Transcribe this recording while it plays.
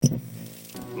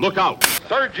Look out!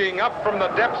 Surging up from the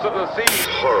depths of the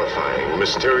sea. Horrifying,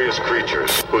 mysterious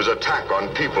creatures whose attack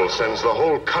on people sends the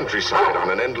whole countryside on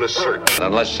an endless search.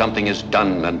 Unless something is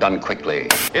done and done quickly.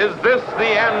 Is this the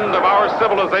end of our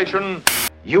civilization?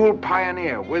 You'll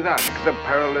pioneer with us the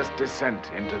perilous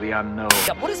descent into the unknown.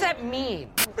 What does that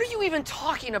mean? What are you even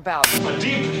talking about? A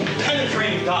deep,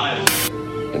 penetrating dive.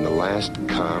 In the last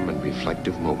calm and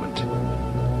reflective moment,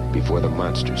 before the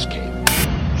monsters came.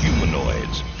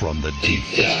 Humanoids from the Deep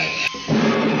Dive.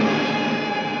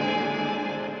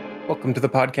 Welcome to the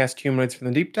podcast Humanoids from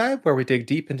the Deep Dive, where we dig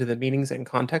deep into the meanings and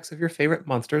context of your favorite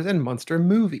monsters and monster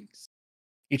movies.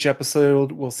 Each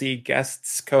episode, we'll see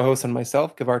guests, co-hosts, and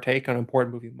myself give our take on an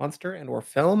important movie, monster, and or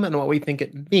film, and what we think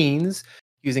it means,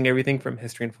 using everything from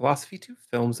history and philosophy to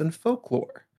films and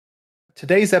folklore.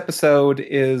 Today's episode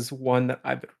is one that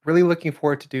I've been really looking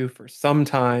forward to do for some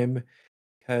time,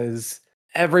 because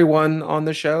everyone on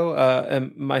the show,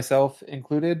 and myself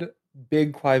included,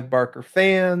 big Clive Barker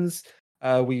fans.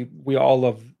 We all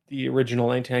love the original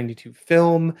 1992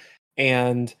 film,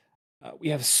 and we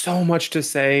have so much to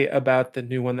say about the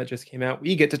new one that just came out.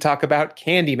 We get to talk about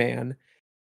Candyman.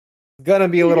 It's gonna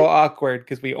be a little awkward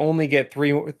because we only get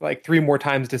three more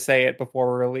times to say it before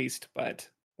we're released, but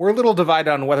we're a little divided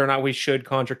on whether or not we should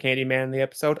conjure Candyman in the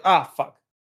episode. Fuck.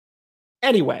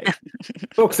 Anyway,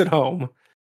 folks at home,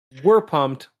 we're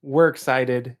pumped. We're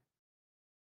excited.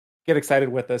 Get excited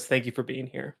with us. Thank you for being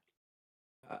here.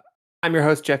 I'm your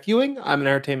host, Jeff Ewing. I'm an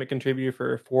entertainment contributor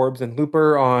for Forbes and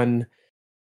Looper on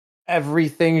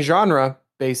everything genre,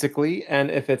 basically.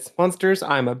 And if it's monsters,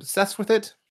 I'm obsessed with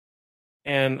it.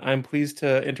 And I'm pleased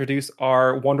to introduce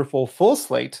our wonderful full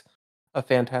slate of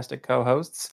fantastic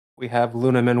co-hosts. We have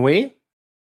Luna Minui.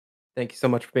 Thank you so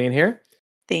much for being here.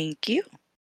 Thank you.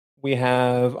 We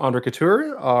have Andre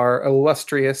Couture, our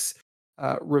illustrious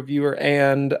reviewer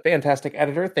and fantastic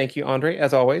editor. Thank you, Andre,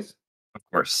 as always. Of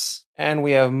course. And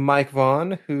we have Mike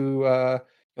Vaughn, who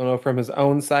you'll know from his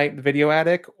own site, The Video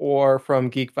Attic, or from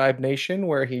Geek Vibe Nation,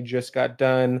 where he just got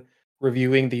done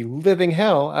reviewing the living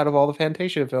hell out of all the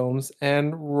Fantasia films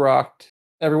and rocked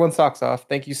everyone's socks off.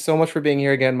 Thank you so much for being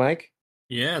here again, Mike.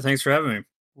 Yeah, thanks for having me.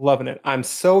 Loving it. I'm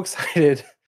so excited to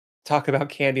talk about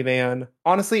Candyman.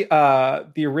 Honestly,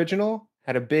 the original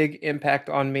had a big impact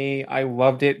on me. I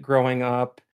loved it growing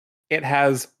up. It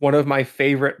has one of my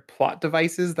favorite plot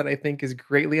devices that I think is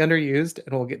greatly underused,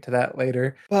 and we'll get to that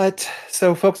later. But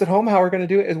so folks at home, how we're going to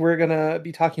do it is we're going to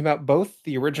be talking about both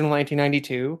the original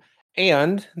 1992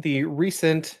 and the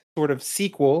recent sort of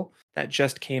sequel that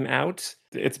just came out.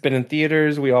 It's been in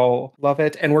theaters. We all love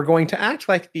it. And we're going to act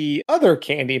like the other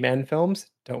Candyman films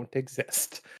don't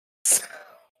exist. So,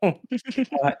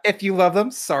 if you love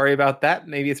them, sorry about that.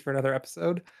 Maybe it's for another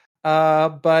episode.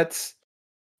 But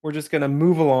we're just going to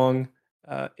move along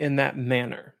in that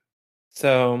manner.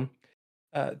 So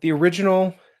the original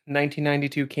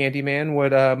 1992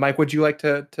 Candyman, Mike, would you like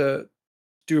to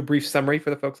do a brief summary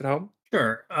for the folks at home?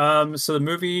 Sure. So the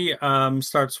movie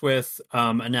starts with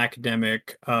an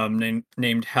academic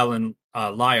named Helen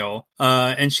Lyle,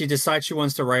 and she decides she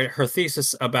wants to write her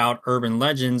thesis about urban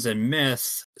legends and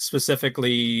myths,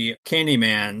 specifically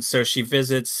Candyman. So she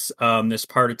visits this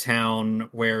part of town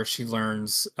where she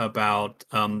learns about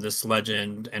this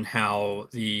legend and how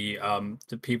the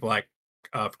people like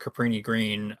Caprini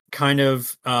Green kind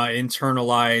of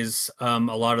internalize a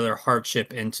lot of their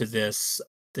hardship into this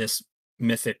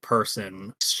mythic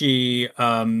person. She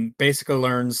basically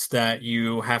learns that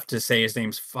you have to say his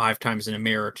name 5 times in a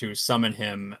mirror to summon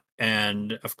him.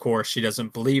 And of course, she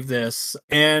doesn't believe this.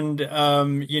 And,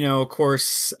 of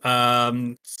course,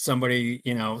 so many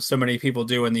people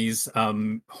do in these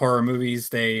horror movies,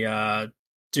 they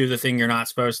do the thing you're not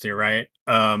supposed to, right?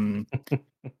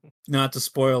 Not to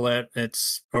spoil it,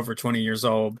 it's over 20 years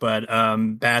old, but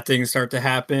bad things start to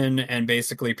happen, and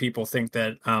basically people think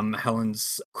that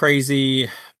Helen's crazy,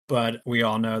 but we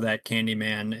all know that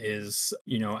Candyman is,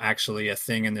 actually a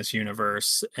thing in this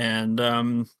universe. And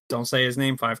don't say his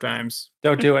name 5 times.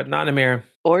 Don't do it, not in a mirror.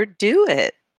 Or do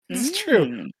it. It's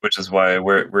true. Which is why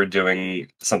we're doing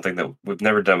something that we've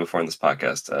never done before in this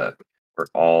podcast. We're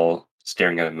all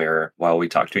staring at a mirror while we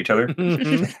talk to each other.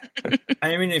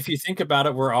 I mean, if you think about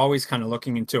it, we're always kind of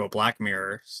looking into a black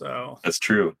mirror. So that's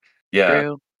true. Yeah.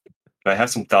 True. I have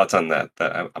some thoughts on that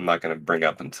I'm not going to bring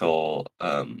up until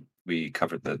we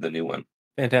cover the new one.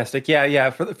 Fantastic. Yeah.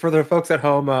 For the folks at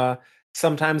home,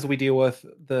 sometimes we deal with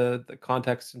the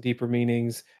context and deeper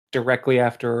meanings directly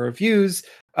after reviews.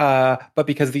 But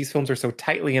because these films are so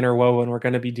tightly interwoven, we're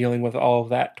going to be dealing with all of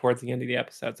that towards the end of the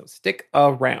episode. So stick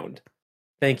around.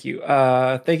 Thank you.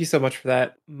 Thank you so much for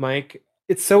that, Mike.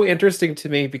 It's so interesting to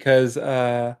me because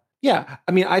Yeah,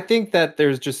 I mean, I think that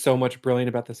there's just so much brilliant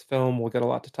about this film. We'll get a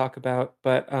lot to talk about.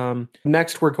 But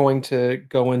next, we're going to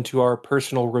go into our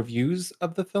personal reviews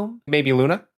of the film. Maybe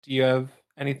Luna, do you have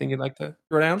anything you'd like to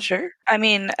throw down? Sure. I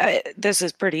mean, this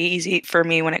is pretty easy for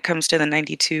me when it comes to the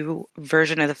 92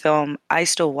 version of the film. I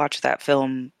still watch that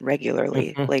film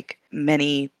regularly, Mhm. like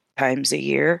many times a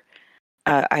year.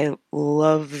 I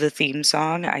love the theme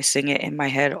song. I sing it in my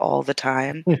head all the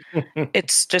time.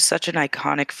 It's just such an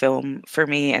iconic film for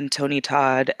me, and Tony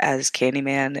Todd as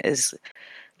Candyman is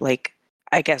like,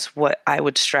 I guess, what I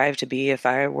would strive to be if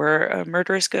I were a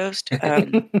murderous ghost.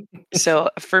 So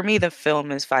for me, the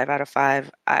film is 5 out of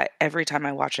 5. Every time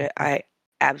I watch it, I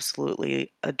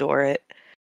absolutely adore it.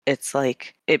 It's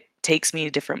like it takes me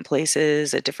to different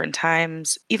places at different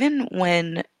times, even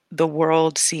when the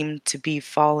world seemed to be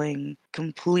falling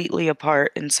completely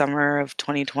apart in summer of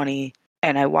 2020.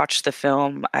 And I watched the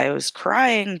film, I was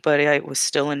crying, but I was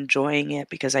still enjoying it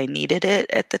because I needed it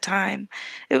at the time.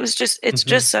 It's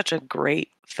just such a great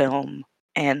film.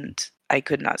 And I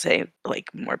could not say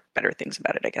like more better things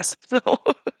about it, I guess. So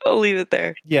I'll leave it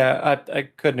there. Yeah, I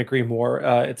couldn't agree more.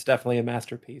 It's definitely a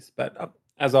masterpiece. But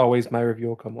as always, my review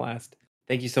will come last.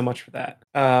 Thank you so much for that.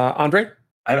 Andre?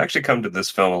 I've actually come to this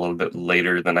film a little bit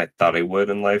later than I thought I would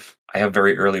in life. I have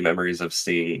very early memories of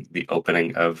seeing the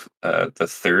opening of the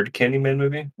third Candyman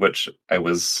movie, which I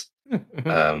was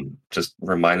just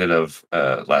reminded of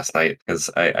last night because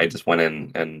I just went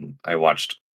in and I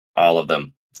watched all of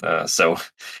them. So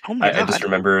Oh my I just God.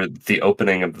 remember the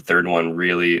opening of the third one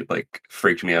really like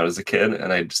freaked me out as a kid,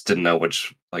 and I just didn't know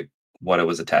what it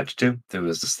was attached to. There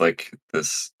was just like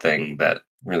this thing that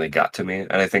really got to me,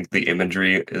 and I think the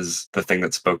imagery is the thing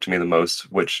that spoke to me the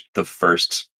most, which the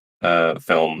first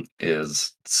film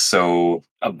is so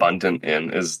abundant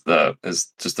in is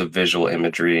just the visual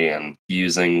imagery and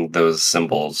using those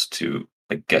symbols to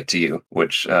like get to you,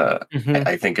 which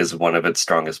I think is one of its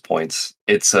strongest points.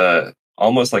 It's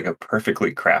almost like a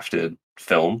perfectly crafted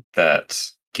film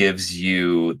that gives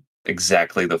you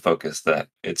exactly the focus that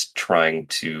it's trying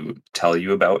to tell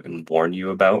you about and warn you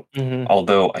about.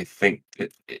 Although I think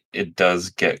it does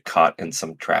get caught in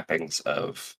some trappings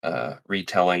of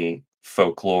retelling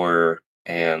folklore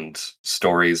and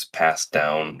stories passed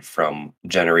down from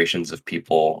generations of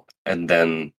people and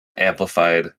then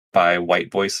amplified by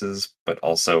white voices, but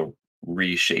also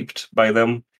reshaped by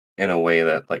them in a way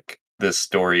that like this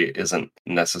story isn't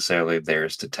necessarily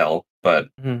theirs to tell, but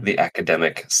the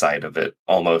academic side of it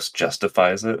almost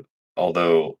justifies it.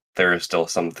 Although there are still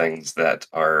some things that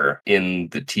are in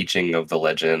the teaching of the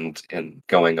legend and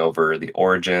going over the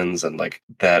origins, and like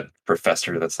that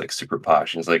professor that's like super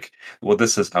posh and is like, well,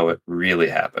 this is how it really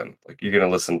happened. Like you're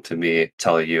gonna listen to me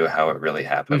tell you how it really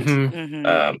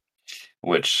happened.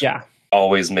 Which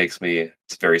always makes me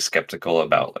very skeptical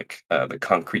about like the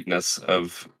concreteness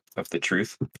of the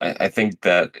truth. I think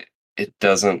that it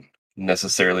doesn't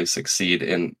necessarily succeed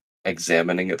in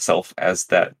examining itself as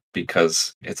that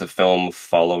because it's a film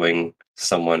following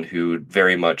someone who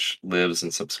very much lives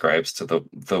and subscribes to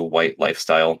the white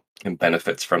lifestyle and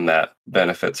benefits from that,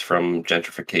 benefits from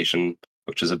gentrification,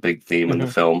 which is a big theme in the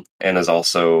film, and is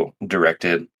also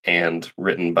directed and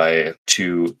written by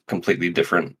two completely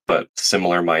different but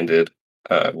similar-minded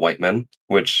white men,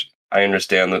 which I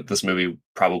understand that this movie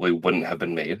probably wouldn't have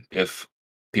been made if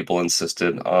people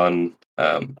insisted on,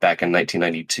 back in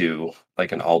 1992,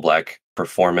 like an all-black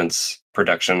performance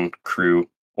production crew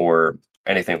or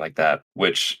anything like that,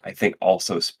 which I think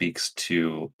also speaks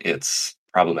to its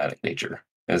problematic nature,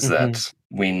 is that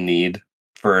we need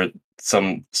for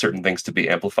some certain things to be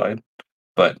amplified,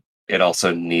 but it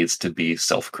also needs to be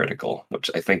self-critical,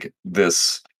 which I think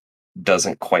this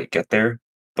doesn't quite get there,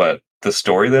 but the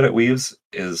story that it weaves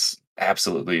is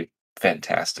absolutely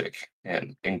fantastic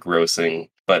and engrossing,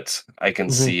 but I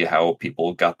can see how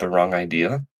people got the wrong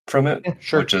idea from it,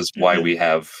 which is why we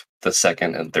have the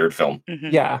second and third film.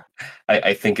 Yeah.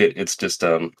 I think it's just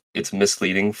it's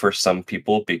misleading for some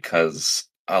people because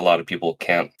a lot of people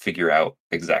can't figure out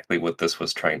exactly what this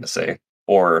was trying to say,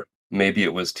 or maybe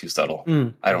it was too subtle.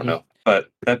 I don't know. But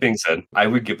that being said, I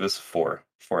would give this 4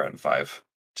 out of 5,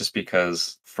 just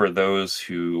because for those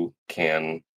who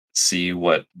can see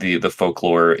what the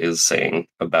folklore is saying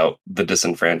about the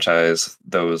disenfranchised,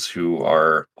 those who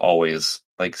are always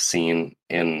like seen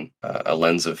in a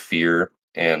lens of fear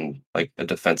and like a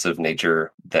defensive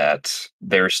nature, that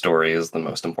their story is the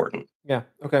most important. Yeah.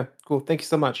 Okay, cool. Thank you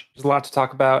so much. There's a lot to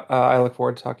talk about. I look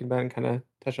forward to talking about and kind of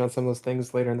touching on some of those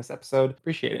things later in this episode.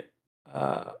 Appreciate it.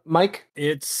 Mike?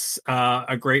 It's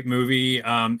a great movie.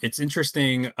 It's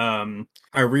interesting.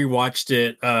 I rewatched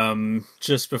it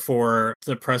just before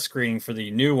the press screening for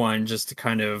the new one, just to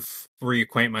kind of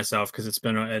reacquaint myself because it's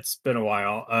been a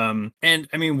while. And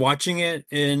I mean, watching it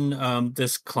in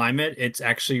this climate, it's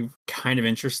actually kind of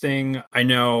interesting. I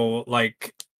know,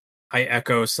 like, I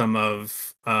echo some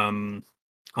of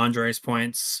Andre's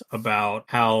points about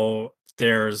how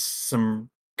there's some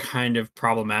kind of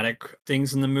problematic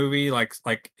things in the movie. Like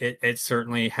it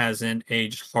certainly hasn't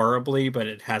aged horribly, but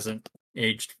it hasn't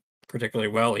aged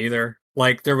particularly well either.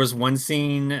 Like there was one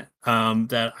scene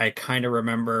that I kind of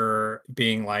remember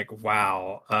being like,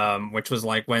 wow, which was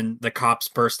like when the cops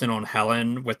burst in on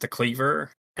Helen with the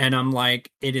cleaver. And I'm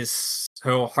like, it is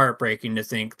so heartbreaking to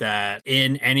think that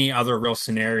in any other real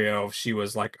scenario, if she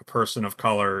was like a person of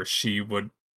color,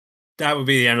 that would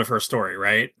be the end of her story,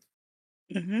 right?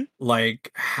 Mm-hmm. Like,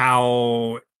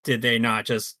 how did they not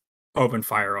just open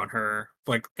fire on her?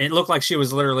 Like, it looked like she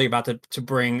was literally about to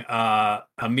bring a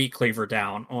meat cleaver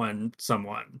down on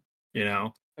someone, you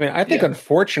know? I mean, I think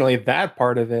unfortunately that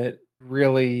part of it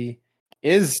really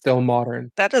is still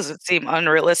modern. That doesn't seem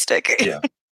unrealistic. Yeah.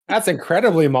 That's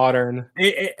incredibly modern.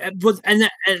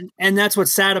 And that's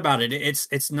what's sad about it.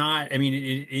 It's not. I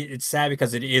mean, it's sad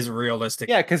because it is realistic.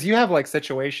 Yeah, because you have like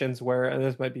situations where, and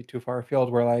this might be too far afield,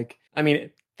 where like, I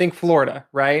mean, think Florida,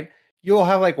 right? You'll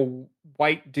have like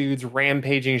white dudes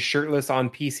rampaging shirtless on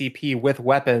PCP with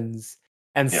weapons,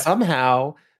 and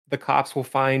somehow the cops will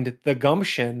find the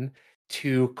gumption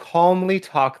to calmly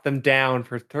talk them down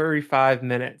for 35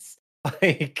 minutes.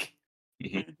 Like,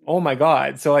 oh my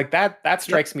God. So like that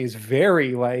strikes me as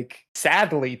very like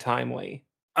sadly timely.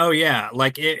 Oh yeah,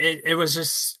 like it was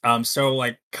just so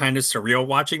like kind of surreal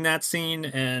watching that scene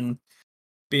and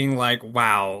being like,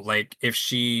 wow, like if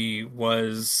she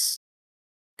was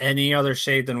any other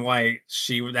shade than white,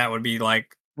 that would be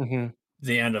like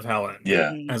the end of Helen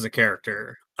as a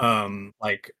character.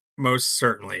 Like most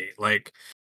certainly. Like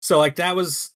so like that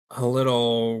was a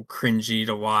little cringy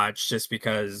to watch just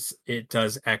because it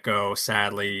does echo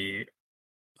sadly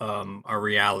a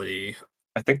reality.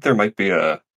 I think there might be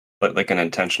like an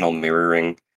intentional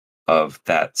mirroring of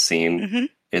that scene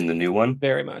in the new one.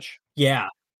 Very much. Yeah.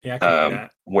 Yeah, I can see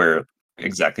that. Where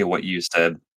exactly what you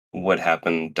said, what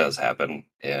happened does happen,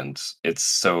 and it's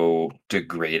so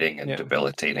degrading and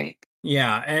debilitating.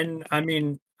 Yeah, and I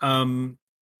mean,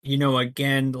 you know,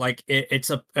 again, like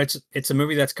it's a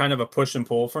movie that's kind of a push and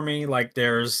pull for me. Like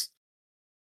there's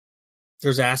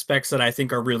aspects that I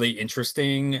think are really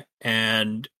interesting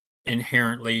and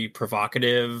inherently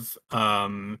provocative,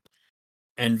 and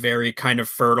very kind of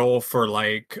fertile for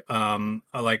like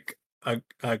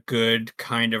a good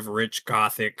kind of rich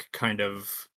gothic kind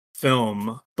of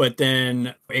film, but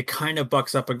then it kind of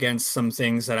bucks up against some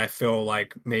things that I feel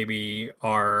like maybe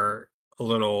are a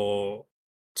little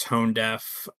tone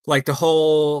deaf. Like the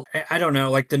whole, I don't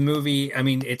know, like the movie, I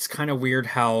mean, it's kind of weird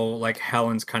how like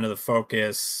Helen's kind of the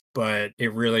focus, but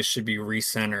it really should be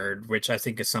recentered, which I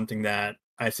think is something that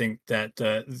I think that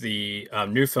the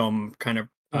new film kind of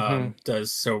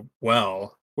does so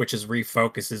well, which is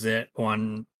refocuses it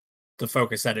on the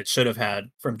focus that it should have had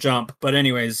from jump. But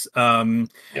anyways,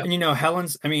 and you know,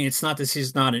 Helen's, I mean, it's not that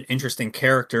she's not an interesting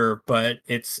character, but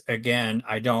it's, again,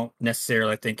 I don't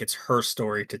necessarily think it's her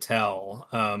story to tell.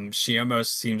 She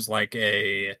almost seems like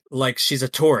she's a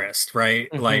tourist,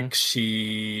 right? Like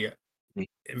she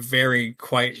very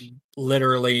quite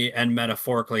literally and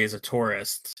metaphorically is a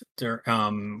tourist. She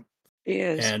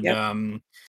is, and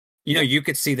you know, you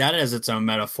could see that as its own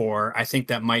metaphor. I think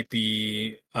that might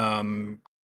be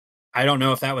I don't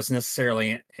know if that was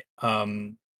necessarily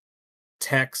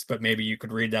text, but maybe you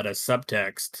could read that as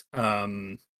subtext.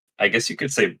 I guess you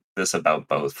could say this about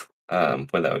both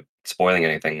without spoiling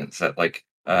anything. Is that like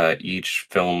each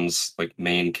film's like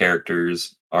main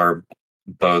characters are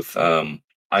both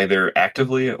either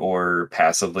actively or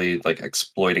passively like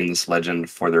exploiting this legend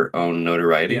for their own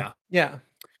notoriety. Yeah.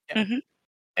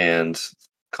 And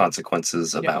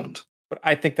consequences abound. But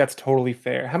I think that's totally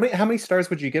fair. How many stars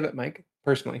would you give it, Mike,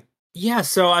 personally? Yeah,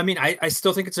 so I mean, I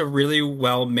still think it's a really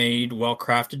well-made,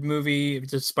 well-crafted movie,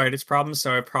 despite its problems.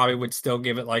 So I probably would still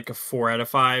give it like a 4 out of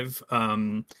 5.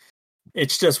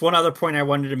 It's just one other point I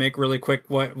wanted to make really quick.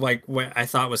 What I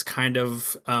thought was kind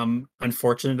of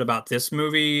unfortunate about this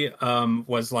movie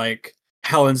was like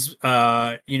Helen's,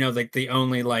 you know, like the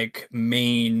only like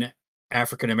main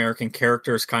African American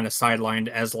character is kind of sidelined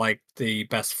as like the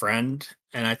best friend,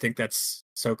 and I think that's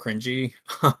so cringy.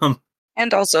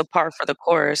 And also par for the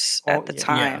course at the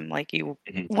time. Like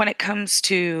when it comes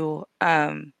to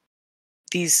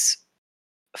these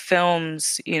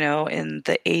films, in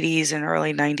the 80s and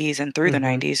early 90s and through the Mhm.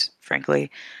 90s,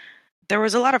 frankly, there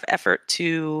was a lot of effort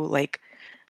to like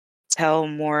tell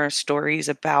more stories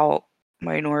about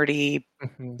minority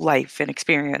Mhm. life and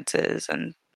experiences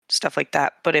and stuff like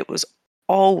that, but it was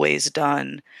always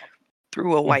done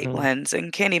through a white Mhm. lens,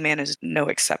 and Candyman is no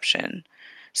exception.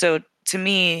 So to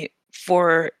me,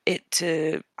 for it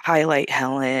to highlight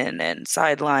Helen and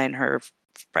sideline her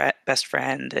best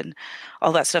friend and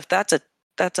all that stuff, that's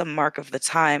a mark of the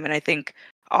time, and I think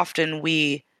often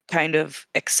we kind of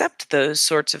accept those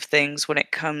sorts of things when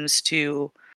it comes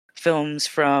to films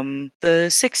from the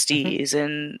Mhm. 60s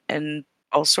and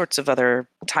all sorts of other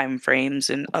time frames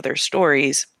and other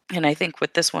stories. And I think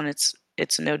with this one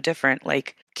it's no different.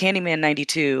 Like Candyman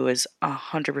 92 is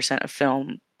 100% a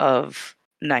film of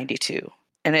 92,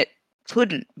 and it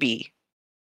couldn't be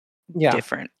Yeah.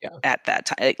 different Yeah. at that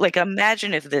time. Like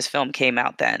imagine if this film came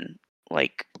out then.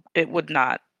 Like it would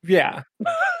not. Yeah.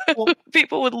 Well,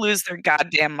 People would lose their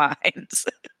goddamn minds.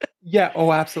 yeah,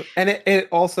 oh, absolutely. And it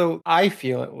also, I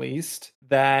feel at least,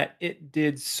 that it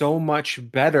did so much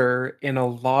better in a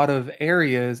lot of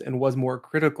areas and was more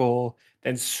critical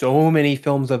than so many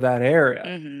films of that era.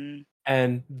 Mhm.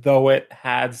 And though it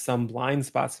had some blind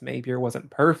spots maybe or wasn't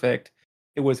perfect,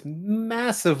 it was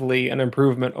massively an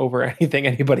improvement over anything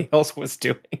anybody else was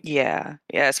doing. Yeah.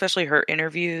 Yeah, especially her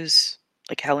interviews,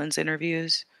 like Helen's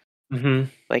interviews. Mhm.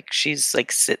 Like she's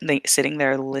like sitting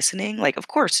there listening. Like, of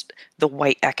course, the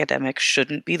white academic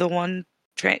shouldn't be the one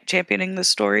championing the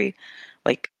story.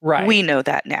 Like, we Right. know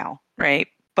that now, right?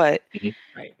 But Mhm.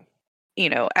 Right.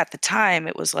 at the time,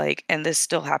 it was like, and this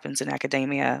still happens in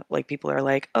academia. Like, people are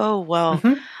like, "Oh, well,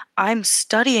 Mhm. I'm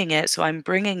studying it, so I'm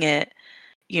bringing it.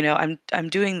 I'm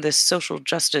doing this social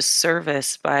justice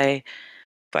service by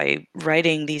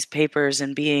writing these papers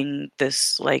and being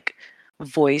this like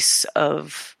voice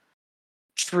of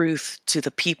truth to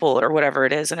the people or whatever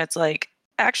it is, and it's like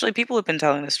actually people have been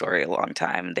telling the story a long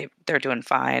time. They're doing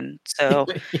fine. So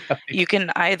Yeah. you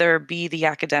can either be the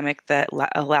academic that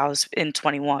allows in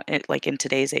 21 like in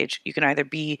today's age, you can either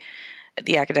be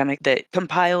the academic that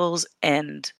compiles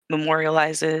and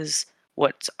memorializes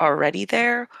what's already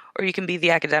there, or you can be the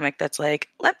academic that's like,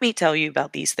 let me tell you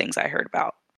about these things I heard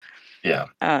about. Yeah.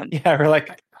 Yeah, we're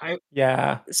like,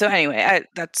 yeah. So anyway,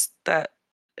 that's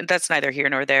neither here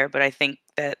nor there, but I think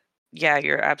that yeah,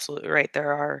 you're absolutely right.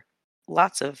 There are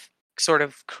lots of sort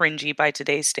of cringy by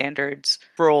today's standards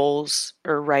roles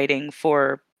or writing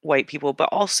for white people, but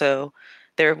also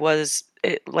there was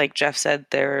like Jeff said,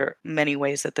 there are many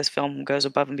ways that this film goes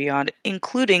above and beyond,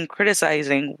 including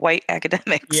criticizing white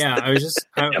academics. Yeah, I was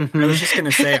just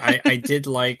gonna say I did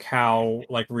like how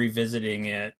like revisiting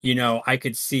it, I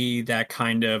could see that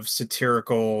kind of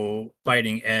satirical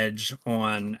biting edge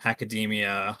on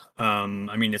academia. I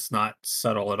mean it's not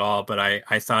subtle at all, but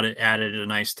I thought it added a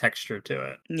nice texture to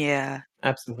it. Yeah.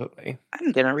 Absolutely.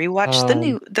 I'm gonna rewatch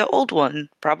Um, the old one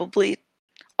probably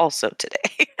also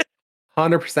today.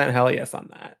 100% hell yes on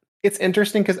that. It's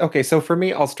interesting because okay, so for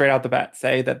me, I'll straight out the bat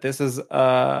say that this is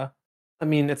I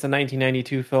mean, it's a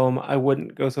 1992 film. I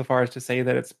wouldn't go so far as to say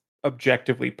that it's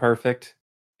objectively perfect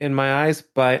in my eyes,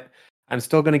 but I'm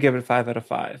still going to give it 5 out of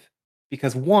 5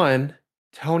 because one,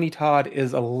 Tony Todd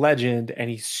is a legend and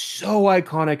he's so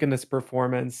iconic in this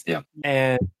performance Yeah.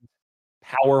 and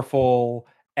powerful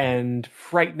and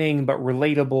frightening but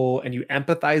relatable, and you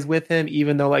empathize with him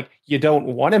even though like you don't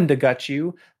want him to gut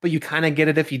you, but you kind of get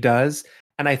it if he does.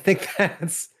 And I think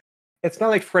it's not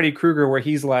like Freddy Krueger where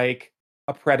he's like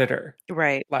a predator.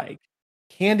 Right. Like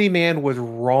Candyman was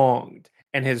wronged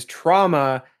and his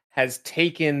trauma has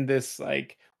taken this,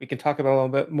 like we can talk about a little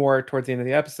bit more towards the end of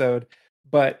the episode,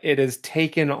 but it has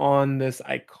taken on this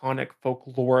iconic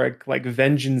folkloric like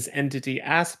vengeance entity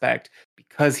aspect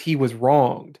because he was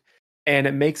wronged, and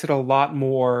it makes it a lot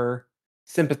more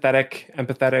sympathetic,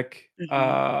 empathetic,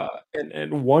 Mhm.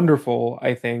 and wonderful,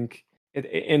 I think,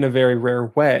 in a very rare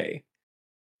way.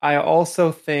 I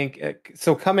also think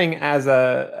so coming as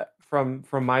a from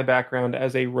my background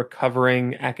as a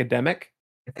recovering academic,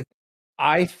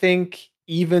 I think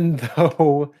even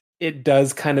though it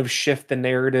does kind of shift the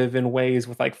narrative in ways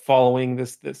with like following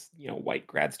this, white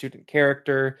grad student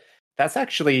character, that's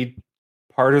actually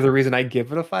part of the reason I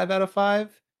give it a 5 out of 5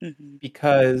 Mhm.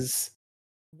 because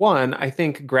one, I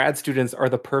think grad students are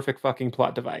the perfect fucking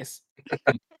plot device.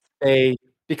 They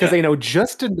because Yeah. they know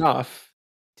just enough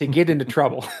to get into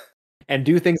trouble and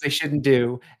do things they shouldn't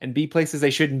do and be places they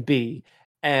shouldn't be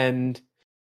and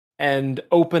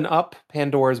open up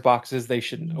Pandora's boxes they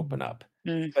shouldn't open up,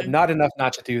 but Mhm. not enough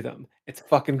not to do them. It's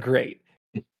fucking great.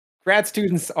 Grad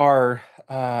students are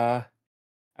I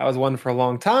was one for a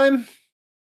long time.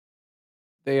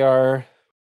 They are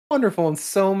wonderful in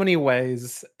so many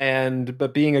ways,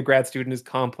 but being a grad student is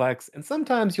complex, and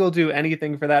sometimes you'll do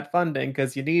anything for that funding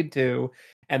because you need to,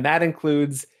 and that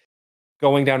includes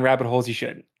going down rabbit holes you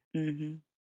shouldn't. Mm-hmm.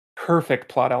 Perfect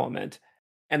plot element.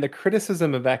 And the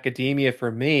criticism of academia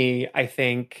for me, I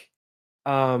think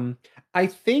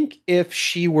if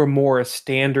she were more a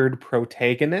standard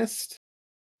protagonist,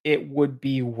 it would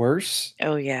be worse.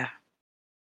 Oh yeah.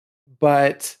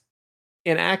 But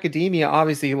in academia,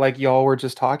 obviously, like y'all were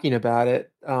just talking about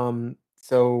it,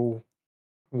 so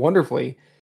wonderfully,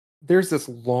 there's this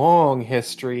long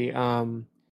history,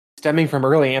 stemming from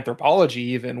early anthropology,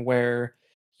 even where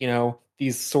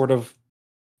these sort of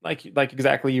like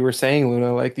exactly you were saying,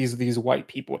 Luna, like these white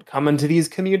people would come into these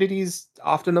communities,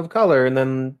 often of color, and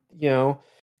then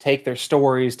take their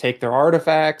stories, take their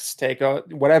artifacts, take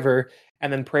whatever,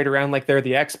 and then parade around like they're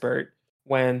the expert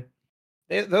when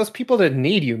those people didn't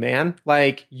need you, man.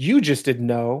 Like, you just didn't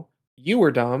know. You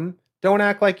were dumb. Don't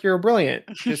act like you're brilliant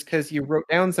just because you wrote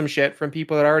down some shit from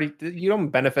people that already, you don't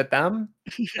benefit them.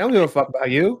 They don't give a fuck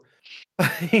about you.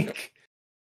 Like,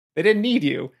 they didn't need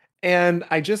you. And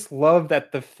I just love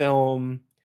that the film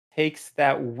takes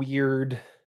that weird,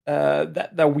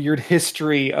 that weird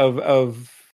history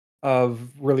of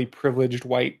really privileged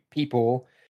white people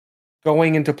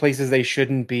going into places they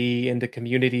shouldn't be, into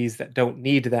communities that don't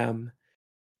need them,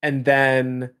 and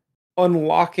then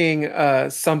unlocking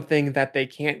something that they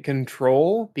can't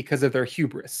control because of their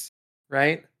hubris,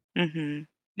 right? Mm-hmm.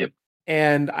 Yep.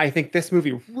 And I think this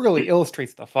movie really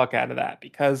illustrates the fuck out of that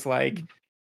because, like,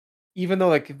 even though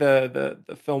like the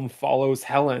film follows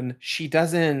Helen, she's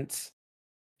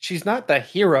not the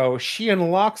hero. She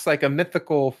unlocks like a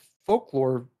mythical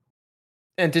folklore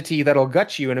entity that'll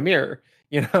gut you in a mirror,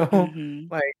 Mm-hmm.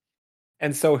 like,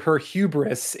 and so her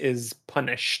hubris is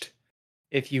punished,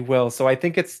 if you will. So I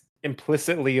think it's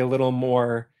implicitly a little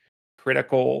more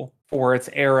critical for its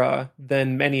era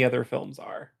than many other films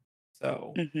are.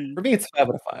 So Mm-hmm. for me, it's 5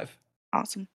 out of 5.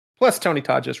 Awesome. Plus, Tony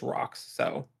Todd just rocks.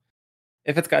 So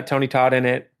if it's got Tony Todd in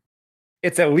it,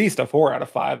 it's at least a 4 out of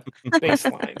 5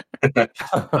 baseline.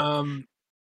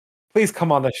 Please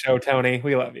come on the show, Tony.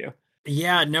 We love you.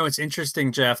 Yeah, no, it's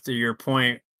interesting, Jeff, to your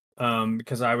point,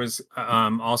 because I was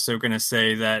also going to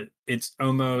say that it's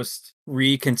almost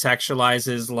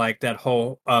recontextualizes like that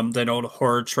whole that old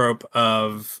horror trope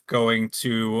of going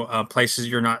to places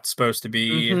you're not supposed to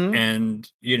be, Mhm.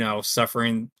 and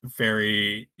suffering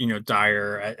very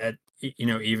dire at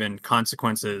even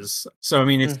consequences. So I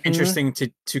mean, it's Mhm. interesting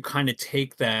to kind of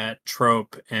take that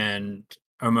trope and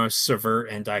almost subvert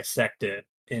and dissect it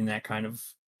in that kind of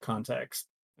context.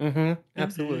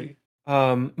 Absolutely.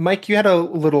 Mike, you had a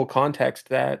little context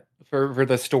that for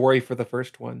the story for the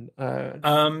first one.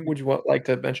 Would you like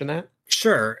to mention that?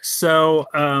 Sure. So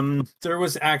there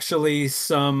was actually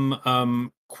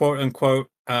some quote unquote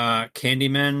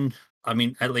Candymen. I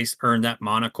mean, at least earned that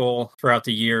monocle throughout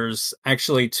the years.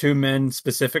 Actually, 2 men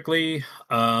specifically.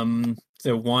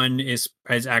 The one is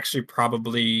actually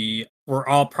probably we're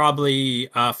all probably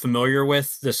familiar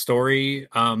with the story,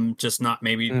 just not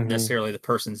maybe necessarily the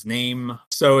person's name.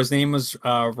 So his name was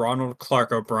Ronald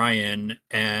Clark O'Brien,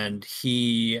 and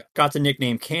he got the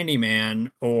nickname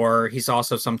Candyman, or he's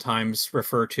also sometimes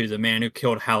referred to the man who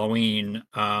killed Halloween.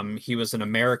 He was an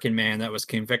American man that was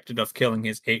convicted of killing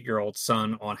his 8-year-old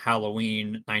son on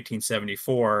Halloween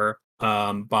 1974.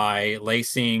 By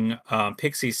lacing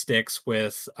pixie sticks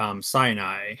with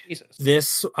cyanide. Jesus.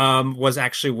 This was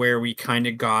actually where we kind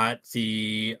of got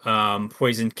the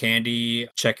poisoned candy,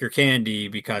 check your candy,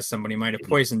 because somebody might have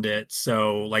poisoned it.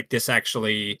 So like this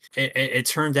actually, it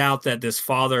turned out that this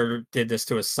father did this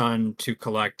to his son to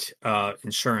collect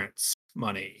insurance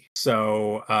money.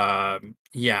 So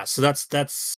yeah, so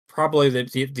that's probably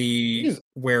the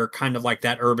where kind of like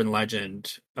that urban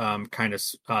legend kind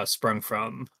of sprung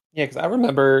from. Yeah, because I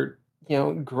remember,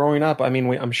 growing up. I mean,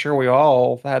 I'm sure we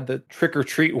all had the trick or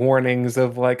treat warnings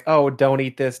of like, oh, don't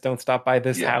eat this, don't stop by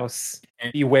this house,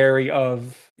 be wary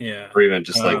of. Yeah, or even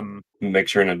just like make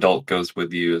sure an adult goes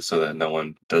with you so that no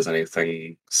one does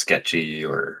anything sketchy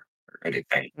or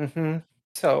anything.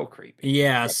 So creepy.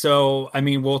 Yeah, so I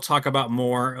mean, we'll talk about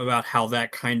more about how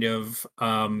that kind of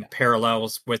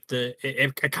parallels with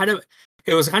it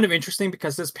was kind of interesting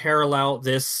because this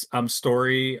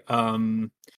story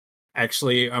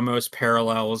actually almost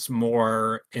parallels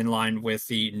more in line with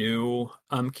the new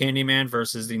Candyman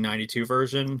versus the 92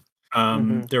 version.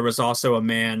 There was also a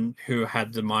man who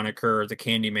had the moniker the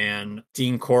Candyman,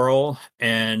 Dean Coral,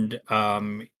 and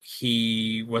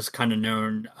he was kind of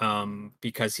known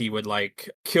because he would like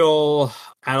kill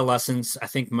adolescents, I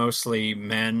think mostly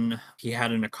men. He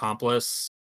had an accomplice,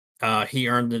 he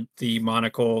earned the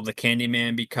monocle the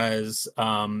Candyman because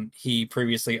he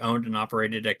previously owned and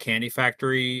operated a candy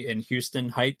factory in Houston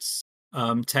Heights,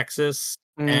 Texas.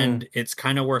 And it's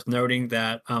kind of worth noting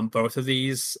that both of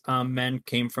these men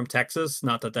came from Texas.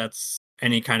 Not that that's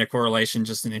any kind of correlation,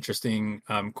 just an interesting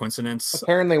coincidence.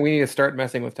 Apparently, we need to start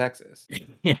messing with Texas.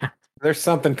 Yeah. There's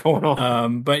something going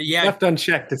on. But yeah, left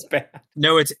unchecked is bad.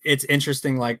 No, it's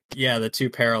interesting. Like, yeah, the two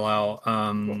parallel.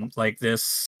 Like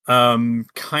this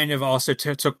kind of also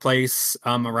took place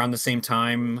around the same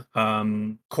time.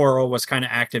 Coral was kind of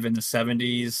active in the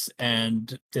 70s,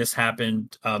 and this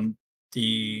happened.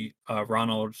 The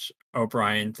Ronald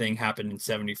O'Brien thing happened in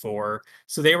 74.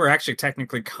 So they were actually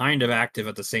technically kind of active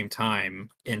at the same time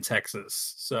in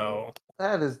Texas. So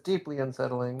that is deeply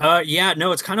unsettling. Yeah,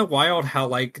 no, it's kind of wild how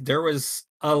like there was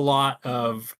a lot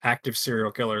of active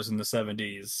serial killers in the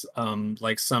 70s.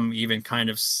 Like some even kind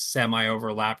of semi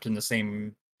overlapped in the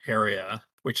same area,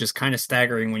 which is kind of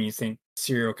staggering when you think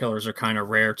serial killers are kind of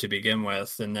rare to begin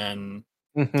with, and then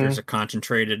there's a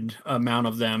concentrated amount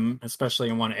of them, especially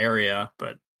in one area.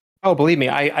 But oh, believe me,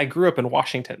 I grew up in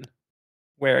Washington,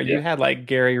 where you had like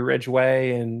Gary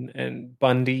Ridgway and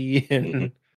Bundy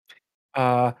and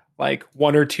like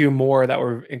one or two more that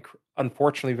were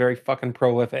unfortunately very fucking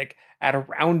prolific at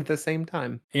around the same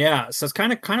time. Yeah, so it's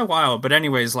kind of wild. But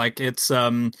anyways, like it's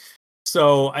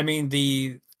so I mean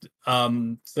the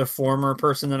former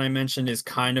person that I mentioned is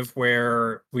kind of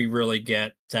where we really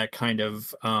get that kind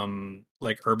of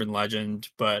like urban legend,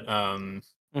 but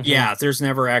yeah, there's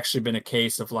never actually been a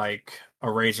case of like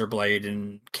a razor blade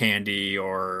in candy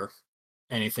or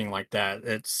anything like that.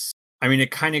 I mean, it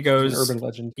kind of goes an urban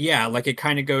legend. Yeah, like it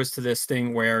kind of goes to this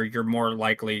thing where you're more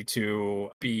likely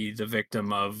to be the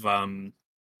victim of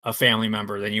a family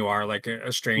member than you are like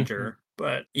a stranger.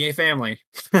 But yay, family.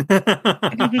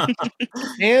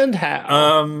 And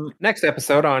how? Next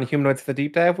episode on Humanoids the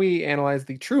Deep Dive, we analyze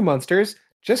the true monsters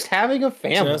just having a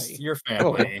family. Just your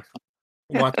family.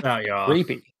 Watch out, y'all.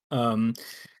 Creepy.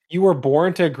 You were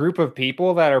born to a group of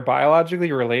people that are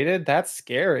biologically related? That's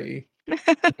scary.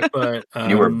 But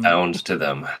you were bound to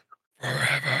them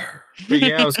forever. But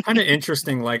yeah, it was kind of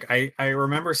interesting. Like I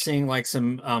remember seeing like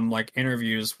some like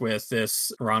interviews with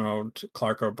this Ronald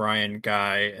Clark O'Brien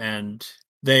guy, and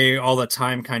they all the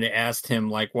time kind of asked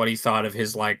him like what he thought of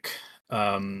his like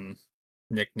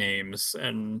nicknames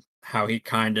and how he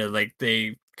kind of like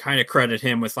they kind of credit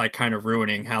him with like kind of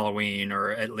ruining Halloween, or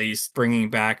at least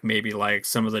bringing back maybe like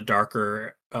some of the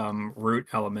darker root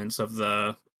elements of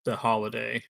the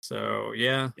holiday. So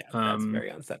yeah, that's very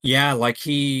unsettling. Yeah, like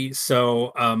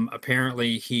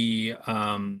apparently he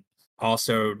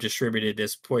also distributed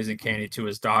this poison candy to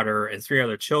his daughter and 3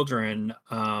 other children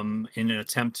in an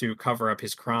attempt to cover up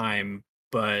his crime,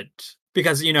 but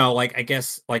because like I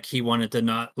guess like he wanted to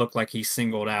not look like he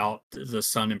singled out the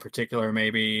son in particular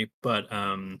maybe, but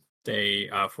they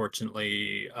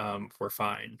fortunately were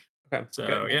fine. Okay, so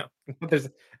good. Yeah, there's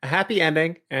a happy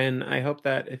ending, and I hope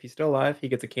that if he's still alive, he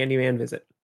gets a Candyman visit.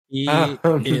 He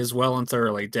is well and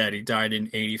thoroughly dead. He died in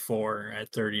 1984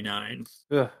 at 39.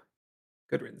 Ugh.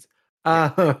 Good riddance.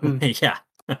 Yeah.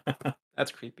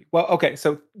 That's creepy. Well, okay,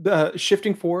 so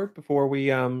shifting forward before we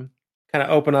kind of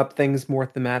open up things more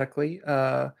thematically,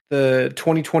 the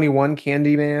 2021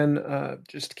 Candyman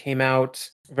just came out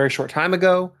a very short time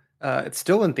ago. It's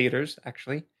still in theaters,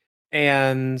 actually.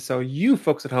 And so you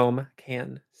folks at home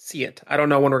can see it. I don't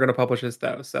know when we're going to publish this,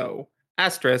 though. So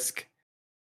asterisk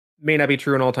may not be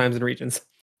true in all times and regions.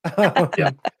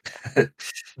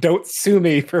 Don't sue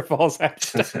me for false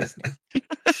advertising.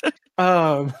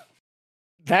 That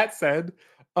said,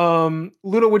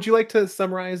 Luna, would you like to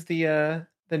summarize the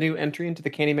new entry into the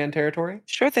Candyman territory?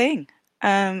 Sure thing.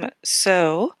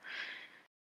 So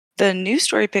the news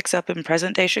story picks up in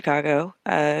present-day Chicago.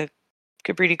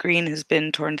 Cabrini Green has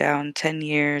been torn down 10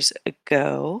 years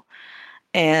ago,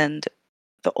 and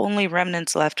the only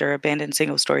remnants left are abandoned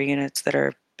single-story units that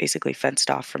are basically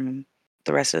fenced off from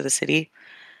the rest of the city.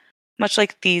 Much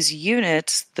like these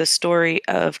units, the story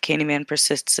of Candyman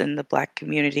persists in the Black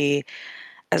community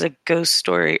as a ghost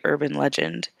story urban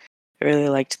legend. I really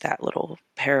liked that little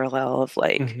parallel of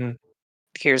like,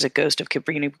 here's a ghost of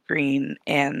Cabrini Green,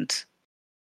 and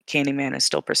Candyman is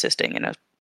still persisting in a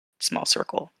small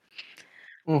circle.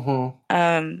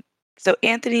 So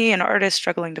Anthony, an artist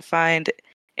struggling to find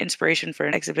inspiration for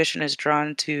an exhibition, is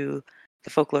drawn to the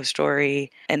folklore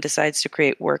story and decides to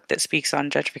create work that speaks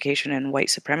on gentrification and white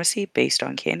supremacy based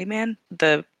on Candyman.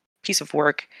 The piece of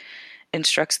work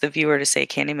instructs the viewer to say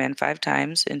Candyman 5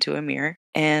 times into a mirror.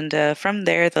 And from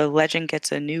there, the legend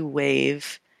gets a new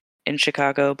wave in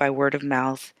Chicago by word of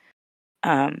mouth.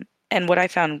 And what I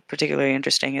found particularly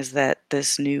interesting is that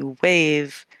this new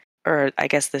wave, or I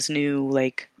guess this new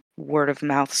like word of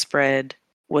mouth spread,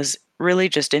 was really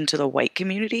just into the white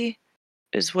community,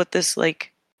 is what this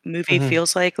like movie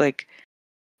feels like. Like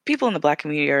people in the Black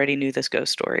community already knew this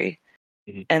ghost story,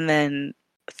 and then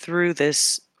through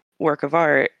this work of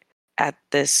art at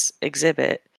this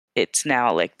exhibit, it's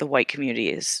now like the white community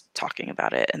is talking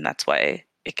about it, and that's why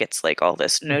it gets like all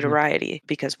this notoriety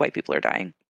because white people are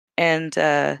dying. And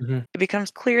it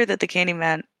becomes clear that the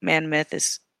Candyman myth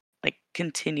is like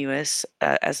continuous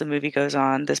as the movie goes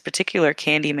on. This particular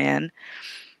Candyman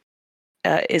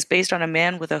is based on a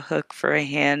man with a hook for a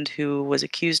hand who was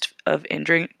accused of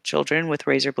injuring children with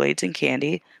razor blades and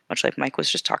candy, much like Mike was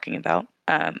just talking about,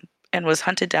 and was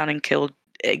hunted down and killed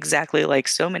exactly like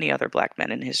so many other Black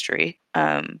men in history,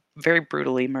 very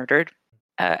brutally murdered.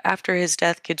 After his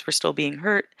death, kids were still being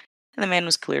hurt, and the man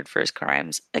was cleared for his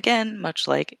crimes, again, much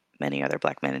like many other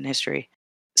Black men in history.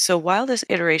 So while this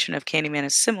iteration of Candyman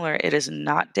is similar, it is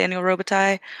not Daniel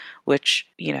Robitaille, which,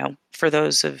 you know, for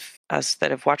those of us that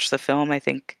have watched the film, I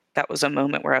think that was a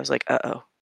moment where I was like, uh-oh,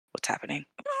 what's happening?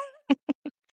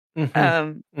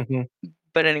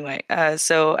 But anyway,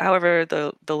 so however,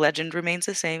 the legend remains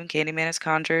the same. Candyman is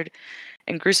conjured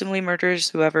and gruesomely murders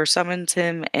whoever summons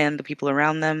him and the people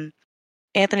around them.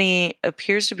 Anthony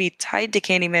appears to be tied to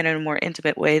Candyman in a more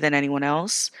intimate way than anyone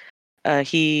else.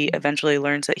 He eventually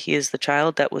learns that he is the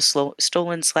child that was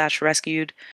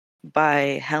stolen/rescued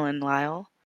by Helen Lyle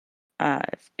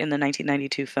in the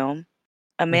 1992 film.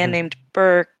 A man named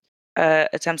Burke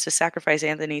attempts to sacrifice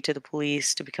Anthony to the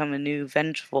police to become a new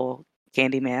vengeful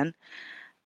Candyman.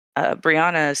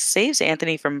 Brianna saves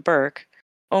Anthony from Burke,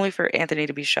 only for Anthony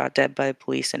to be shot dead by the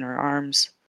police in her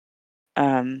arms.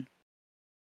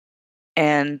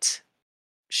 And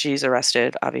she's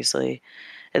arrested, obviously.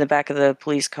 In the back of the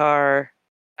police car,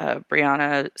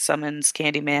 Brianna summons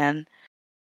Candyman,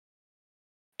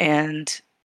 and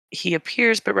he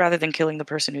appears, but rather than killing the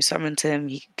person who summoned him,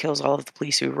 he kills all of the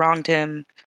police who wronged him.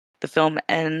 The film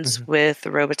ends with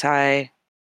Robitaille,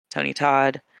 Tony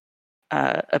Todd,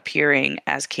 appearing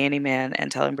as Candyman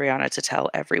and telling Brianna to tell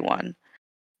everyone.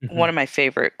 One of my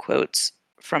favorite quotes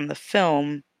from the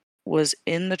film was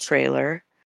in the trailer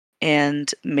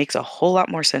and makes a whole lot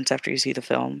more sense after you see the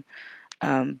film.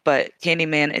 But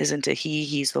Candyman isn't a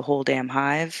he's the whole damn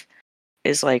hive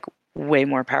is like way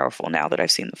more powerful now that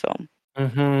I've seen the film.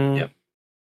 Yep.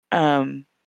 So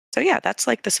yeah, that's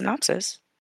like the synopsis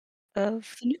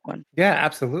of the new one. Yeah,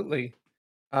 absolutely.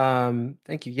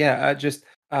 Thank you. Yeah,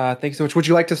 thank you so much. Would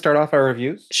you like to start off our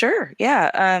reviews? Sure.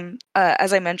 Yeah.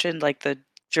 As I mentioned, like the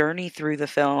journey through the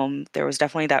film, there was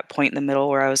definitely that point in the middle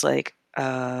where I was like,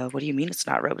 what do you mean it's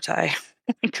not Robitaille?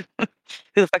 Who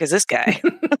the fuck is this guy?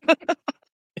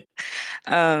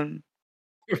 And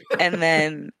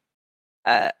then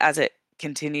as it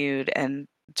continued, and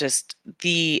just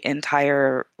the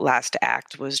entire last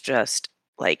act was just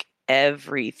like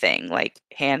everything, like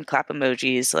hand clap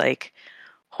emojis, like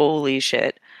holy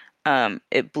shit.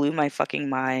 It blew my fucking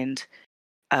mind.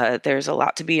 There's a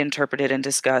lot to be interpreted and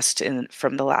discussed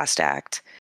from the last act,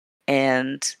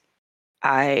 and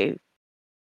I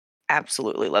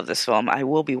absolutely love this film. I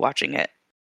will be watching it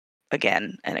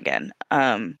again and again.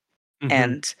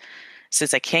 And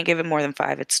since I can't give it more than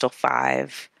 5, it's still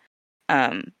 5.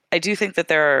 I do think that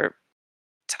there are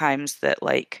times that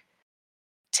like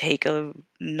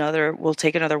we'll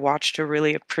take another watch to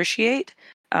really appreciate.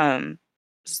 There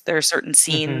are certain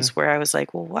scenes where I was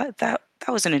like, well, what? That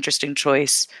was an interesting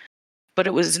choice. But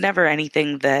it was never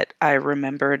anything that I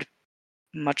remembered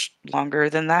much longer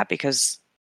than that because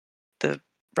the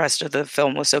rest of the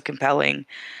film was so compelling.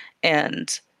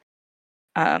 And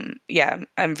yeah,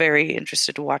 I'm very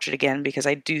interested to watch it again because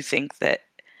I do think that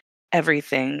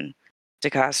everything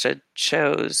DaCosta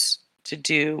chose to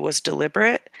do was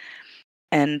deliberate.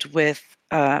 And with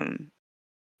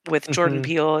Jordan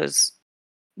Peele as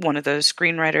one of those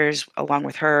screenwriters, along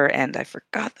with her, and I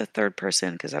forgot the third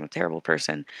person because I'm a terrible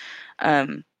person. I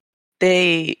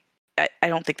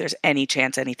don't think there's any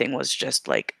chance anything was just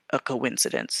like a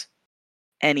coincidence.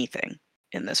 Anything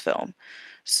in this film.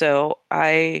 So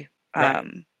I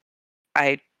think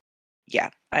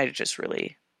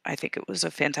it was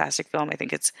a fantastic film. I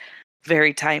think it's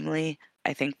very timely.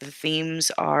 I think the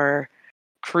themes are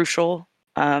crucial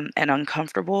and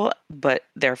uncomfortable, but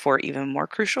therefore even more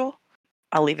crucial.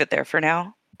 I'll leave it there for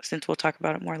now, since we'll talk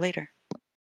about it more later.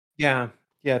 Yeah.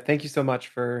 Thank you so much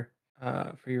for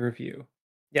your review.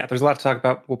 Yeah, there's a lot to talk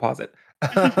about. We'll pause it.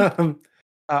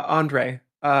 Andre,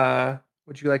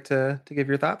 would you like to give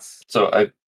your thoughts? So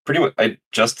I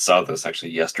just saw this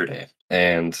actually yesterday,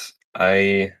 and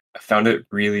I found it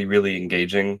really, really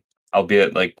engaging.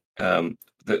 albeit like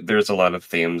there's a lot of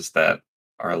themes that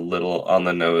are a little on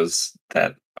the nose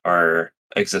that are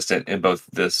existent in both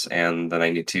this and the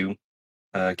 92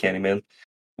 Candyman.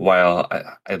 While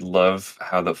I love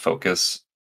how the focus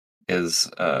is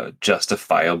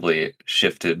justifiably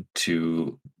shifted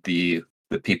to the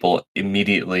people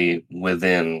immediately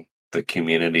within the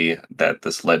community that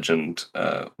this legend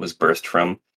was birthed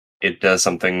from, it does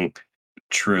something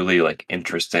truly like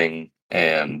interesting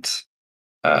and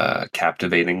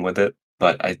captivating with it.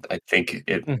 But I think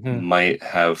it might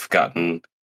have gotten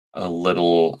a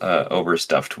little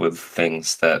overstuffed with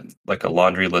things that, like a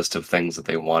laundry list of things that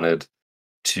they wanted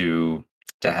to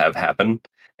have happen.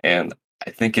 And I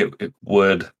think it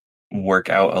would work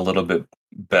out a little bit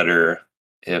better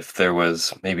if there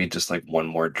was maybe just like one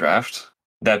more draft.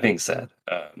 That being said,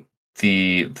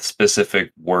 the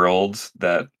specific world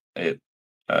that it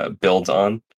builds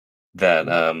on, that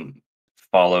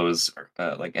follows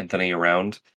like Anthony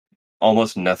around,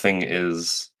 almost nothing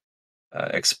is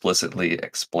explicitly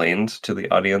explained to the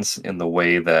audience in the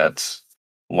way that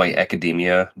White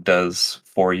Academia does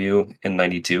for you in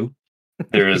 92.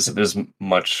 There's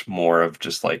much more of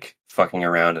just like fucking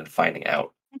around and finding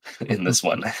out in this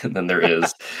one than there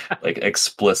is like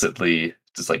explicitly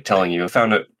just like telling you. I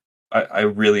found it. I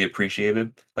really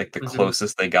appreciated like the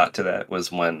closest they got to that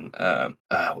was when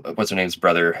what's her name's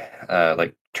brother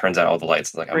like turns out all the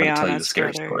lights. Like, I'm going to tell you the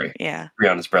scary story. Yeah,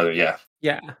 Brianna's brother. Yeah.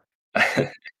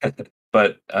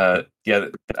 But yeah,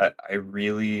 I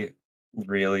really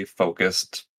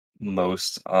focused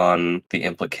most on the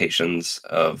implications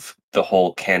of the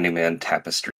whole Candyman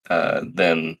tapestry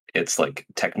than its like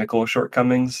technical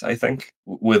shortcomings. I think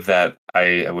with that,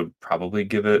 I would probably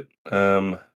give it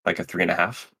like a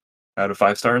 3.5 out of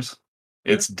 5 stars.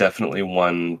 It's definitely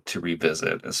one to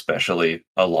revisit, especially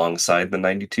alongside the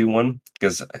 92 one,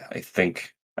 because I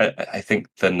think the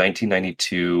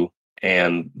 1992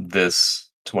 and this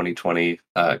 2020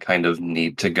 kind of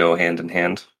need to go hand in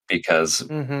hand because of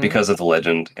the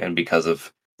legend and because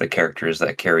of the characters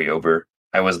that carry over.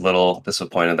 I was a little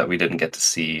disappointed that we didn't get to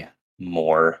see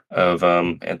more of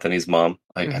Anthony's mom.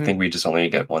 I think we just only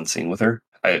get one scene with her.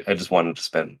 I just wanted to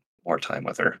spend more time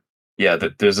with her. Yeah,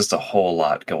 there's just a whole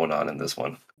lot going on in this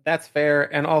one. That's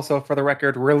fair. And also, for the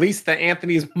record, release the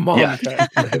Anthony's mom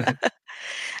cut.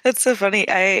 That's so funny.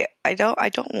 I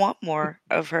don't want more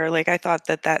of her. Like, I thought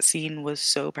that scene was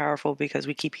so powerful because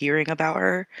we keep hearing about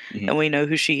her and we know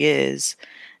who she is.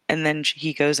 And then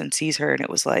he goes and sees her, and it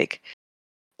was like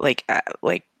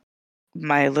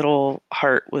my little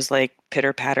heart was like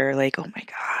pitter patter, like, oh my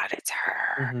God, it's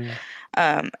her.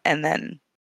 And then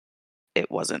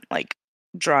it wasn't like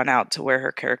drawn out to where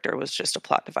her character was just a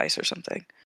plot device or something.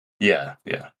 Yeah.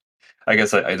 I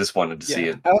guess I just wanted to see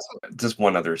it. Just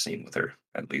one other scene with her,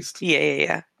 at least.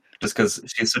 Yeah. Just because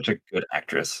she's such a good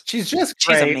actress. She's great.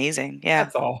 She's amazing. Yeah.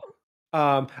 That's all.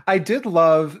 I did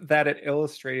love that it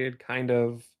illustrated kind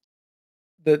of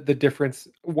the difference.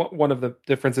 One of the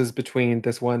differences between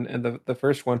this one and the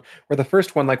first one, where the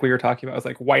first one, like we were talking about, was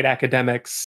like white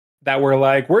academics that were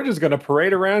like, we're just going to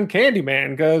parade around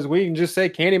Candyman because we can just say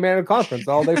Candyman in conference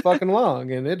all day fucking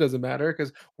long. And it doesn't matter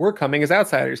because we're coming as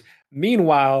outsiders.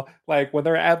 Meanwhile, like when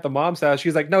they're at the mom's house,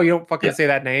 she's like, no, you don't fucking say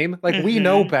that name. Like, we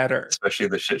know better. Especially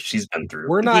the shit she's been through.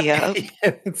 We're not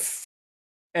idiots.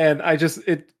 And I just,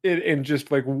 it in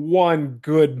just like one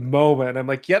good moment, I'm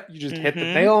like, yep, you just hit the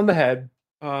nail on the head.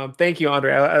 Thank you,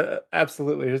 Andre.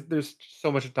 Absolutely. There's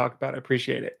so much to talk about. I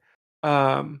appreciate it.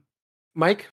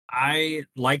 Mike? I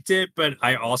liked it, but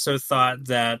I also thought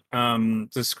that the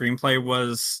screenplay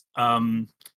was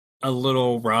a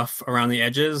little rough around the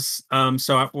edges.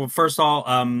 First of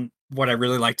all, what I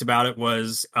really liked about it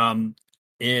was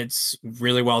it's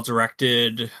really well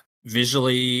directed.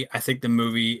 Visually, I think the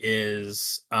movie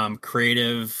is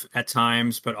creative at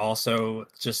times, but also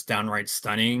just downright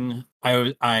stunning.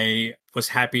 I was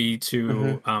happy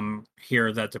to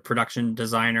hear that the production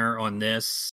designer on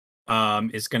this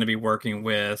is going to be working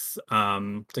with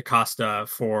DaCosta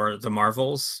for the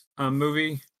Marvels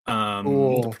movie.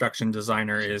 The production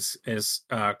designer is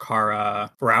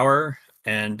Cara Brower.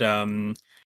 And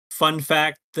fun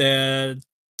fact, the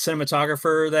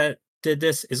cinematographer that did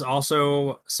this is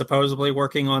also supposedly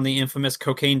working on the infamous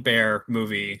Cocaine Bear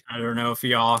movie. I don't know if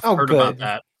y'all have heard about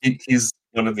that. He's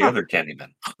one of the other Candymen.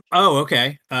 Oh,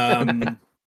 okay.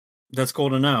 That's cool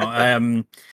to know.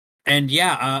 And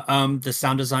yeah, the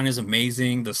sound design is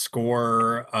amazing. The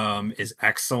score is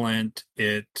excellent.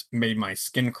 It made my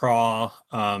skin crawl.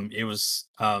 It was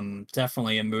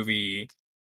definitely a movie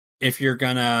if you're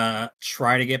gonna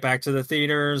try to get back to the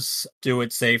theaters, do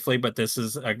it safely. But this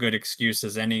is a good excuse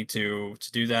as any to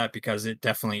do that, because it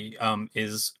definitely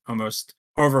is almost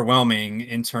overwhelming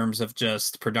in terms of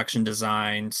just production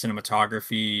design,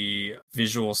 cinematography,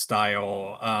 visual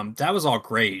style. That was all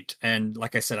great, and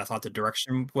like I said, I thought the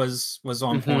direction was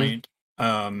on point.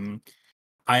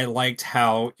 I liked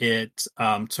how it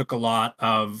took a lot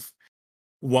of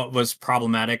what was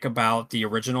problematic about the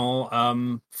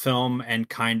original film and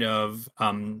kind of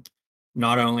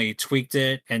not only tweaked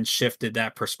it and shifted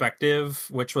that perspective,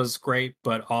 which was great,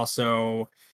 but also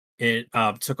it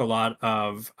took a lot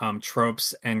of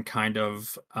tropes and kind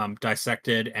of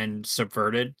dissected and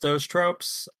subverted those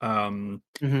tropes.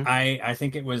 I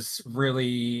think it was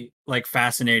really like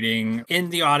fascinating. In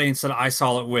the audience that I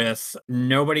saw it with,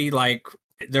 nobody like,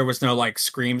 there was no like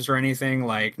screams or anything,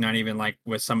 like not even like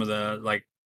with some of the like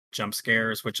jump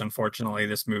scares, which unfortunately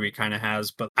this movie kind of has.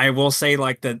 But I will say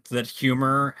like that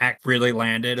humor act really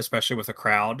landed, especially with a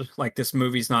crowd. Like this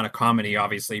movie's not a comedy,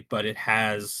 obviously, but it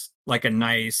has like a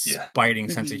nice biting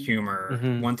sense of humor.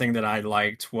 One thing that I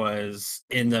liked was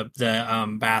in the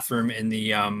bathroom in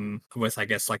the with I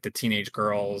guess like the teenage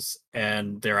girls,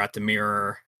 and they're at the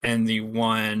mirror, and the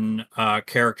one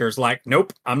character's like,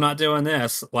 nope, I'm not doing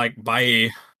this, like,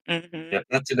 bye. Yeah,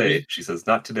 not today. She says,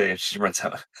 not today, and she runs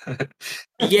out.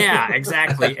 Yeah,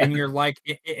 exactly. And you're like,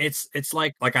 it's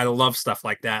like I love stuff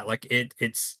like that. Like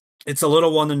it's a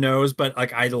little on the nose, but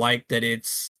like I like that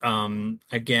it's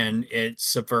again, it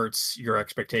subverts your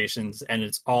expectations, and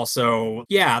it's also,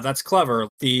 yeah, that's clever.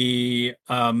 The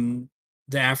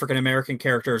African American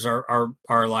characters are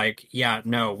like, yeah,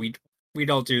 no, we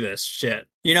don't do this shit.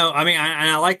 You know, I mean,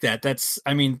 I like that. That's,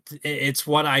 I mean, it's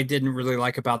what I didn't really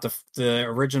like about the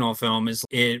original film is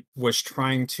it was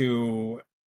trying to,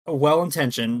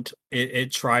 well-intentioned,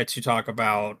 it tried to talk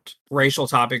about racial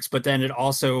topics, but then it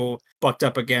also bucked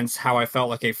up against how I felt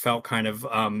like it felt kind of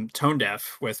tone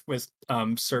deaf with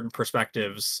certain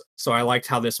perspectives. So I liked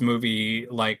how this movie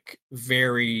like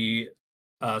very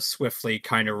swiftly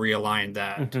kind of realigned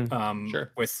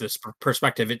that with this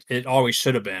perspective it always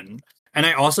should have been. And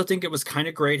I also think it was kind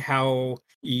of great how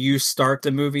you start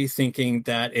the movie thinking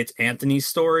that it's Anthony's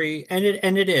story, and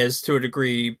it is to a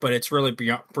degree, but it's really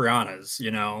Brianna's,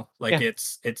 you know, like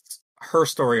it's her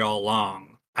story all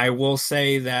along. I will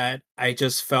say that I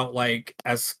just felt like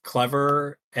as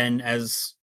clever and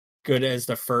as good as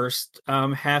the first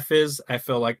half is, I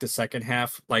feel like the second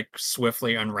half like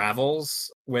swiftly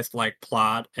unravels with like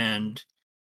plot, and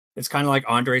it's kind of like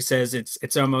Andre says,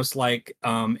 it's almost like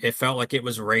it felt like it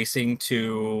was racing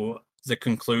to the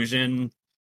conclusion.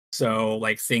 So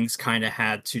like things kind of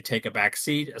had to take a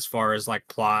backseat as far as like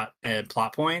plot and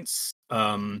plot points.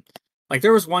 Like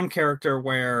there was one character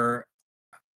where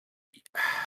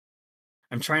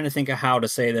I'm trying to think of how to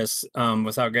say this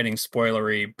without getting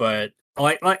spoilery, but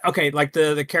like okay, like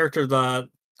the character that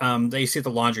you see at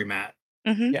the laundromat.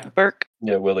 Yeah, Burke.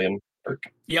 Yeah, William Burke.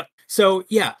 Yep. So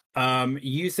yeah,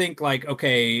 you think like,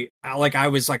 okay, like I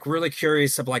was like really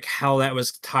curious of like how that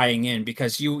was tying in,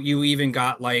 because you even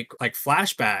got like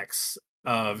flashbacks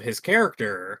of his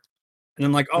character, and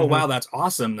I'm like, oh wow, that's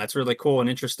awesome, that's really cool and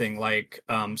interesting, like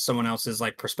someone else's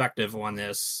like perspective on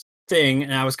this thing,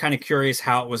 and I was kind of curious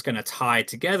how it was going to tie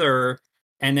together,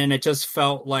 and then it just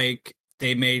felt like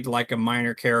they made like a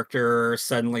minor character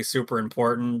suddenly super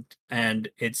important, and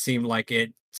it seemed like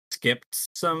it skipped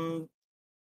some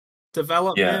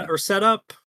development or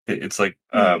setup. It's like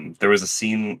there was a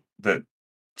scene that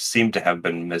seemed to have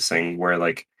been missing where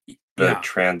like the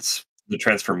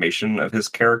transformation of his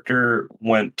character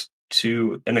went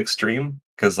to an extreme,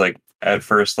 because like at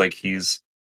first like he's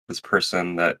this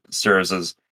person that serves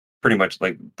as pretty much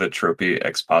like the tropey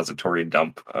expository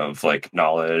dump of like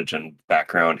knowledge and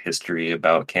background history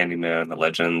about Candyman, the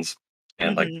legends,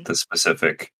 and like the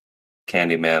specific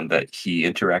Candyman that he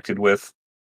interacted with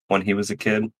when he was a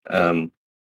kid.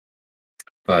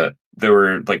 But there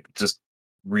were like just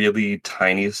really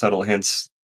tiny subtle hints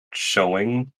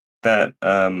showing that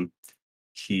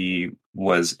he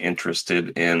was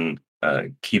interested in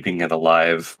keeping it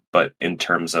alive, but in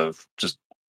terms of just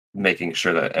making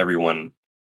sure that everyone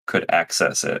could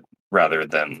access it, rather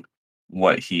than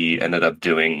what he ended up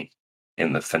doing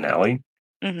in the finale,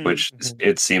 which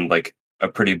it seemed like a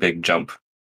pretty big jump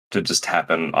to just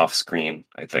happen off screen,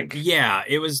 I think. Yeah,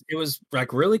 it was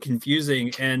like really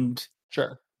confusing, and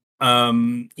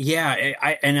I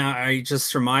just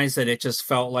surmised that it just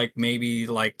felt like maybe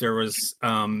like there was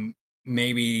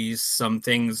maybe some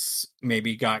things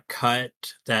maybe got cut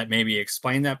that maybe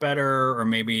explained that better, or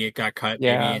maybe it got cut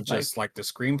maybe in just like the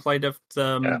screenplay of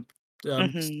the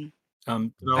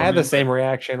I had the same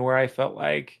reaction where I felt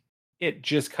like it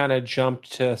just kind of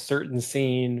jumped to a certain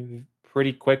scene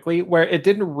pretty quickly, where it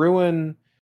didn't ruin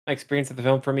my experience of the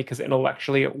film for me because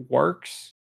intellectually it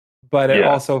works, but it Yeah.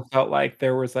 also felt like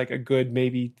there was like a good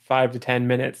maybe 5 to 10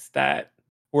 minutes that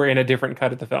were in a different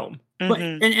cut of the film. But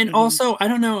Mhm, and mhm. also I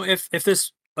don't know if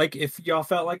this, like, if y'all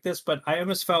felt like this, but I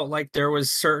almost felt like there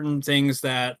was certain things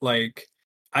that, like,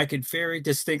 I could very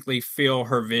distinctly feel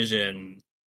her vision,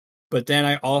 but then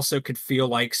I also could feel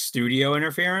like studio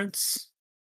interference.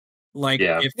 Like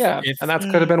Yeah. Yeah, if and that's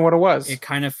could have been what it was. it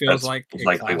kind of feels That's like it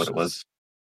likely what it clashes. was.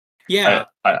 Yeah.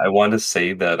 I want to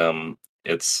say that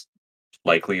it's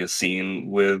likely a scene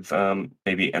with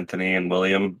maybe Anthony and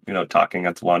William, talking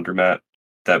at the laundromat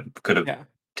that could have Yeah.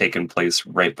 taken place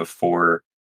right before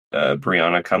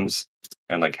Brianna comes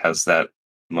and like has that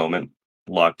moment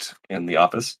locked in the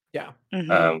office, Yeah.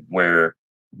 Mhm. where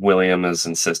William is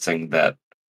insisting that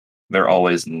there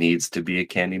always needs to be a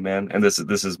Candyman, and this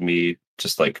is me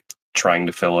just like trying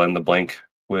to fill in the blank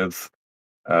with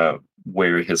uh,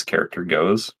 where his character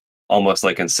goes, almost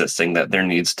like insisting that there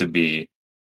needs to be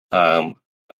um,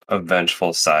 a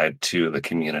vengeful side to the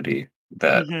community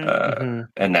that Mhm. Mhm.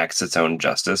 enacts its own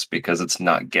justice because it's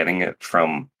not getting it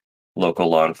from local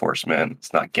law enforcement.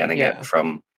 It's not getting it Yeah.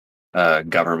 from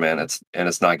government.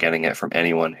 It's not getting it from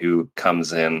anyone who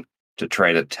comes in to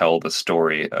try to tell the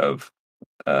story of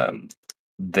um,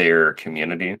 their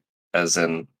community, as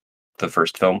in the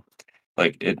first film.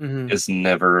 Like it Mhm. is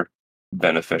never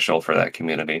beneficial for that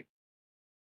community.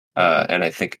 Yeah. And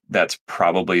I think that's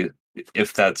probably,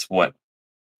 if that's what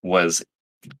was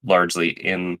largely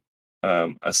in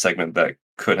a segment that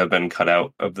could have been cut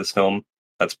out of this film,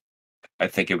 that's I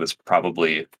think it was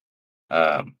probably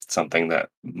something that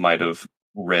might have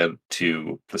read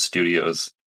to the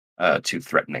studios too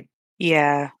threatening.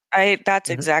 Yeah, that's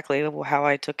Mhm. exactly how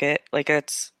I took it. Like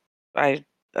I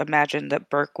imagine that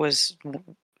Burke was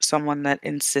someone that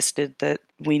insisted that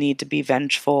we need to be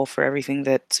vengeful for everything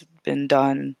that's been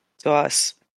done to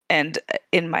us. And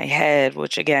in my head,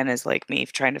 which again is like me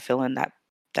trying to fill in that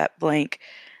blank,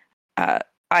 uh,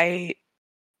 I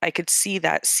I could see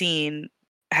that scene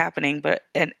happening, but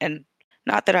and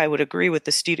not that I would agree with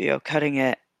the studio cutting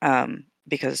it,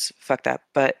 because fuck that,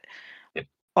 but Yep.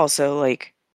 also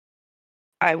like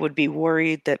I would be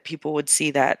worried that people would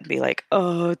see that and be like,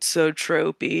 "Oh, it's so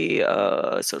tropey,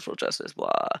 social justice,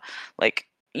 blah." Like,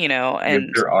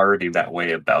 and They're already that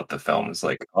way about the film. It's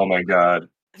like, oh my god,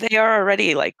 they are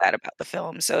already like that about the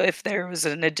film. So if there was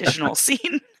an additional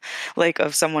scene, like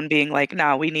of someone being like,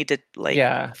 "Nah, we need to like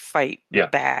Yeah. fight yeah, Yeah.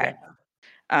 back,"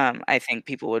 I think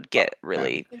people would Well, get yeah,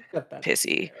 really I think that that's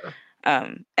pissy.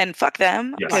 fair. And fuck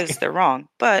them yes, because Right. they're wrong.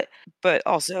 But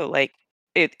also like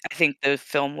I think the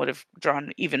film would have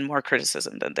drawn even more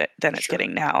criticism than it's Sure.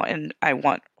 getting now, and I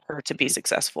want her to be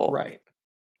successful Right. at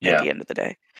yeah, the end of the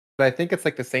day. But I think it's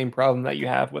like the same problem that you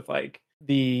have with like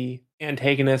the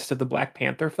antagonist of the Black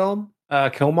Panther film,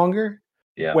 Killmonger,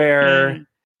 yeah, where Mm.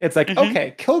 it's like, Mhm.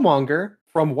 okay, Killmonger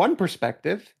from one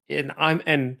perspective, and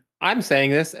I'm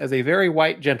saying this as a very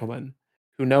white gentleman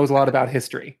who knows a lot about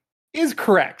history, is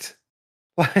correct.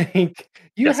 Like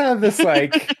you yes, have this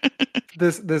like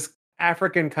this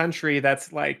African country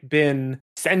that's like been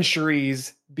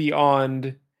centuries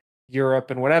beyond Europe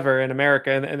and whatever in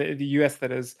America and the US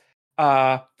that is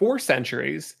 4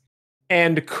 centuries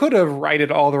and could have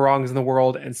righted all the wrongs in the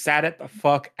world and sat it the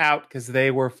fuck out because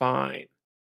they were fine.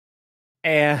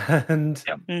 And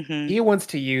yeah, Mhm. he wants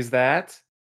to use that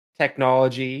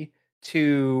technology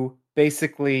to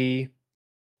basically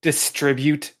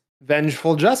distribute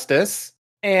vengeful justice.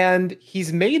 And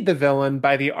he's made the villain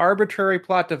by the arbitrary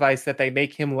plot device that they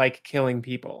make him like killing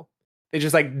people. They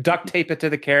just like duct tape it to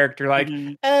the character, like,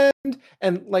 Mhm.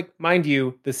 and like, mind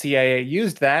you, the CIA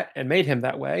used that and made him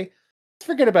that way. Let's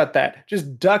forget about that.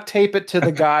 Just duct tape it to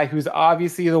the guy who's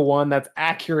obviously the one that's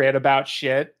accurate about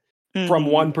shit. From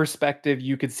Mhm. one perspective,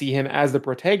 you could see him as the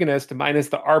protagonist, minus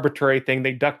the arbitrary thing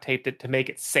they duct taped it to make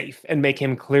it safe and make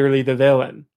him clearly the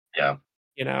villain, yeah,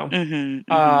 you know? Mhm.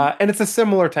 Mhm. And it's a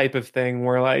similar type of thing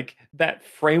where like that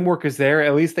framework is there.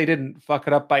 At least they didn't fuck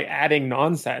it up by adding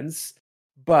nonsense.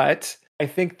 But I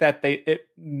think that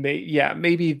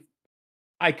maybe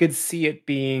I could see it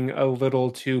being a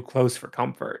little too close for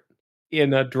comfort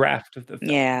in a draft of the film.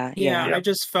 Yeah, Yeah, yeah. I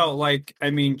just felt like, I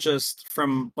mean, just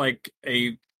from like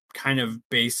a kind of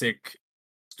basic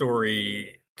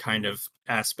story kind of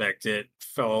aspect, it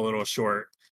fell a little short.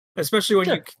 Especially when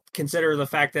you Sure. consider the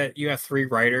fact that you have three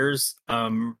writers,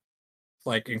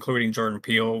 like including Jordan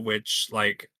Peele, which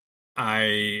like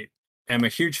I am a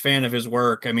huge fan of his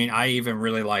work. I mean, I even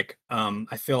really like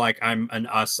I feel like I'm an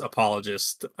Us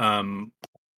apologist.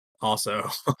 also.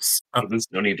 So- There's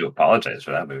no need to apologize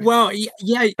for that movie. well,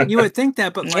 yeah, you would think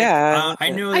that, but like, Yeah, I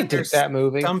know I that dig there's that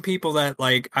movie. some people that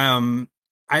like,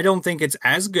 I don't think it's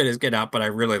as good as Get Out, but I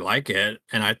really like it,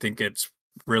 and I think it's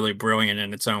really brilliant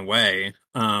in its own way.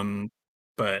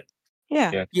 But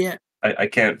yeah. yeah, I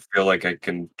can't feel like I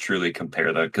can truly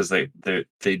compare that because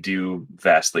they do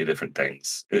vastly different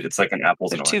things. It's like an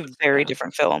apples They're and two oranges. very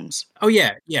different films. oh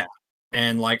yeah, yeah,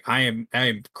 and like I am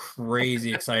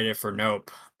crazy excited for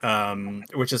Nope.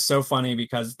 Which is so funny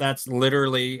because that's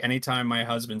literally anytime my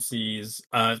husband sees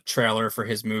a trailer for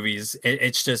his movies,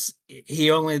 it's just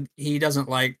he doesn't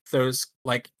like those,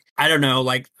 like, I don't know,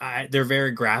 like they're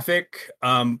very graphic,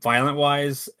 violent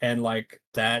wise, and like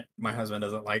that my husband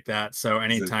doesn't like that. So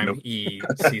anytime Nope. he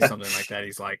sees something like that,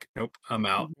 he's like, nope, I'm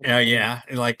out. Yeah,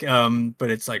 like but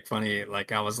it's like funny,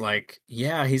 like I was like,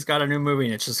 yeah, he's got a new movie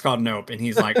and it's just called Nope, and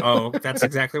he's like, oh, that's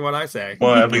exactly what I say.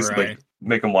 Well, at least Right. like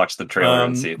make him watch the trailer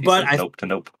and see if he but says nope to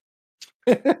nope.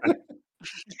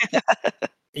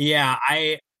 Yeah,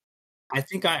 I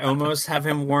think I almost have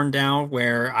him worn down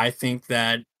where I think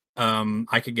that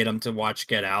I could get him to watch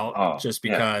Get Out Oh, just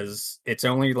yeah. because it's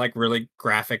only like really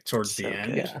graphic towards the So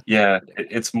end. good. Yeah,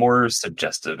 it's more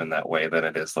suggestive in that way than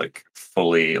it is like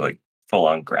fully like full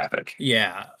on graphic.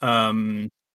 Yeah. I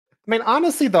mean,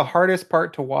 honestly, the hardest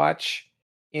part to watch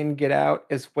in Get Out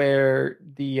is where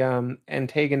the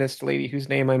antagonist lady, whose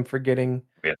name I'm forgetting,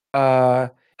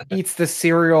 eats the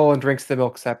cereal and drinks the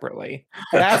milk separately.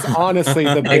 That's honestly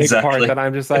the big part Exactly. that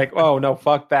I'm just like, oh no,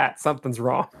 fuck that, something's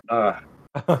wrong.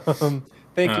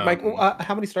 Thank you, Mike.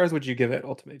 How many stars would you give it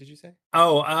ultimately? Did you say?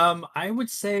 I would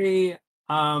say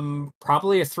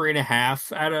probably a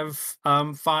 3.5 out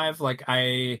of 5. Like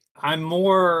I'm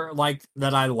more like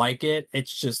that. I like it.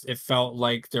 It's just it felt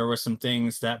like there were some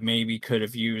things that maybe could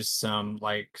have used some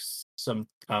like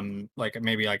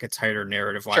maybe like a tighter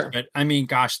narrative wise. Sure. But I mean,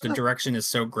 gosh, the direction is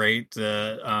so great.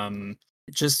 The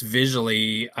just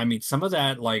visually, I mean, some of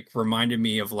that like reminded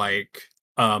me of like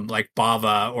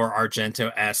Bava or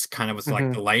Argento-esque kind of with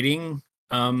like the lighting.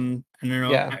 I don't know.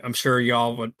 Yeah. I'm sure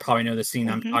y'all would probably know the scene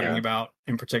I'm Mhm. talking Yeah. about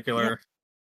in particular.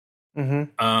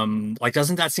 Mm-hmm. Like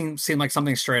doesn't that seem like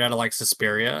something straight out of like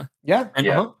Suspiria? Yeah. And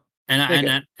Yeah.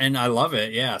 and I love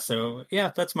it. Yeah. So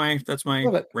yeah, that's my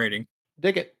Love it. rating.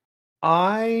 Dig it.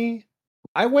 I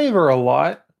waver a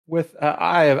lot with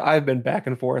I've been back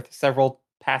and forth several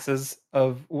passes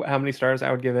of how many stars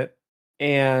I would give it.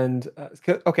 And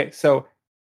okay, so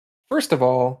first of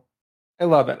all, I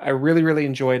love it. I really, really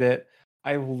enjoyed it.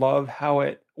 I love how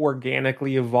it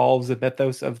organically evolves the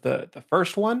mythos of the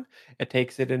first one. It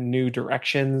takes it in new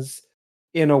directions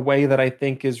in a way that I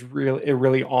think is real. It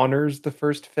really honors the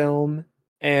first film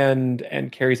and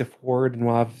carries it forward. And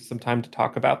we'll have some time to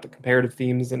talk about the comparative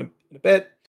themes in a bit.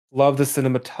 Love the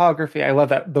cinematography. I love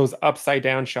that those upside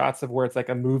down shots of where it's like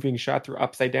a moving shot through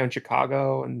upside down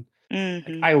Chicago. And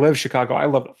Mhm. I live Chicago. I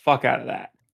love the fuck out of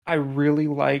that. I really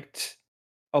liked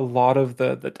a lot of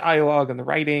the dialogue and the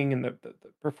writing and the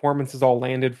performances all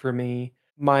landed for me.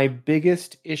 My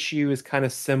biggest issue is kind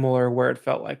of similar where it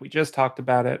felt like we just talked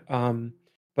about it.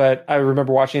 But I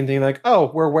remember watching and thinking like, oh,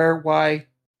 where, why?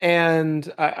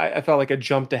 And I felt like it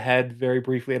jumped ahead very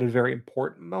briefly at a very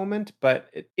important moment, but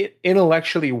it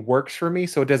intellectually works for me,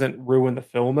 so it doesn't ruin the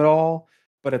film at all.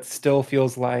 But it still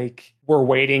feels like we're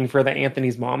waiting for the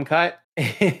Anthony's mom cut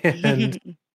and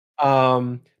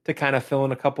to kind of fill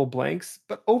in a couple blanks.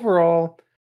 But overall,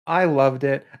 I loved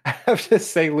it. I have to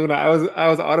say, Luna, I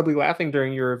was audibly laughing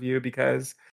during your review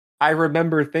because I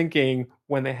remember thinking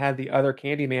when they had the other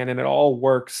Candyman and it all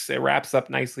works, it wraps up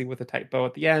nicely with a tight bow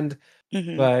at the end.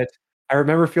 Mhm. But I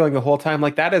remember feeling the whole time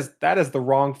like that is the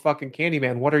wrong fucking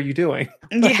Candyman. What are you doing?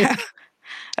 Yeah.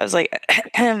 I was like,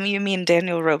 you mean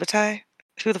Daniel Robitaille?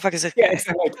 Who the fuck is this Yeah, guy? it's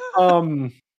like,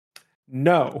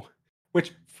 no.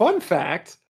 Which fun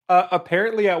fact,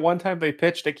 apparently at one time they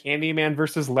pitched a Candyman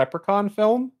versus Leprechaun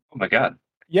film. Oh my god.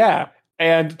 Yeah,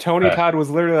 and Tony Right. Todd was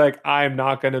literally like, I'm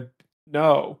not gonna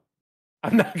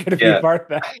be Yeah. part of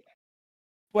that.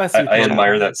 Bless you. I Tony.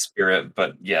 admire that spirit,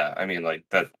 but yeah, I mean like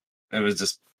that it was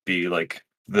just be like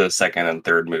the second and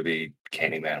third movie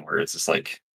Candyman where it's just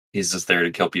like he's just there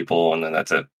to kill people and then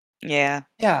that's it. Yeah.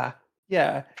 Yeah.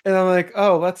 Yeah. And I'm like,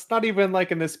 oh, that's not even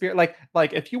like in the spirit. Like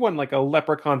if you want like a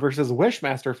Leprechaun versus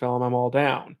Wishmaster film, I'm all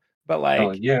down. But like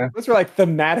Oh yeah. those are like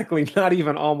thematically not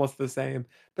even almost the same.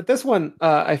 But this one,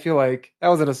 I feel like that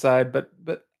was an aside, but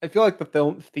I feel like the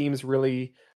film themes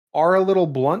really are a little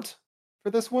blunt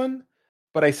for this one.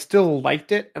 But I still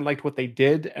liked it and liked what they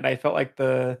did. And I felt like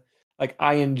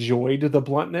I enjoyed the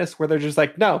bluntness where they're just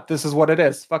like, no, this is what it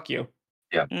is. Fuck you.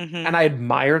 Mhm. And I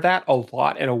admire that a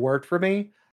lot and it worked for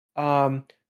me.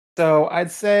 So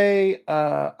I'd say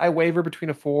I waver between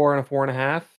a 4 and a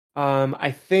 4.5.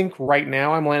 I think right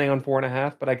now I'm landing on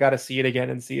 4.5, but I got to see it again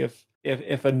and see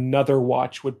if another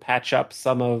watch would patch up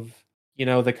some of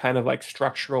the kind of like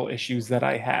structural issues that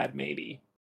I had maybe,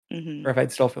 Hmm. or if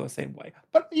I'd still feel the same way.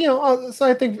 But so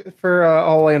I think for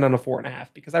I'll land on a 4.5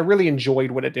 because I really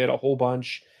enjoyed what it did a whole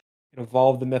bunch. It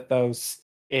evolved the mythos.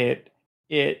 It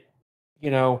you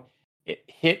know it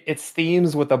hit its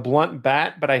themes with a blunt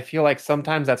bat, but I feel like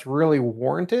sometimes that's really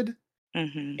warranted,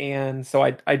 Hmm. and so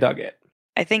I dug it.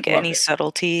 I think Loved any it.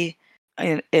 subtlety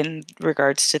in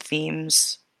regards to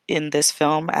themes in this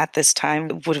film at this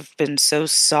time would have been so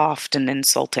soft and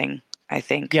insulting, I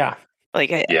think. Yeah.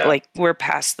 Yeah. Like we're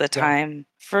past the Yeah. time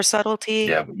for subtlety.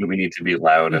 Yeah, we need to be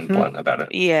loud and Mhm. blunt about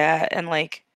it. Yeah, and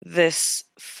like this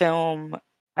film,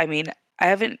 I mean, I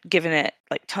haven't given it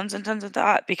like tons and tons of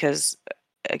thought because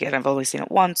again, I've only seen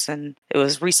it once and it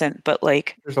was recent, but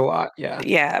like There's a lot. Yeah.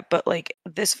 yeah, but like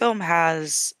this film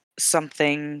has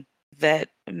something that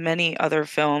many other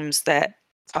films that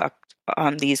talk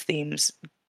on these themes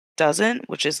doesn't,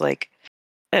 which is like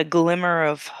a glimmer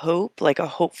of hope, like a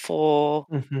hopeful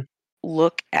Mhm.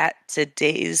 look at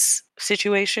today's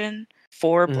situation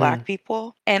for Black Mhm.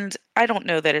 people. And I don't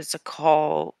know that it's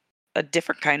a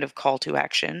different kind of call to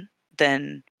action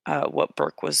than what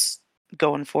Burke was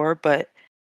going for, but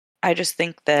I just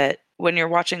think that when you're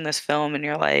watching this film and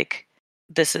you're like,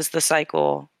 this is the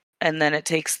cycle, and then it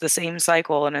takes the same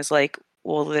cycle and is like,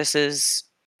 well, this is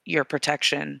your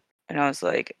protection. And I was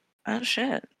like, oh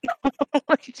shit.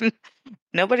 Like,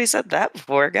 nobody said that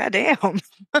before. Goddamn.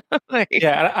 Like,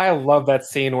 Yeah, and I love that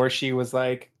scene where she was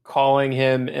like calling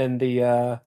him in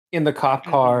the cop mhm.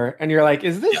 car, and you're like,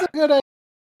 "Is this Yeah. a good idea?"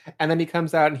 And then he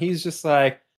comes out and he's just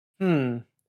like,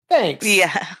 thanks."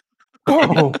 Yeah.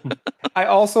 Boom. I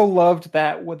also loved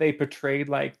that what they portrayed,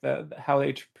 like how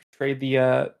they portrayed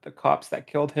the cops that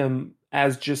killed him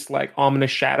as just like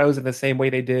ominous shadows in the same way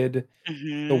they did the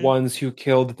Hmm. ones who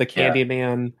killed the Yeah.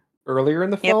 Candyman earlier in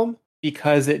the Yep. film,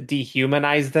 because it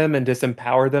dehumanized them and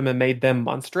disempowered them and made them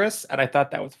monstrous. And I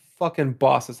thought that was fucking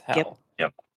boss as Yep. hell.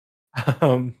 Yep.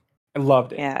 Um, I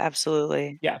loved it. Yeah,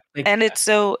 absolutely. Yeah, thank you And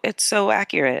for it's so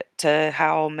accurate to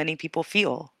how many people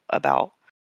feel about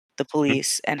the Mhm.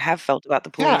 police and have felt about the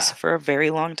that. police Yeah, for a very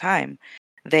long time.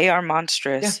 They are yeah,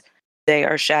 monstrous. They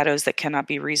are shadows that cannot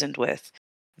be reasoned with.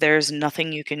 There's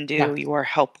nothing you can yeah. do. You are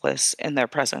helpless in their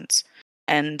presence.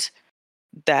 And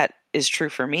that is true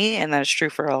for me and that is true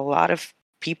for a lot of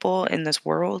people in this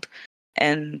world.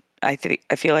 And I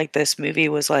feel like this movie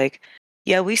was like,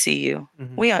 yeah, we see you.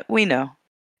 Mhm. We know.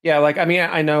 Yeah, like I mean,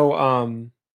 I know.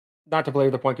 Not to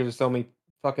belabor the point, because there's so many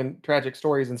fucking tragic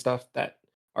stories and stuff that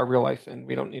are real life, and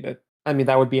we don't need to. I mean,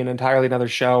 that would be an entirely another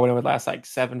show, and it would last like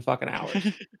 7 fucking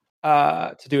hours.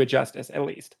 To do it justice, at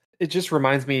least. It just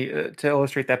reminds me to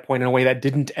illustrate that point in a way that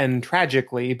didn't end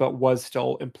tragically, but was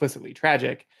still implicitly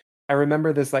tragic. I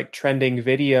remember this like trending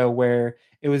video where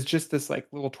it was just this like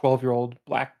little 12-year-old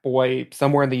black boy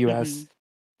somewhere in the U.S. Mhm.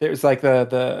 There's like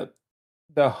the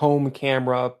home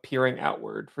camera peering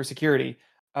outward for security.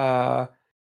 Uh,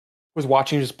 was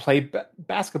watching just play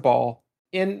basketball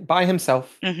in by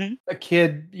himself. Mhm. A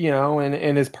kid,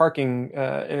 in his parking,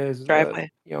 in his, Driveway.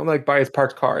 like by his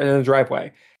parked car in the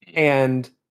driveway, and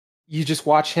you just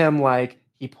watch him like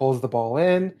he pulls the ball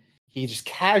in. He just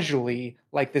casually,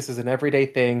 like this is an everyday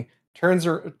thing, turns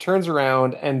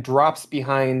around and drops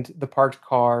behind the parked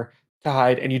car to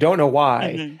hide, and you don't know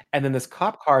why. Mhm. And then this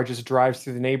cop car just drives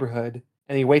through the neighborhood,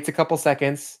 and he waits a couple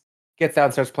seconds, gets out,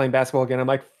 and starts playing basketball again. I'm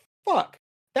like, fuck,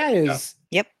 that Yeah. is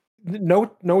Yep.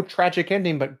 no tragic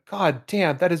ending, but god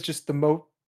damn, that is just the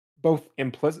both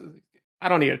implicit. I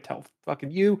don't need to tell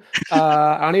fucking you.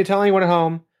 I don't need to tell anyone at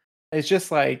home. It's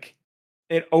just like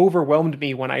it overwhelmed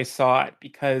me when I saw it,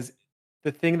 because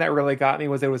the thing that really got me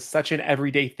was it was such an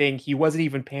everyday thing. He wasn't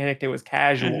even panicked. It was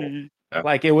casual. Mhm. Yeah.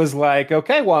 Like it was like,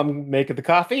 okay, well, I'm making the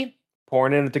coffee,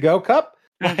 pouring in a to-go cup,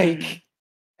 Mhm. like,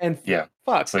 and Yeah.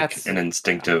 fuck, It's like that's an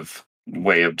instinctive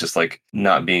way of just like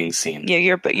not being seen. Yeah,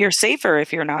 you're safer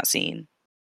if you're not seen.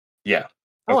 Yeah.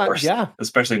 oh, Of course. yeah,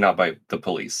 Especially not by the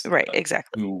police, Right,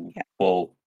 exactly. who Yeah.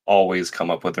 will always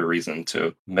come up with a reason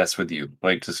to mess with you.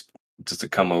 Like just to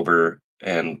come over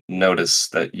and notice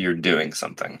that you're doing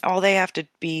something. All they have to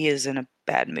be is in a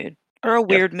bad mood or a Yep.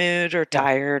 weird mood or Yeah.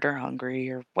 tired or hungry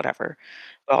or whatever.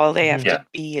 But all they have Mhm. Yeah. to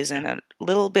be is in a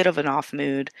little bit of an off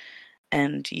mood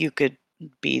and you could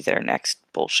be their next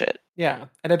bullshit. Yeah,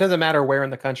 and it doesn't matter where in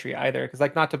the country either, because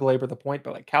like not to belabor the point,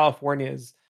 but like California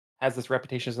has this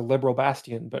reputation as a liberal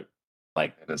bastion, but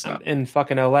like It is I'm not. in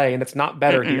fucking LA, and it's not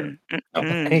better here. Mm-mm, No.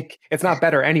 mm-mm. Like, it's not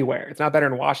better anywhere. It's not better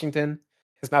in Washington.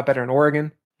 It's not better in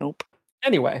Oregon. Nope.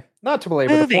 Anyway, not to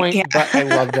belabor the Moving, point, yeah. but I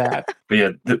love that. But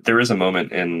yeah, there is a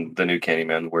moment in the new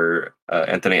Candyman where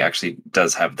Anthony actually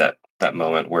does have that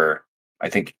moment where I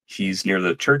think he's near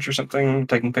the church or something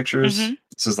taking pictures. Mhm.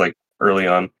 This is like early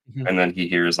on, Mhm. and then he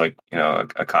hears like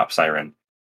a cop siren,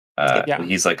 Yeah. and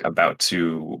he's like about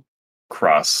to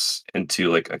cross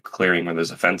into like a clearing where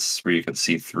there's a fence where you can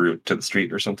see through to the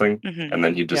street or something, Mhm. and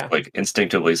then he just Yeah. like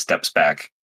instinctively steps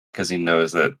back because he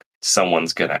knows that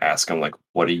someone's gonna ask him like,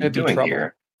 "What are you It'd be doing trouble.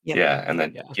 here?" Yep. Yeah, and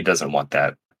then Yeah. he doesn't want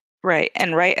that. Right.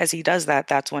 And right as he does that,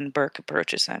 that's when Burke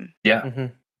approaches him. Yeah,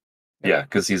 Mhm. yeah,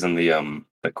 because he's in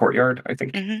the courtyard, I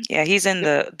think. Yeah, he's in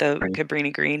the Right.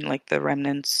 Cabrini Green, like the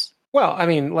remnants. Well, I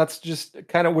mean, let's just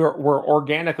kind of we're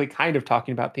organically kind of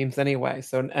talking about themes anyway.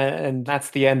 So and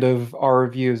that's the end of our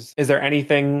reviews. Is there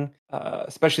anything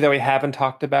especially that we haven't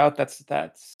talked about that's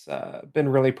been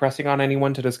really pressing on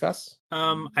anyone to discuss?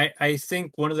 I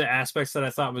think one of the aspects that I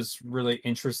thought was really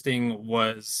interesting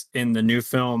was in the new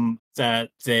film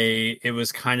that it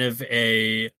was kind of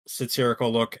a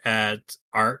satirical look at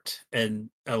art and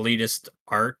elitist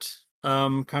art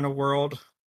kind of world,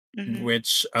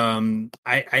 which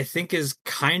I think is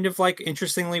kind of like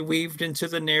interestingly weaved into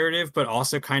the narrative, but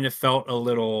also kind of felt a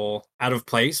little out of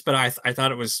place. But I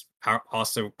thought it was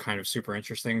also kind of super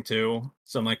interesting too.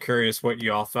 So I'm like curious what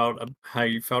you all felt, how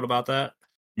you felt about that.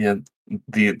 Yeah,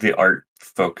 the art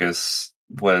focus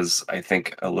was, I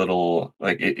think, a little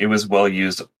like it was well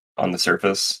used on the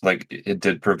surface. Like it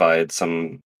did provide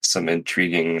some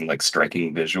intriguing and like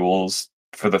striking visuals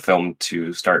for the film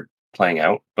to start playing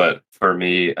out. But for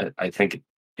me, I think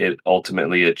it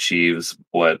ultimately achieves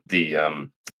what the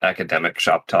academic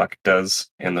shop talk does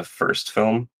in the first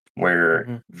film,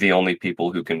 where the only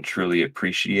people who can truly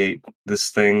appreciate this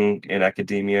thing in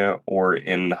academia or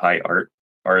in high art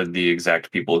are the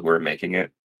exact people who are making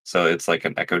it. So it's like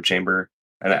an echo chamber.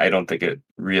 And I don't think it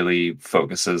really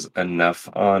focuses enough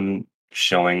on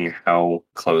showing how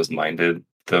closed minded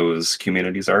those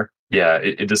communities are. Yeah,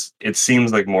 it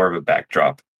seems like more of a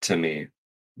backdrop to me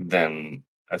than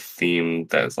a theme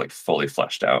that is like fully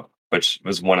fleshed out, which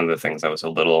was one of the things I was a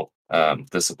little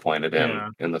disappointed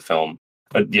in the film.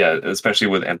 But yeah, especially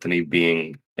with Anthony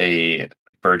being a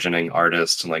burgeoning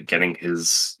artist and like getting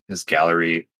his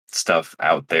gallery stuff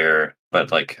out there,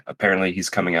 but like apparently he's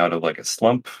coming out of like a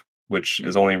slump, which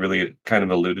is only really kind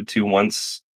of alluded to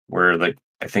once, where like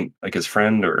I think like his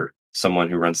friend or someone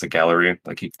who runs the gallery,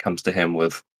 like he comes to him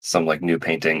with some like new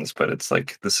paintings, but it's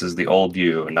like this is the old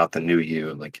you, not the new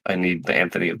you. Like I need the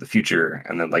Anthony of the future,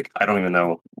 and then like I don't even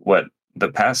know what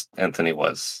the past Anthony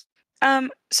was.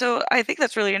 So I think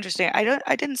that's really interesting.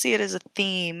 I didn't see it as a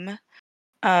theme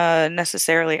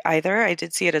necessarily either. I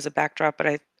did see it as a backdrop, but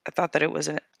I thought that it was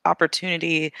an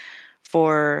opportunity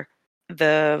for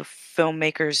the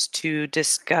filmmakers to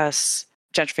discuss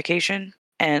gentrification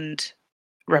and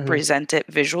represent it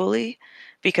visually,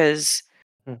 because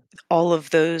all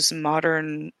of those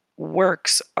modern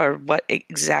works are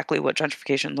exactly what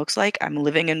gentrification looks like. I'm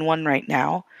living in one right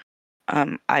now.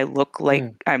 I look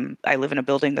like I live in a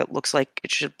building that looks like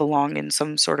it should belong in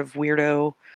some sort of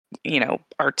weirdo,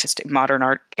 artistic modern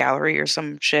art gallery or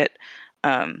some shit,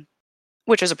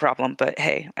 which is a problem. But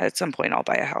hey, at some point I'll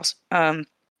buy a house.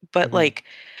 But like,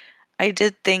 I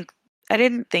didn't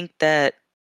think that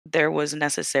there was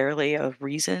necessarily a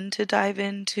reason to dive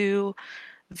into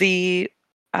the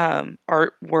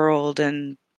art world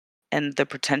and the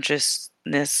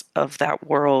pretentiousness of that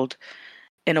world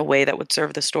in a way that would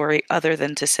serve the story, other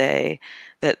than to say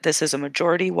that this is a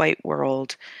majority white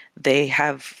world. They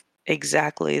have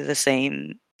exactly the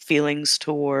same feelings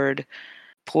toward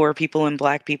poor people and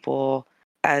black people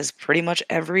as pretty much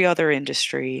every other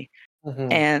industry.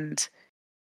 And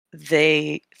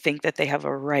they think that they have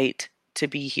a right to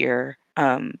be here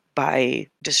by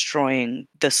destroying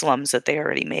the slums that they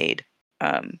already made.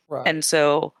 And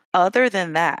so other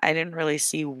than that, I didn't really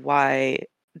see why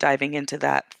diving into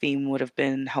that theme would have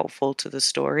been helpful to the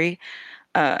story.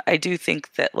 I do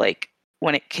think that like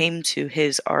when it came to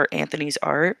his art, Anthony's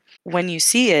art, when you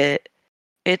see it,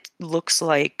 it looks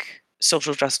like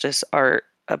social justice art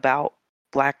about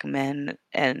black men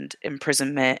and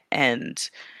imprisonment and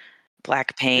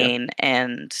black pain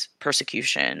and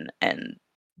persecution and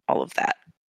all of that.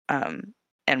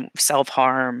 And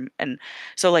self-harm. And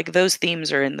so like those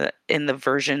themes are in the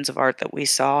versions of art that we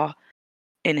saw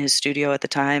in his studio at the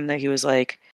time, that he was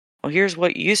like, well, here's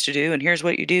what you used to do and here's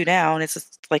what you do now, and it's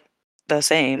just like the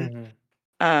same.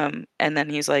 And then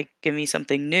he's like, give me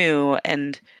something new.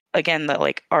 And again, that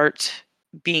like art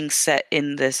being set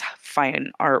in this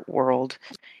fine art world,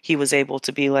 he was able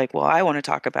to be like, well, I want to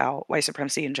talk about white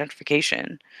supremacy and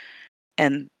gentrification.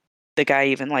 And the guy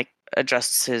even like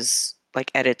adjusts his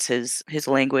like edits his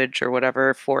language or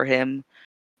whatever for him,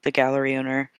 the gallery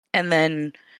owner. And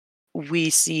then we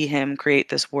see him create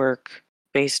this work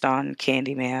based on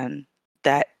Candyman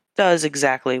that does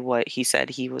exactly what he said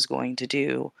he was going to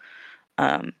do,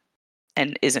 and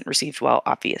isn't received well,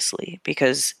 obviously,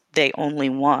 because they only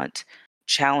want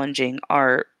challenging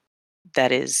art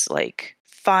that is like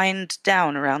fined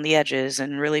down around the edges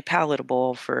and really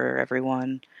palatable for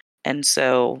everyone. And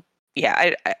so,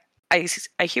 yeah, I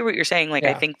hear what you're saying. Like,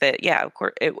 I think that, yeah, of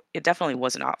course, it definitely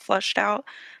was not fleshed out,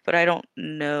 but I don't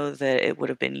know that it would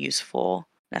have been useful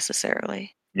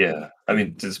necessarily. Yeah, I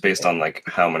mean, just based on like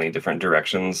how many different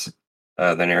directions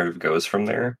the narrative goes from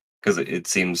there, because it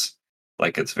seems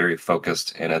like it's very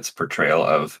focused in its portrayal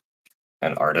of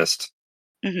an artist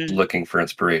looking for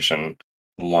inspiration,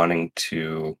 wanting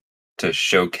to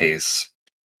showcase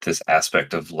this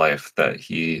aspect of life that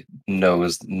he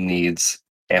knows needs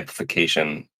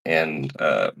amplification and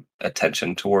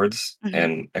attention towards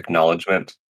and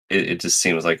acknowledgement. It just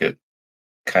seems like it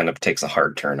kind of takes a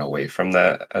hard turn away from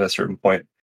that at a certain point,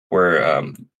 where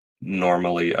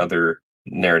normally other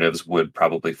narratives would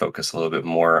probably focus a little bit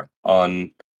more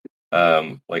on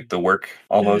like the work,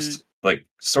 almost like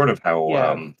sort of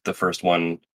how the first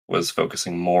one was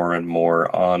focusing more and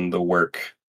more on the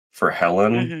work for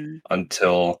Helen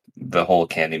until the whole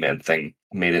Candyman thing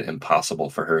made it impossible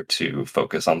for her to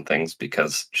focus on things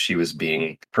because she was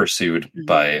being pursued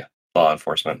by law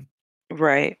enforcement.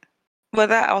 Right. Well,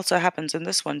 that also happens in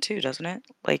this one too, doesn't it?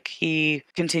 Like, he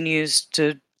continues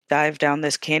to dive down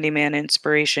this Candyman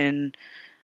inspiration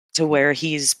to where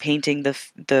he's painting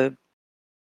the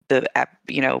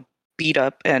beat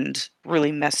up and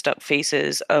really messed up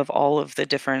faces of all of the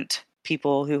different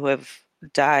people who have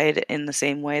died in the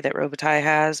same way that Robitaille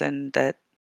has and that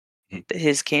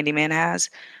his Candyman has,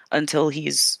 until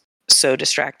he's so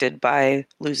distracted by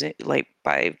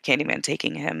by Candyman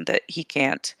taking him that he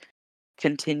can't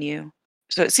continue.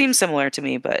 So it seems similar to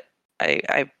me, but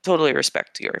I totally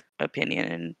respect your opinion.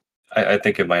 And I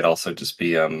think it might also just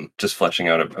be just fleshing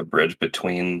out a bridge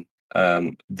between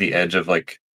the edge of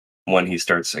like when he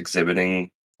starts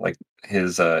exhibiting like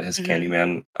his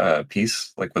Candyman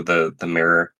piece, like with the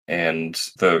mirror and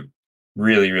the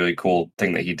really cool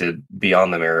thing that he did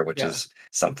beyond the mirror, which is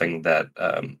something that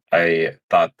I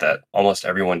thought that almost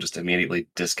everyone just immediately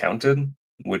discounted,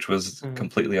 which was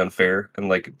completely unfair. And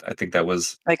like I think that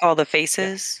was like all the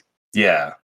faces.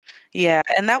 Yeah.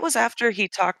 And that was after he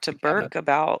talked to Burke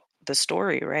about the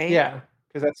story, right? Yeah,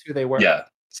 because that's who they were. Yeah.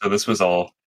 So this was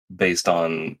all based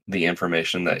on the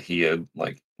information that he had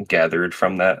like gathered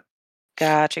from that.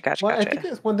 Gotcha. Well, I think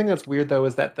that's one thing that's weird though,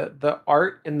 is that the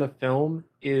art in the film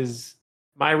is,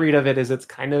 my read of it is, it's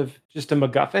kind of just a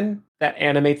MacGuffin that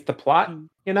animates the plot.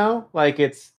 You know, like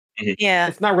it's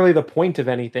not really the point of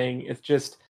anything. It's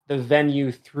just the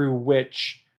venue through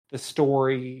which the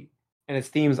story and its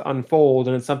themes unfold,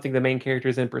 and it's something the main character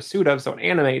is in pursuit of. So it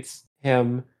animates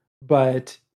him,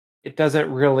 but it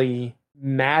doesn't really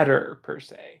matter per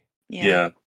se. Yeah.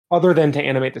 Other than to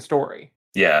animate the story.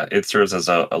 Yeah, it serves as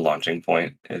a launching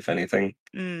point, if anything.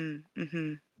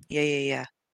 Yeah.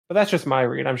 But that's just my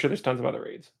read. I'm sure there's tons of other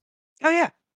reads. Oh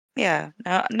yeah.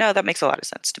 No, that makes a lot of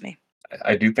sense to me.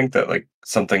 I do think that like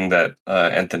something that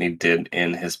Anthony did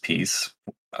in his piece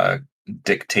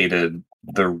dictated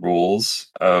the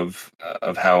rules of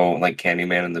how like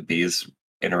Candyman and the bees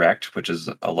interact, which is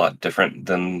a lot different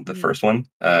than the first one,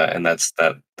 and that's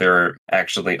that they're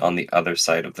actually on the other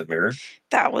side of the mirror.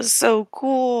 That was so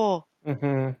cool.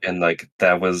 And like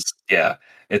that was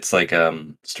it's like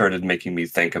started making me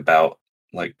think about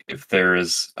like if there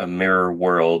is a mirror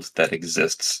world that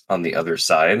exists on the other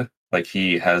side. Like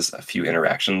he has a few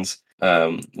interactions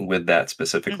with that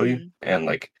specifically, and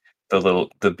like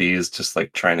the bees just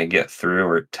like trying to get through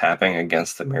or tapping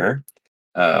against the mirror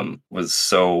was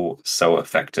so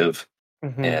effective.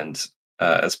 And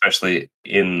especially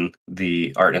in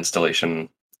the art installation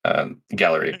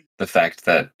gallery, the fact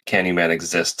that Candyman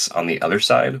exists on the other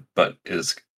side but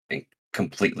is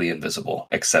completely invisible,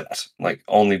 except like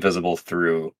only visible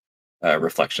through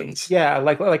reflections. Yeah,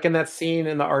 like in that scene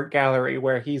in the art gallery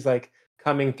where he's like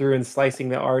coming through and slicing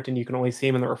the art and you can only see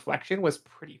him in the reflection, was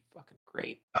pretty fucking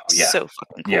great. Oh yeah, so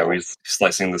fucking cool. Yeah, where he's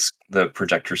slicing the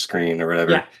projector screen or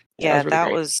whatever. Yeah,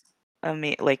 that was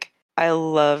amazing. Like, I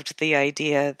loved the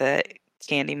idea that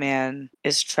Candyman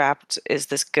is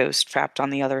this ghost trapped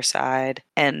on the other side,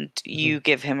 and you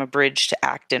give him a bridge to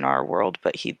act in our world,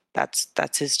 but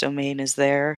that's his domain is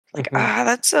there. Like,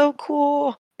 that's so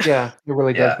cool. Yeah, it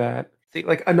really does that. See,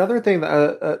 like another thing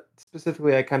that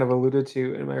specifically I kind of alluded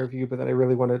to in my review, but that I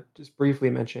really want to just briefly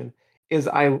mention is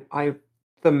I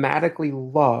thematically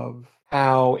love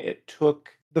how it took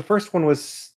the first one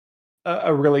was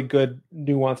a really good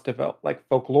nuanced like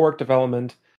folkloric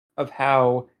development of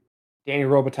how Danny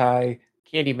Robitaille,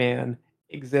 Candyman,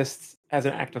 exists as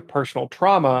an act of personal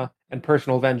trauma and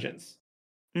personal vengeance,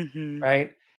 Mm-hmm.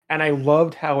 right? And I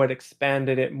loved how it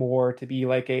expanded it more to be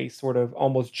like a sort of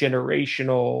almost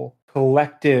generational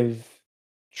collective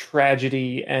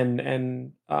tragedy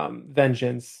and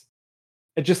vengeance.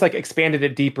 It just like expanded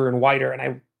it deeper and wider,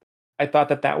 and I thought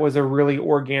that that was a really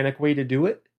organic way to do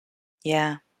it.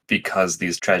 Yeah. Because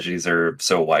these tragedies are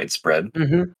so widespread,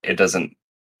 Mm-hmm. it doesn't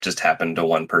just happen to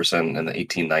one person in the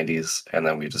 1890s and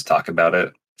then we just talk about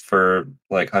it for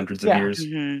like hundreds of Yeah. years.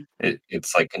 Mm-hmm.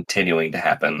 It's like continuing to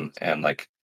happen, and like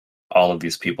all of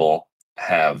these people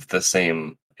have the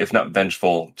same, if not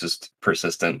vengeful, just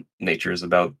persistent natures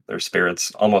about their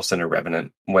spirits, almost in a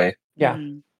revenant way. Yeah.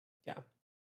 Mm-hmm.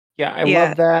 Yeah, I Yeah.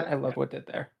 love that. I love what it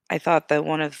did there. I thought that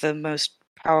one of the most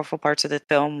powerful parts of the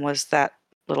film was that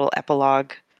little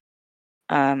epilogue,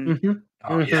 Mm-hmm.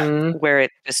 Oh, yeah. Mm-hmm. where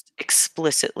it just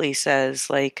explicitly says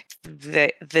like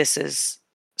that this is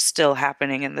still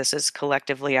happening and this is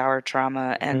collectively our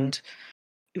trauma, and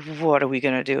what are we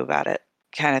going to do about it,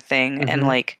 kind of thing. And Mhm.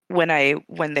 like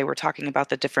when they were talking about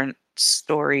the different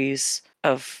stories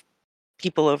of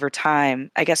people over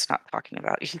time, I guess not talking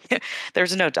about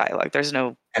there's no dialogue, there's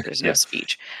no Yeah.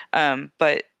 speech,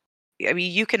 but I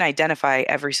mean you can identify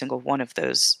every single one of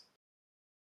those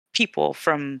people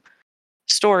from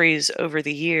stories over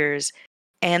the years,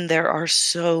 and there are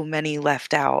so many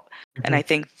left out. And I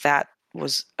think that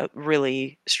was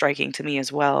really striking to me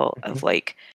as well, of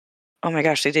like, oh my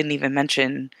gosh, they didn't even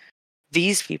mention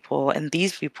these people and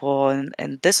these people and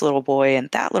this little boy and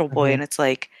that little boy. Mhm. And it's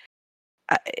like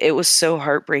it was so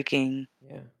heartbreaking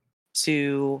Yeah.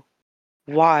 to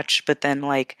watch, but then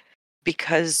like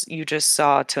because you just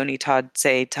saw Tony Todd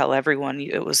say tell everyone,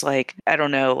 it was like, I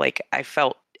don't know, like I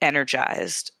felt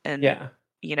energized and Yeah.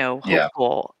 Yeah.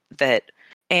 hopeful that,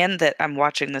 and that I'm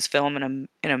watching this film in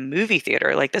a movie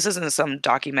theater. Like this isn't some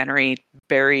documentary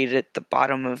buried at the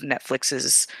bottom of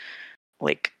Netflix's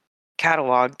like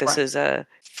catalog. This Right. is a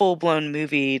full-blown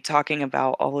movie talking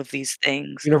about all of these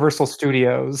things. Universal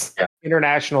Studios. Yeah.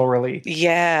 International release.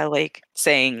 Yeah, like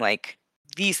saying like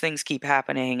these things keep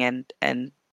happening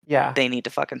and Yeah. they need to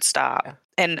fucking stop. Yeah.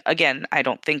 And again, I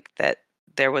don't think that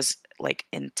there was like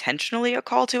intentionally a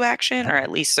call to action, or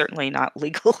at least certainly not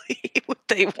legally would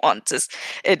they want to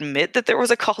admit that there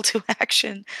was a call to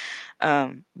action.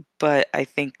 But I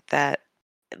think that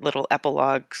little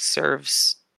epilogue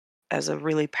serves as a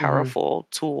really powerful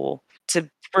tool to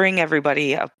bring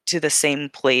everybody up to the same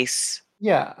place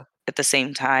Yeah. at the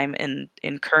same time in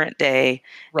current day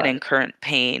and in Right. current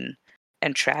pain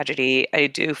and tragedy. I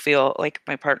do feel like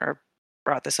my partner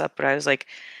brought this up, but I was like,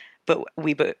 but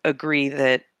we agree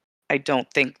that I don't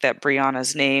think that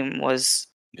Brianna's name was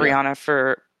Yeah.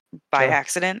 Brianna by Sure.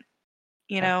 accident.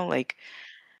 Yeah. Like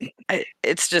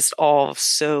it's just all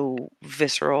so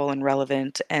visceral and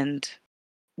relevant, and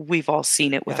we've all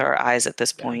seen it with Yeah. our eyes at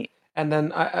this Yeah. point. And then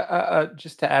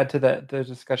just to add to the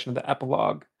discussion of the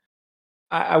epilogue,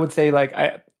 I would say like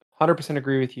I 100%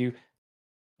 agree with you.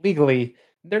 Legally,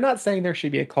 they're not saying there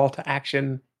should be a call to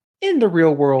action in the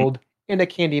real world in a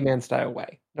Candyman style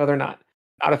way. No, they're not.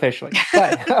 Not officially.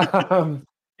 But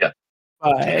Yeah.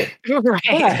 but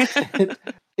Right.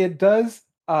 it does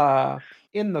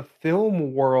in the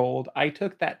film world, I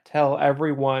took that tell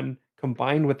everyone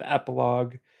combined with the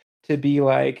epilogue to be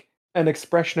like an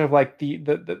expression of like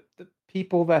the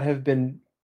people that have been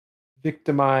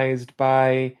victimized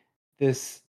by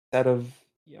this set of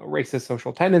racist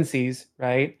social tendencies,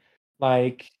 right?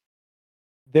 Like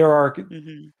there are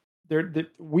Mhm.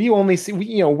 we only see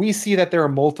we see that there are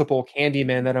multiple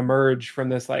Candymen that emerge from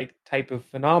this like type of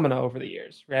phenomena over the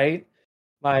years, right?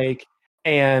 Like,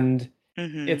 and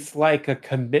Mhm. it's like a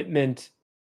commitment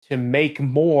to make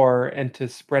more and to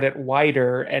spread it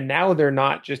wider. And now they're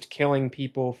not just killing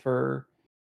people for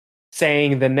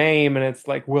saying the name and it's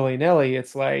like willy-nilly.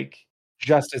 It's like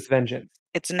justice, vengeance.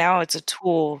 It's a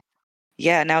tool.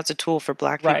 Yeah, now it's a tool for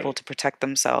Black people Right. to protect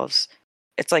themselves.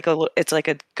 It's like it's like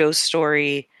a ghost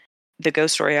story, the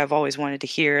ghost story I've always wanted to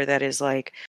hear, that is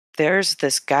like, there's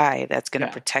this guy that's going to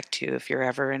Yeah. protect you if you're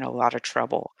ever in a lot of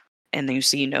trouble and you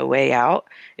see no way out.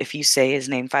 If you say his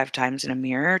name 5 times in a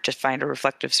mirror to find a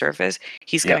reflective surface,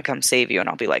 he's going Yeah. to come save you. And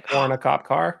I'll be like, Or in a cop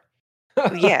car.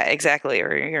 yeah, exactly.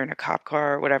 Or you're in a cop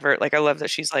car or whatever. Like, I love that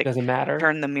she's like, Doesn't matter.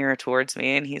 turn the mirror towards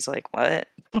me. And he's like, what?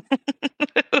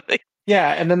 Like,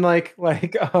 Yeah, and then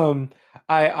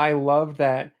I love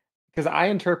that because I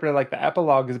interpreted like the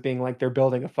epilogue as being like they're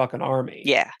building a fucking army,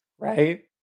 yeah. right?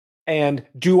 And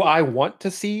do I want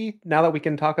to see, now that we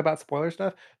can talk about spoiler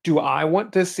stuff, do I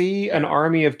want to see an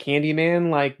army of Candyman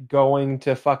like going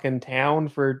to fucking town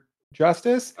for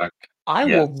justice? I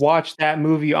Yes. will watch that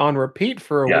movie on repeat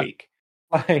for a Yeah. week.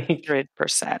 Like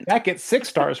 100%. that gets 6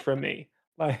 stars from me.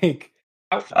 Like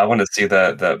I want to see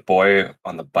that boy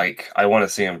on the bike. I want to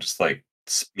see him just like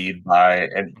speed by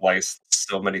and slice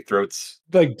so many throats.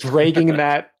 like dragging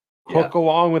that Yeah. hook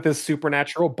along with his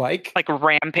supernatural bike. Like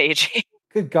rampaging.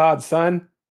 Good God, son.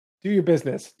 Do your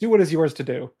business. Do what is yours to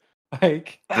do.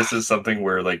 Like This is something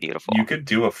where like Beautiful. you could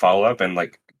do a follow up and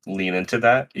like lean into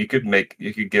that. You could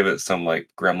give it some like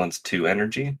Gremlins 2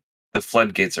 energy. The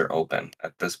floodgates are open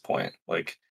at this point.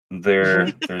 Like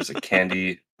there's a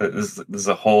candy. There's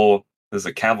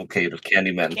a cavalcade of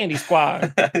Candymen. Candy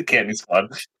Squad. Candy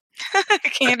Squad.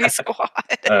 Candy Squad.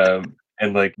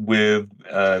 And like with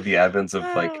the advent of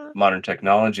like modern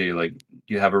technology, like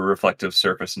you have a reflective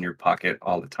surface in your pocket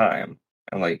all the time,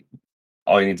 and like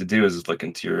all you need to do is look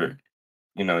into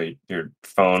your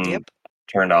phone Yep.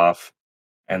 turned off,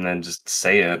 and then just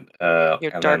say it,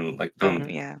 Your and dark then like boom, phone,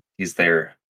 yeah. he's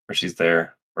there or she's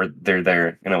there or they're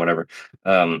there, whatever.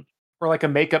 Or like a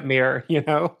makeup mirror,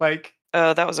 like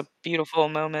Oh, that was a beautiful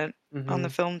moment on the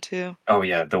Mhm. film too. Oh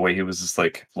yeah, the way he was just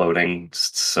like floating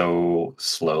just so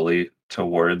slowly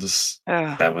towards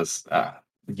Ugh. that was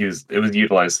it was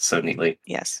utilized so neatly.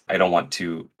 Yes. I don't want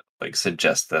to like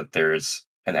suggest that there's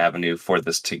an avenue for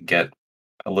this to get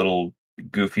a little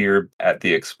goofier at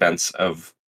the expense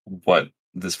of what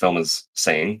this film is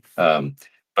saying.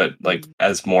 But like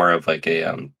as more of like a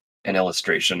an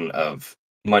illustration of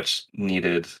much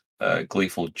needed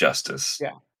gleeful justice.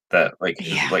 Yeah. That like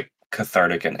Yeah. is like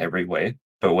cathartic in every way,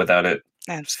 but without it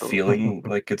Absolutely. feeling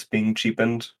like it's being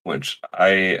cheapened, which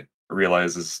I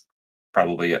realize is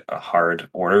probably a hard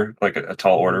order, like a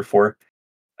tall order for.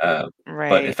 But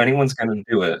Right. if anyone's gonna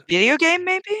do it, Video game,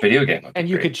 maybe? video game would be and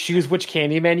you great. could choose which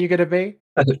Candyman you gonna be.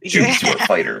 Choose your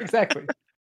fighter. Exactly.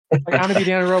 Like I'm gonna be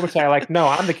Danny Robitaille. Like, no,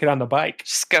 I'm the kid on the bike.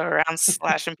 Just go around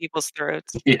slashing people's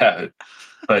throats. Yeah,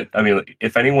 but I mean, like,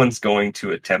 if anyone's going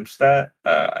to attempt that,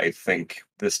 I think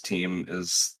this team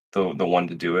is the one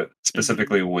to do it.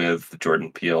 Specifically with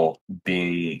Jordan Peele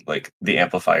being like the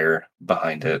amplifier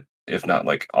behind it, if not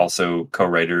like also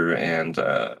co-writer and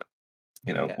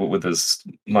Yeah. with his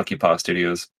Monkey Paw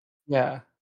Studios. Yeah.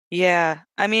 Yeah.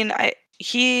 I mean,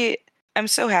 I'm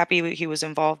so happy he was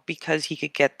involved because he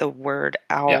could get the word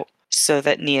out so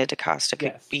that Nia DaCosta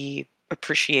could Yes. be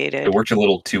appreciated. It worked a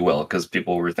little too well because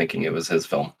people were thinking it was his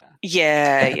film.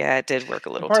 Yeah, it did work a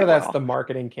little Part too of that's well. the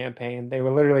marketing campaign. They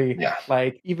were literally Yeah.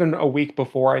 like, even a week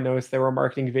before, I noticed there were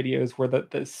marketing videos where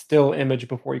the still image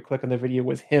before you click on the video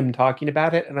was him talking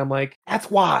about it, and I'm like,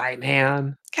 that's why,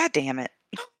 man. God damn it.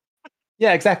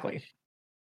 Yeah, exactly.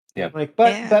 Yeah. Like,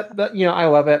 but Yeah. that I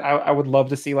love it. I would love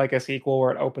to see like a sequel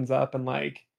where it opens up and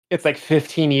like it's like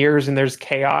 15 years and there's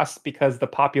chaos because the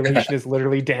population is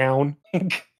literally down.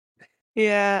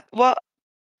 Yeah. Well,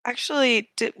 actually,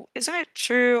 isn't it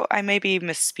true? I may be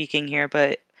misspeaking here,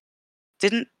 but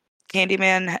isn't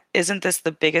this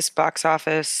the biggest box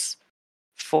office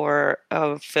for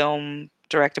a film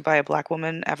directed by a Black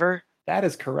woman ever? That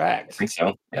is I correct. think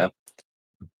so. Yeah.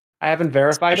 I haven't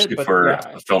verified Especially it, but for yeah.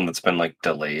 a film that's been like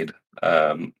delayed.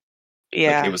 Like,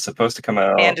 Yeah. it was supposed to come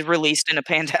out. And released in a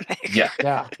pandemic. Yeah.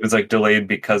 Yeah. It was like delayed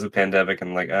because of pandemic,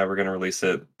 and like we're gonna release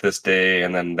it this day,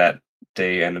 and then that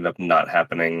day ended up not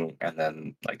happening, and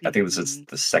then like I think this is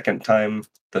the second time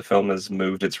the film has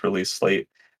moved its release slate.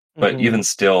 But Mhm. even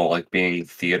still, like being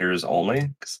theaters only,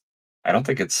 'cause I don't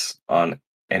think it's on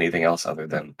anything else other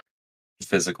than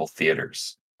physical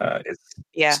theaters. It's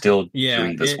Yeah. still Yeah,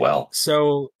 doing this well.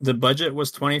 So the budget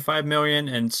was 25 million,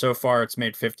 and so far it's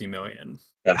made 50 million.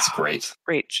 That's great.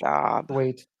 Great job.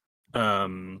 Wait.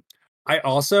 I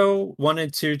also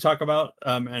wanted to talk about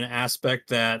an aspect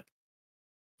that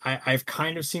I've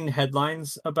kind of seen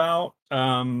headlines about,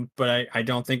 but I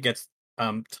don't think it's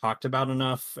talked about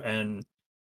enough. And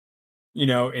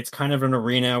it's kind of an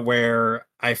arena where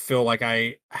I feel like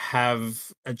I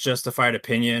have a justified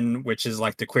opinion, which is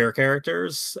like the queer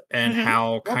characters and Mhm.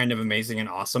 how Yep. kind of amazing and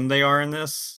awesome they are in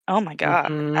this. Oh my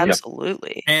God. Mhm. Yep.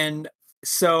 Absolutely. And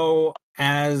so,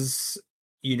 as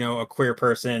a queer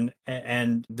person,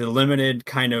 and the limited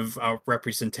kind of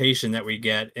representation that we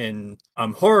get in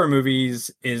horror movies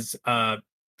is not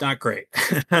great.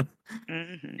 Mhm.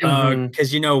 Mhm.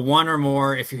 Because one or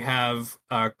more, if you have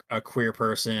a queer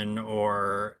person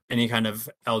or any kind of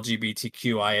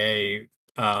LGBTQIA,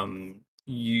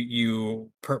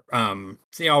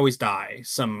 they always die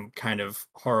some kind of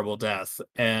horrible death.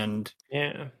 And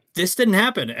Yeah. this didn't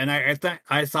happen, and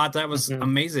I thought that was Mhm.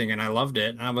 amazing, and I loved it.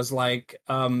 And I was like,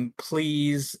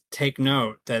 please take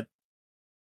note that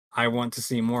I want to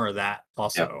see more of that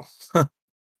also.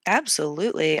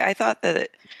 Absolutely. I thought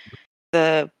that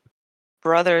the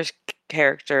brother's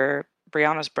character,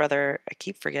 Brianna's brother, I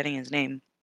keep forgetting his name.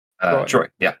 Troy.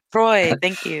 Yeah. Troy,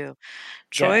 thank you.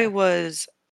 Troy Yeah. was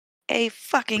a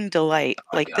fucking delight.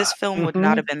 Oh, Like, this God. film would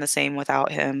not have been the same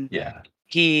without him. Yeah.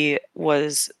 He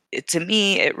was, to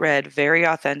me, it read very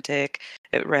authentic.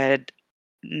 It read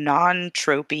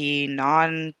non-tropey,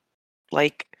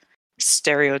 like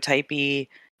stereotypy,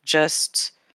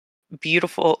 just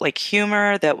beautiful, like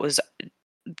humor that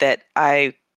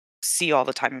I see all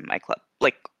the time in my club,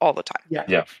 like all the time.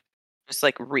 Yeah. Just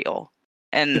like real.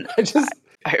 And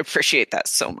I appreciate that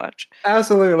so much.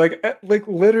 Absolutely, like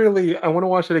literally, I want to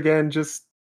watch it again just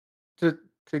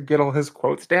to get all his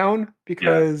quotes down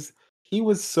because he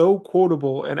was so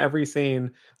quotable in every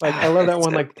scene. Like, I love that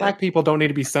one. So Like, good. black people don't need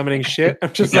to be summoning shit.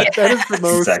 I'm just like, that is the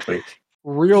most Exactly.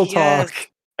 real Yes.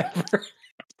 talk ever.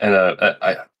 And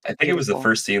I think it was the Beautiful.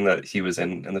 first scene that he was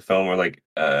in the film where like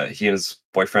he and his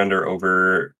boyfriend are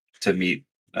over to meet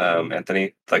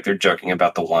Anthony. Like they're joking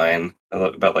about the wine,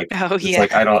 about like Oh, it's yeah.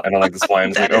 like I don't like this wine.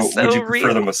 It's like, That oh, is would so you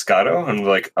prefer the real. Moscato? And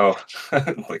like, oh,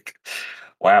 like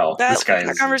wow, this guy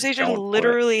That is conversation going for it.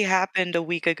 literally happened a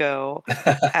week ago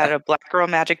at a Black Girl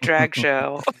Magic drag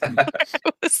show.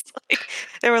 It was like,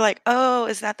 they were like, "Oh,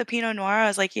 is that the Pinot Noir?" I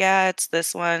was like, "Yeah, it's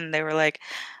this one." They were like,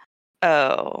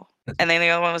 "Oh." And then the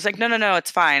other one was like, "No,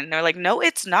 it's fine." And they're like, "No,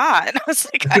 it's not." And I was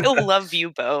like, "I love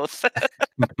you both.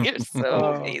 You're so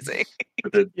Oh. amazing."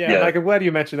 Yeah, like, I'm glad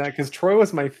you mentioned that because Troy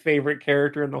was my favorite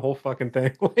character in the whole fucking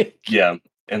thing. Like, Yeah,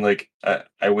 and like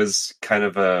I was kind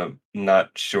of not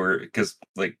sure because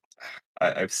like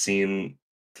I've seen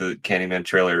the Candyman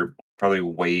trailer probably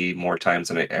way more times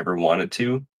than I ever wanted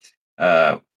to,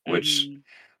 which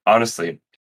honestly,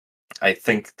 I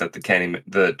think that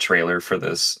the trailer for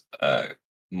this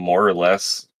more or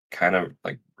less kind of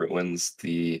like ruins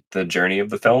the journey of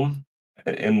the film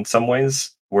in some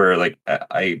ways. Where like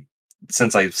I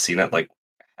since I've seen it like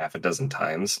half a dozen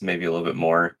times, maybe a little bit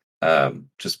more,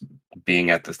 just being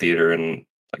at the theater and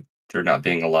like there not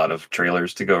being a lot of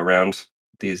trailers to go around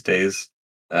these days,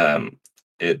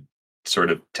 it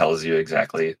sort of tells you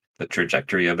exactly the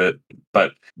trajectory of it.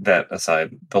 But that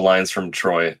aside, the lines from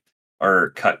Troy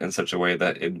are cut in such a way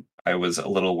that I was a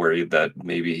little worried that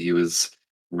maybe he was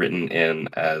written in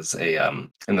as a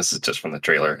and this is just from the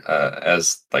trailer,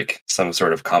 as like some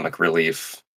sort of comic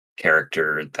relief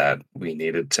character that we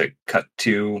needed to cut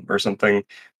to or something.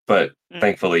 But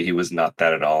thankfully he was not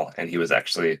that at all, and he was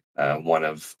actually one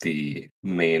of the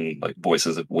main like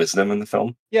voices of wisdom in the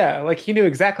film. yeah, like he knew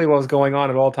exactly what was going on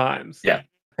at all times. Yeah,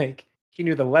 Like, he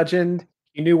knew the legend.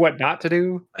 He knew what not to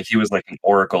do. like he was like an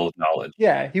oracle of knowledge.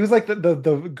 Yeah, he was like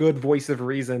the good voice of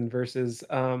reason versus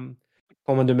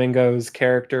Coleman Domingo's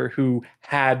character who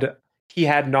had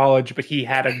knowledge, but he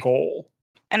had a goal.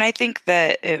 And I think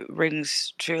that it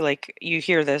rings true. Like, you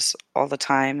hear this all the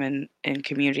time in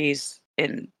communities,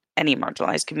 in any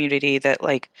marginalized community, that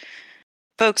like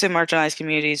folks in marginalized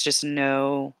communities just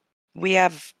know we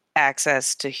have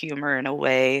access to humor in a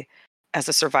way as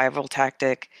a survival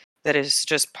tactic that is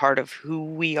just part of who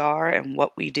we are and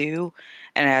what we do,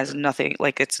 and has nothing,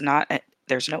 like, it's not,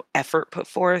 there's no effort put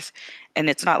forth, and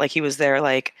it's not like he was there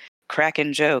like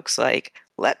cracking jokes like,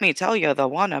 "Let me tell you the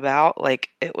one about," like,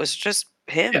 it was just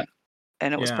him.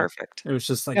 And it was perfect. It was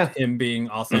just like him being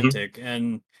authentic.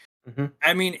 And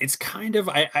I mean, it's kind of,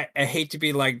 I hate to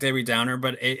be like Debbie Downer,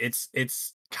 but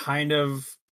it's kind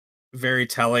of very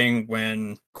telling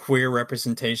when queer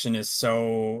representation is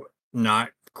so not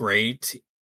great,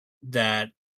 that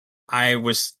I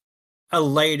was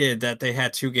elated that they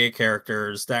had two gay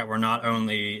characters that were not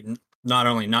only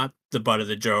not the butt of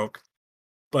the joke,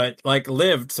 but like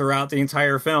lived throughout the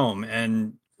entire film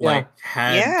and like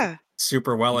had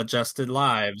super well adjusted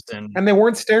lives, and they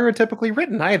weren't stereotypically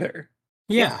written either.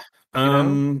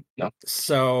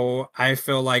 So I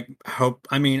feel like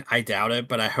I doubt it,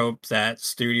 but I hope that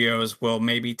studios will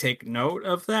maybe take note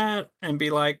of that and be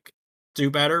like,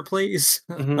 do better, please.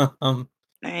 I mean,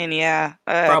 Probably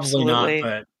absolutely.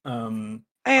 not, but I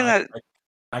mean,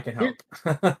 I can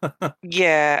help.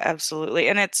 Yeah, absolutely.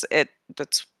 And that's,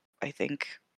 I think,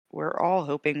 we're all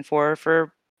hoping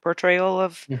for portrayal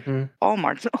of all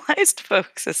marginalized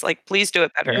folks. It's like, please do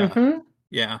it better.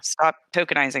 Yeah. Stop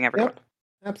tokenizing everyone. Yep,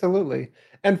 absolutely.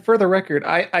 And for the record,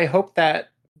 I hope that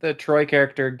the Troy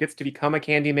character gets to become a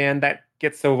Candyman that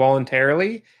gets so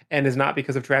voluntarily and is not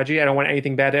because of tragedy. I don't want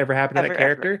anything bad to ever happen to that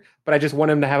character, but I just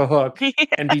want him to have a hook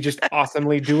and be just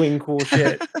awesomely doing cool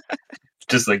shit.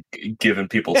 just like giving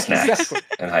people snacks Exactly.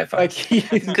 and high Like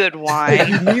fives. Good if wine.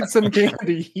 you need some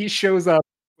candy, he shows up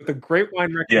with a great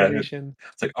wine Yeah. recommendation.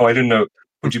 It's like, oh, I didn't know.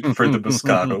 Would you prefer the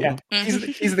Moscato? Yeah,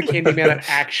 he's the candy man that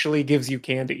actually gives you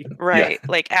candy. Right.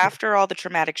 Like after all the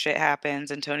traumatic shit happens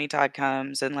and Tony Todd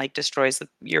comes and like destroys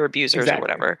your abusers Exactly. or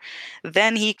whatever,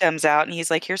 then he comes out and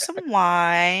he's like, here's some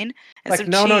wine and Like, some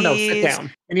no, sit cheese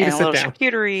down. You need and to a sit little down.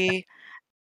 charcuterie.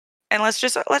 And let's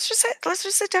just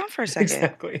sit down for a second.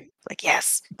 Exactly. Like,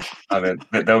 yes. I mean,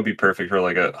 that would be perfect for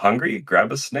like a hungry,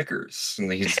 grab a Snickers. And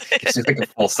he's like a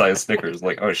full size Snickers.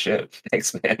 Like, oh shit,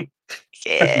 thanks, man.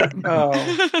 Yeah. Oh,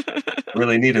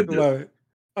 Really needed this. love it.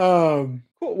 Cool.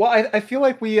 Well, I feel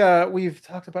like we've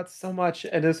talked about so much,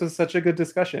 and this was such a good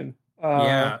discussion.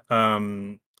 Yeah.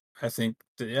 I think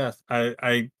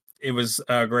it was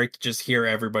great to just hear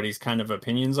everybody's kind of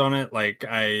opinions on it. Like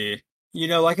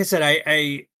like I said,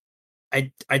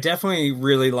 I definitely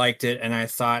really liked it, and I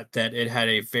thought that it had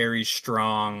a very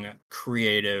strong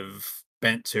creative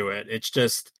bent to it. It's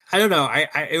just, I don't know.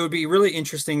 It would be really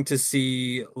interesting to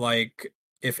see like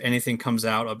if anything comes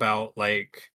out about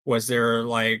like, was there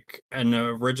like an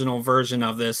original version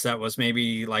of this that was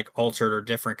maybe like altered or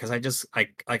different? Because I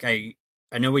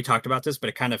know we talked about this, but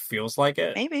it kind of feels like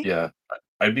it. Maybe. Yeah,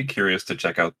 I'd be curious to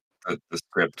check out the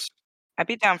script. I'd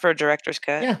be down for a director's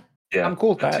cut. Yeah, I'm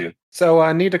cool with that that. too.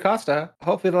 So, Nita Costa,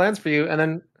 hopefully it lands for you, and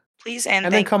then Please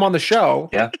then come on the show.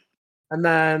 Yeah. And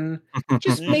then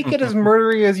just make it as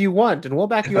murdery as you want, and we'll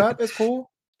back you up. It's cool.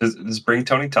 Just bring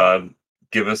Tony Todd,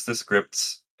 give us the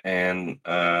scripts, and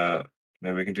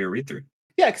maybe we can do a read through.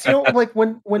 Yeah, because like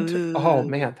when oh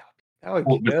man, that would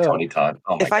be With good. Tony Todd.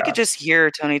 Oh my If I could just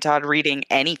hear Tony Todd reading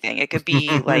anything, it could be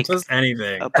like just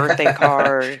anything. a birthday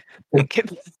card. It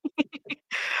could be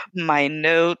my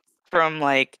notes from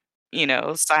like,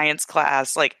 science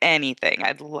class, like anything.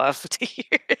 I'd love to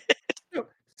hear it. No,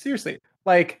 seriously.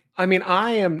 Like, I mean,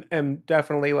 I am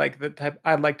definitely like the type,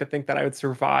 I'd like to think that I would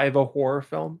survive a horror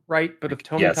film, right? But if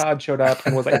Tony Yes. Todd showed up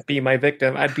and was like, be my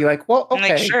victim, I'd be like, well, I'm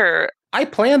okay, like, sure. I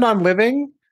planned on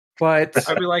living, but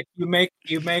I'd be like, you make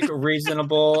a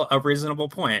reasonable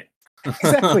point.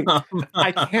 exactly.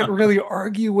 I can't really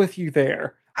argue with you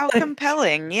there. How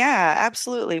compelling. Yeah,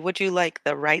 absolutely. Would you like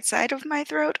the right side of my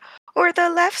throat or the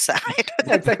left side?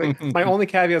 Yeah, exactly. My only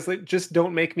caveat is like, just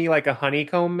don't make me like a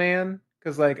honeycomb man,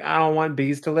 because like I don't want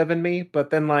bees to live in me.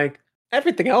 But then like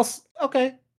everything else,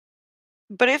 okay.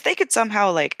 But if they could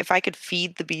somehow, like, if I could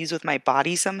feed the bees with my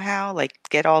body somehow, like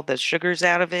get all the sugars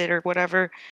out of it or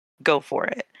whatever, go for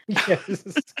it. Yes.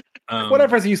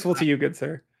 Whatever's useful to you, good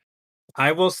sir.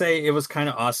 I will say it was kind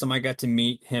of awesome. I got to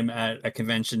meet him at a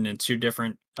convention in 2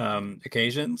 different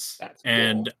occasions. That's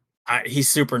and he's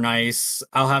super nice.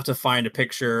 I'll have to find a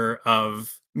picture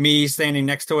of me standing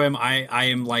next to him. I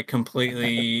am like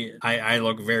completely I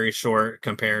look very short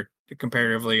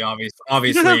comparatively obviously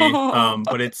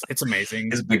but it's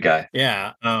amazing. He's a big guy.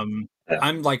 Yeah. I'm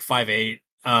like 5'8",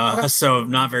 so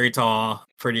not very tall,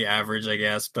 pretty average, I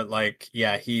guess. But like,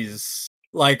 yeah, he's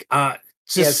like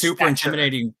just super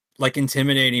intimidating,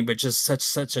 but just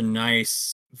such a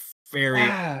nice, very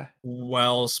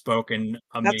well-spoken,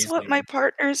 amazing. That's what my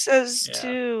partner says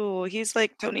too. He's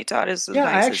like, Tony Todd is the Yeah,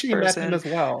 I nicest actually met person him as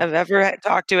well. I've ever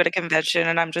talked to at a convention,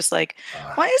 and I'm just like,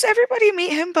 why does everybody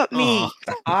meet him but me?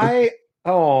 I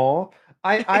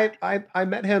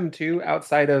met him too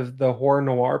outside of the horror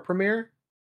noir premiere.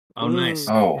 Oh, nice.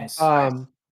 Oh, nice.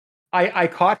 I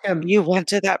caught him. You went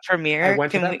to that premiere? I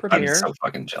went to that premiere. I'm so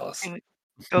fucking jealous. Can we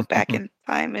go back in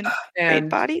time and trade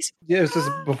bodies? Yeah, this was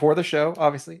before the show,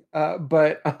 obviously.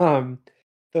 But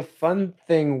the fun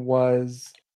thing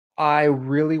was I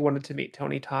really wanted to meet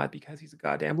Tony Todd because he's a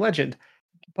goddamn legend.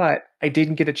 But I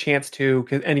didn't get a chance to,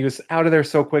 and he was out of there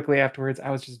so quickly afterwards.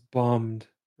 I was just bummed,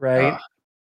 right?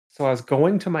 So I was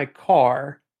going to my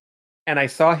car, and I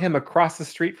saw him across the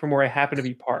street from where I happened to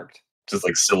be parked. Just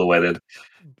like silhouetted.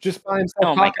 Just by himself.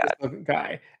 Oh my God.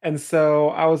 Guy. And so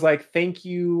I was like, thank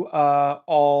you,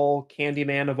 all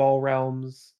Candyman of all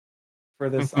realms, for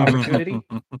this opportunity.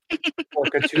 Or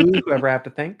Cthulhu, whoever I have to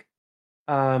thank.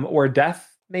 Or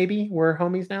Death, maybe. We're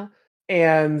homies now.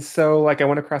 And so like I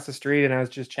went across the street and I was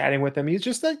just chatting with him. He's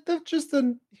just like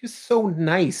he's so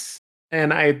nice.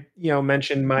 And I,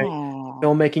 mentioned my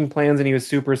filmmaking plans, and he was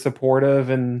super supportive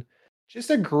and just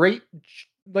a great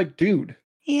like dude.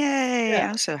 Yay! Yeah.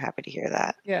 I'm so happy to hear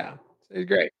that. Yeah, it was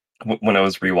great. When I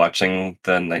was rewatching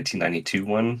the 1992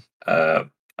 one,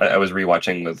 I was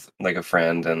rewatching with like a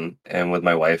friend and with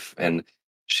my wife, and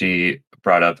she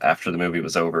brought up after the movie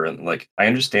was over, and like I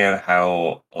understand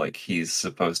how like he's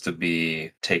supposed to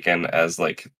be taken as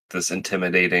like this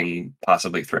intimidating,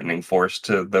 possibly threatening force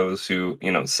to those who,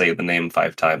 you know, say the name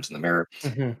 5 times in the mirror.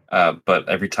 But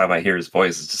every time I hear his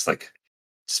voice, it's just like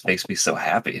just makes me so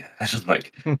happy. I just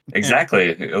like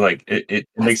exactly like it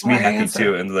makes me my happy answer.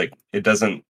 too, and like it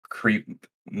doesn't creep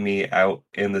me out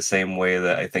in the same way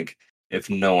that I think if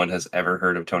no one has ever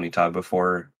heard of Tony Todd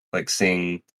before, like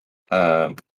seeing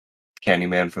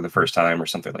Candyman for the first time or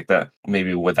something like that,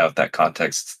 maybe without that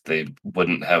context, they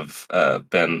wouldn't have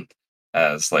been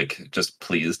as like just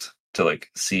pleased to like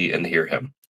see and hear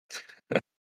him.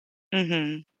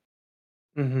 I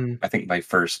think my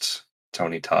first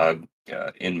Tony Todd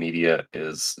in media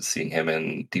is seeing him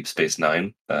in Deep Space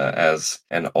Nine as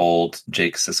an old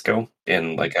Jake Sisko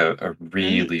in like a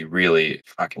really, really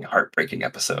fucking heartbreaking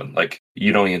episode. Like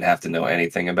you don't even have to know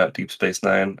anything about Deep Space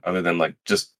Nine other than like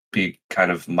just be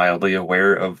kind of mildly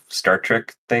aware of Star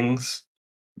Trek things,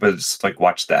 but just like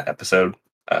watch that episode.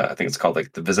 I think it's called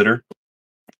like The Visitor,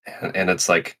 and it's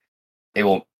like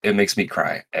it makes me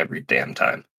cry every damn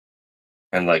time.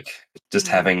 And like just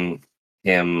having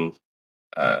him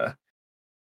like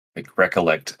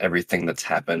recollect everything that's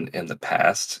happened in the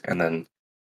past, and then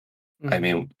I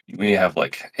mean we have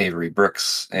like Avery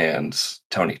Brooks and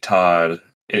Tony Todd.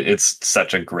 It's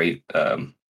such a great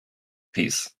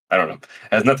piece. I don't know. It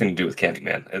has nothing to do with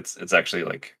Candyman. It's actually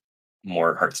like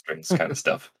more heartstrings kind of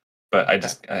stuff. But I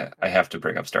just I have to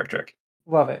bring up Star Trek.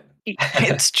 Love it.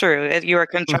 It's true. You are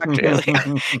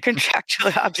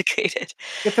contractually obligated.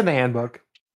 It's in the handbook.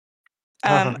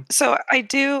 So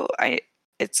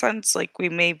it sounds like we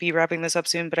may be wrapping this up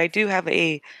soon, but I do have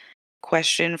a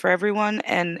question for everyone,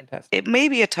 and it may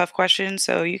be a tough question,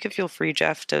 so you can feel free,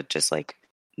 Jeff, to just like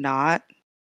not.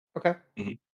 Okay.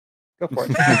 Go for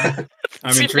it.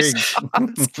 I'm intrigued.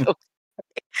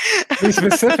 Me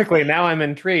specifically, now I'm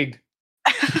intrigued.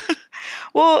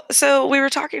 Well, so we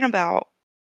were talking about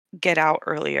Get Out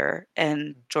earlier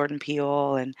and Jordan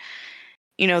Peele and,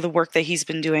 you know, the work that he's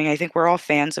been doing. I think we're all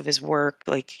fans of his work.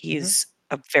 Like, he's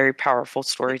a very powerful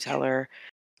storyteller.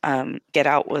 Get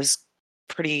Out was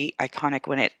pretty iconic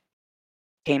when it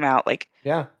came out. Like,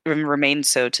 yeah, remains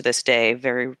so to this day.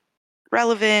 Very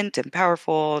relevant and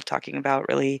powerful, talking about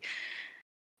really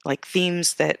like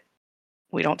themes that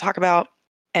we don't talk about.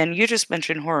 And you just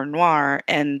mentioned horror noir,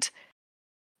 and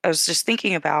I was just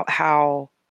thinking about how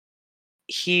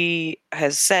he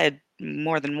has said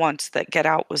more than once that Get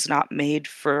Out was not made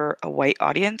for a white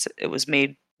audience. It was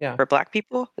made for Black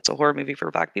people. It's a horror movie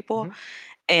for Black people.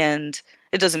 And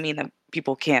it doesn't mean that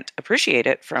people can't appreciate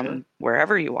it from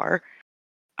wherever you are.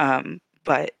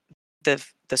 But the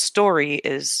story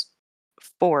is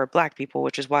for Black people,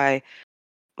 which is why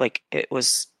like it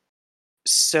was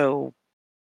so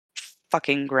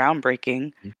fucking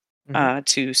groundbreaking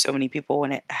to so many people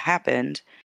when it happened.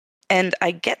 And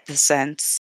I get the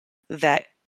sense that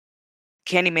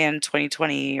Candyman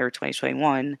 2020 or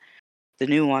 2021, the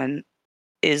new one,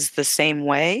 is the same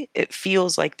way. It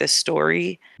feels like the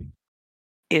story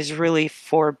is really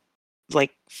for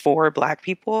Black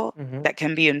people that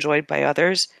can be enjoyed by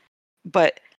others.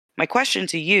 But my question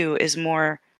to you is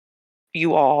more,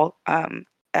 you all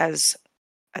as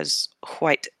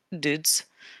white dudes,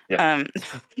 I'm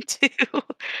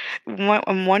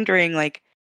wondering, like,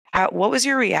 what was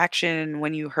your reaction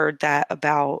when you heard that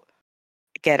about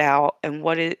Get Out, and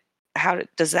how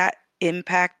does that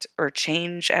impact or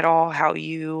change at all how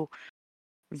you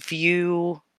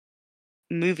view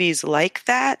movies like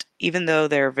that, even though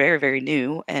they're very, very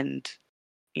new and,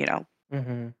 you know,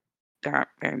 there aren't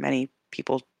very many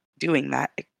people doing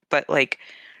that. But like,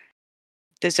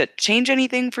 does it change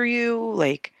anything for you?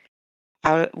 Like,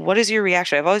 what is your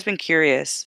reaction? I've always been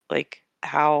curious, like,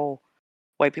 how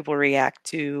white people react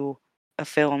to a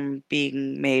film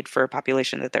being made for a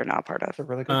population that they're not a part of.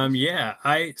 Yeah,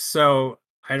 I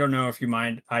don't know if you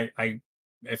mind.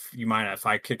 If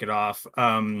I kick it off.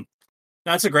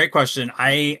 That's a great question.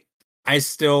 I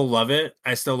still love it.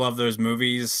 I still love those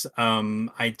movies.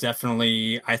 I'm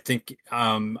definitely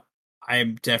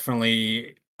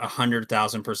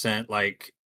 100,000%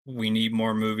 like, we need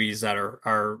more movies that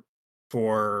are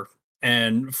for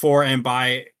and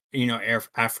by, you know,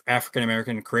 African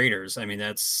American creators. I mean,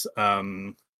 that's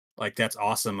that's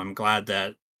awesome. I'm glad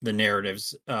that the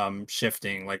narrative's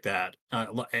shifting like that.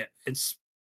 It's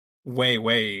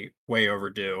way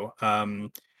overdue. I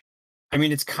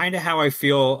mean, it's kind of how I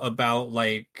feel about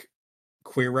like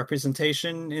queer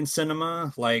representation in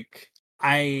cinema. Like,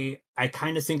 I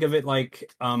kind of think of it like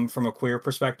from a queer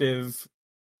perspective,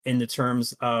 in the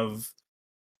terms of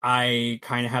I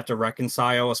kind of have to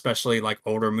reconcile, especially like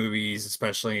older movies,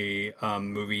 especially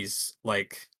movies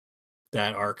like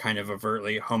that are kind of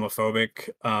overtly homophobic.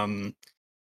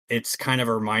 It's kind of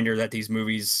a reminder that these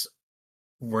movies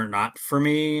were not for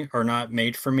me or not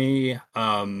made for me.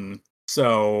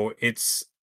 So it's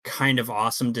kind of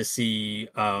awesome to see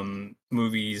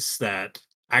movies that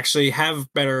actually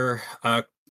have better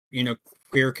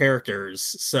queer characters.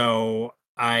 So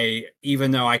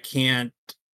even though I can't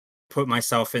put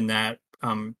myself in that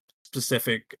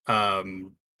specific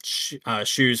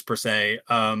shoes per se,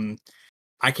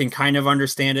 I can kind of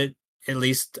understand it at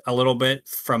least a little bit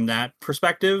from that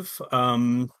perspective.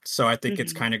 So I think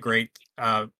it's kind of great.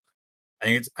 I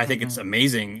think it's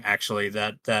amazing actually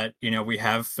that we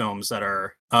have films that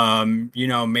are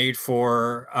made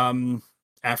for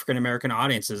African American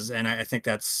audiences, and I think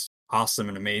that's awesome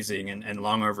and amazing and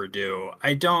long overdue.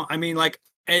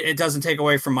 It doesn't take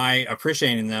away from my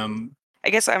appreciating them. I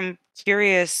guess I'm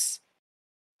curious,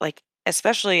 like,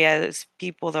 especially as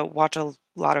people that watch a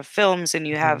lot of films and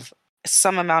you have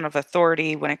some amount of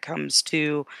authority when it comes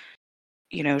to,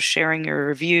 sharing your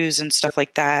reviews and stuff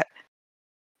like that.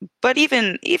 But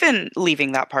even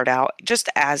leaving that part out, just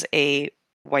as a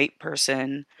white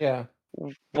person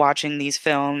watching these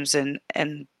films and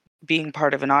being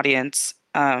part of an audience,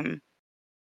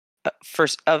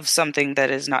 of something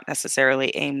that is not necessarily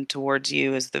aimed towards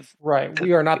you as the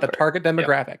we are not the target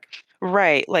demographic.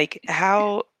 Right. Like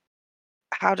how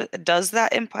does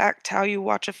that impact how you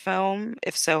watch a film?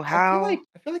 If so, how? I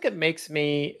feel like it makes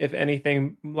me, if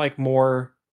anything, like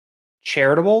more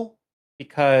charitable,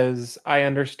 because I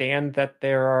understand that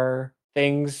there are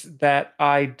things that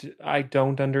I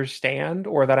don't understand,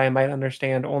 or that I might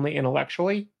understand only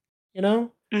intellectually,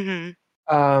 Mm-hmm.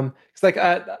 It's like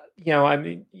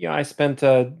I spent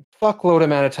a fuckload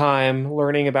amount of time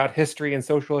learning about history and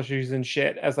social issues and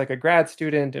shit as like a grad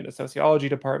student in a sociology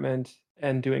department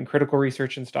and doing critical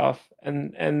research and stuff,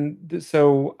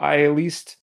 so I at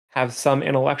least have some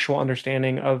intellectual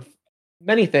understanding of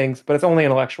many things, but it's only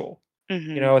intellectual.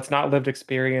 It's not lived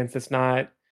experience. It's not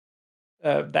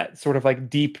that sort of like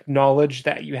deep knowledge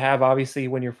that you have obviously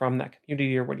when you're from that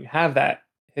community or when you have that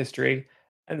history.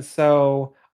 And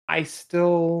so I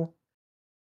still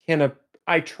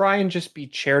I try and just be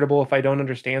charitable if I don't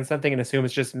understand something and assume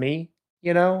it's just me,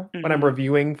 when I'm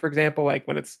reviewing, for example, like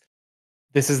when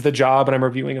this is the job and I'm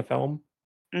reviewing a film.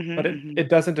 But it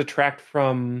doesn't detract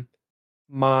from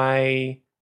my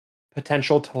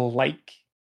potential to like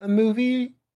a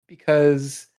movie,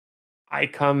 because I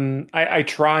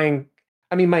try and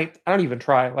I don't even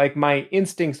try. Like my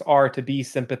instincts are to be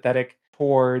sympathetic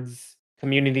towards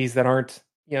communities that aren't,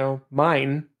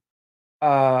 mine.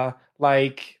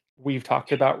 Like we've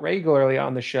talked about regularly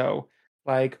on the show.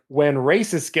 Like when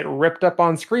racists get ripped up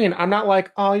on screen, I'm not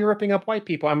like, oh, you're ripping up white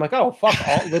people. I'm like, oh, fuck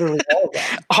literally all of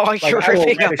them. Oh, you're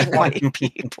ripping up white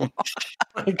people.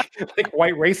 like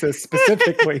white racists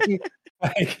specifically.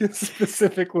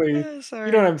 Specifically, sorry,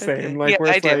 you know what I'm saying? Like,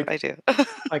 yeah, I do.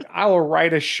 Like, I will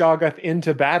ride a Shoggoth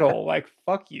into battle. Like,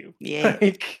 fuck you. Yeah.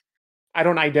 Like, I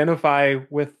don't identify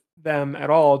with them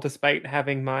at all, despite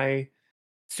having my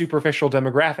superficial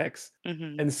demographics.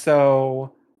 And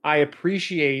so I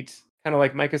appreciate, kind of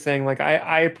like Mike is saying, like,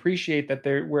 I appreciate that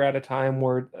we're at a time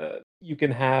where you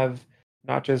can have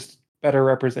not just better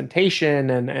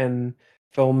representation and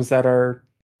films that are,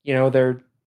 they're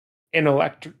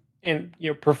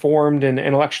performed and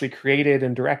intellectually created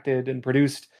and directed and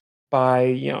produced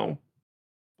by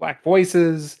Black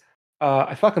voices.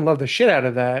 I fucking love the shit out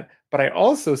of that, but I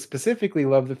also specifically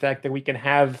love the fact that we can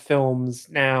have films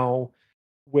now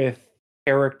with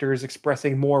characters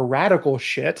expressing more radical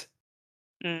shit,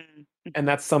 and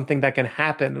that's something that can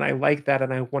happen, and I like that,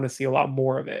 and I want to see a lot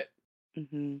more of it.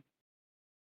 So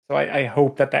I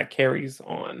hope that carries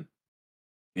on.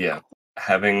 Yeah,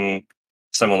 having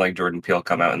someone like Jordan Peele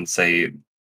come out and say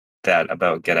that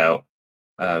about Get Out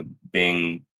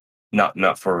being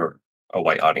not for a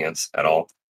white audience at all.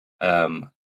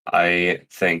 I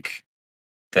think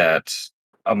that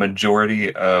a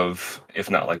majority of,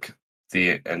 if not like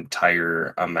the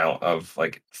entire amount of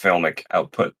like filmic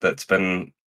output that's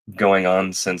been going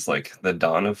on since like the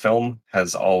dawn of film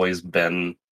has always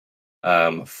been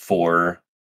for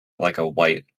like a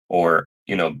white or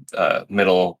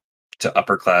middle to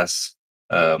upper class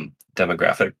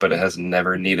demographic, but it has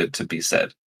never needed to be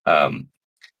said.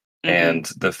 And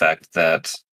the fact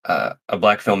that a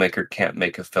Black filmmaker can't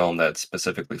make a film that's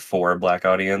specifically for a Black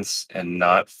audience and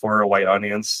not for a white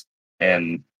audience,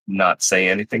 and not say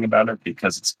anything about it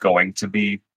because it's going to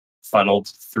be funneled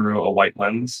through a white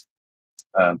lens,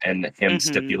 and him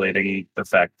stipulating the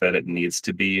fact that it needs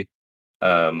to be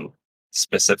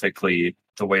specifically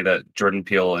the way that Jordan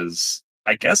Peele is,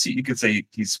 I guess you could say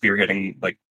he's spearheading,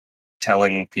 like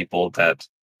telling people that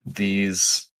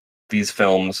these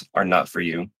films are not for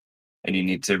you, and you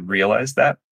need to realize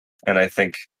that. And I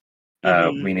think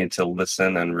we need to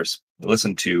listen and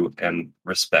listen to and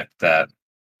respect that,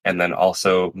 and then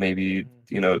also maybe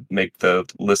make the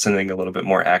listening a little bit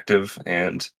more active.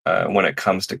 And when it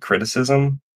comes to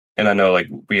criticism, and I know like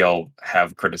we all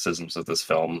have criticisms of this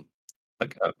film,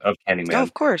 like of Candyman. Oh,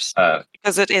 of course,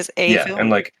 because it is a film. And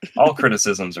like all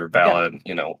criticisms are valid,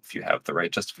 if you have the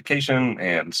right justification,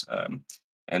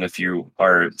 and if you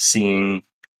are seeing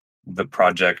the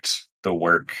project, the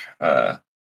work,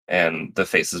 and the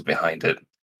faces behind it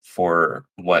for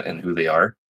what and who they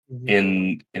are.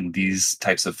 In these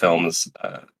types of films,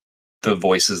 the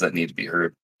voices that need to be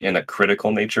heard in a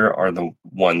critical nature are the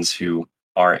ones who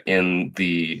are in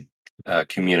the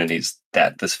communities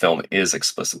that this film is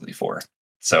explicitly for.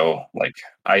 So, like,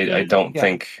 I don't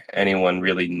think anyone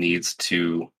really needs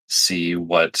to see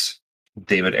what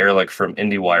David Ehrlich from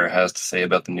IndieWire has to say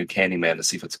about the new Candyman to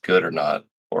see if it's good or not,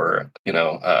 or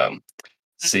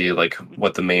see like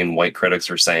what the main white critics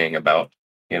are saying about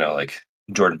like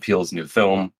Jordan Peele's new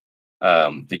film,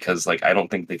 because like I don't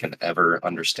think they can ever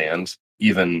understand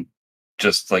even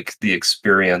just like the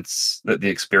experience, the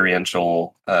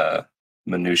experiential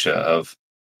minutia of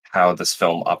how this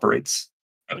film operates.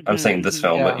 I'm saying this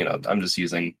film, but I'm just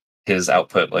using his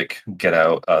output, like Get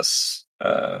Out, Us,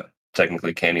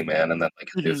 technically Candyman, and then like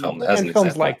a new film as an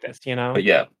films example. like this, But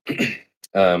yeah,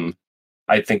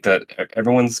 I think that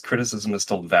everyone's criticism is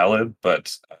still valid,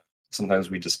 but sometimes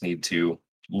we just need to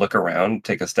look around,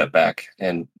 take a step back,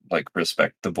 and like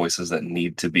respect the voices that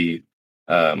need to be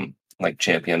like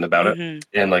championed about it.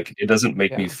 And like it doesn't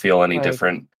make me feel any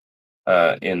different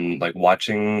in like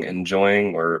watching,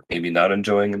 enjoying, or maybe not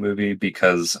enjoying a movie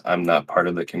because I'm not part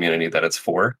of the community that it's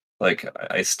for. Like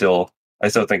I still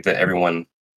think that everyone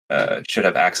should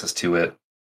have access to it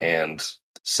and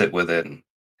sit with it and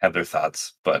have their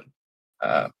thoughts. But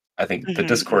I think the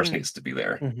discourse needs to be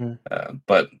there.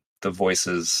 But the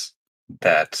voices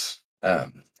that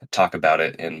talk about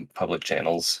it in public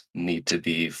channels need to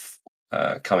be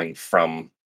coming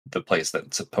from the place that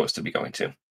it's supposed to be going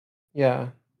to. Yeah.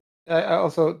 I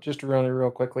also, just to run it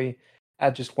real quickly,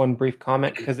 add just one brief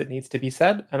comment because it needs to be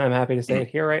said, and I'm happy to say it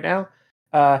here right now.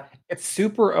 It's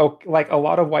super like a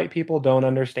lot of white people don't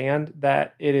understand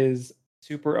that it is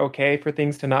super okay for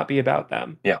things to not be about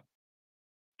them. Yeah.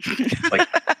 Like,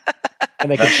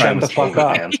 and they can shut the fuck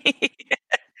up.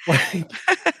 Like, you know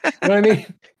what I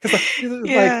mean?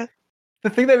 Like, the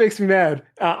thing that makes me mad,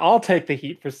 I'll take the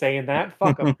heat for saying that.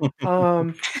 Fuck them.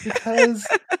 Because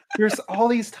there's all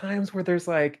these times where there's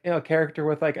like a character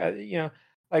with like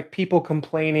like people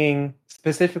complaining,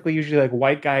 specifically usually like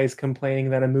white guys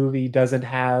complaining that a movie doesn't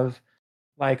have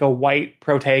like a white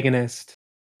protagonist.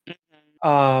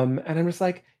 And I'm just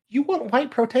like, you want white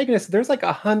protagonists? There's like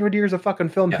 100 years of fucking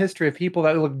film history of people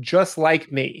that look just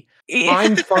like me.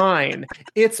 I'm fine.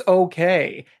 It's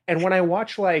okay. And when I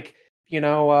watch like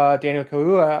Daniel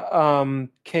Kaluuya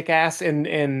kick ass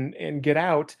and Get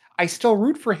Out, I still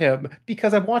root for him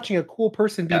because I'm watching a cool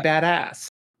person be badass.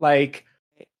 Like,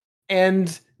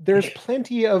 and there's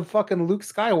plenty of fucking Luke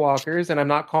Skywalkers, and I'm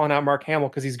not calling out Mark Hamill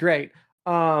because he's great.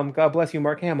 God bless you,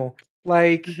 Mark Hamill.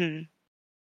 Like,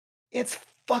 it's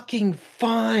fucking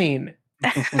fine.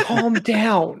 Calm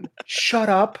down. Shut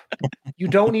up. You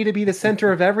don't need to be the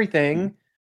center of everything.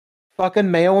 Fucking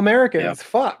male Americans.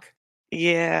 Fuck.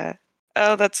 Yeah.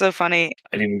 Oh, that's so funny.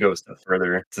 I'd even go a step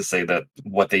further to say that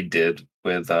what they did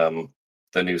with the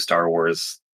new Star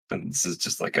Wars, and this is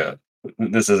just like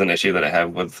this is an issue that I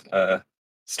have with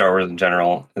Star Wars in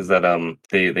general, is that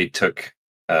they took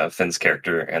Finn's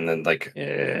character and then like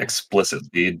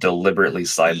explicitly, deliberately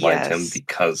sidelined him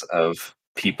because of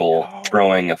people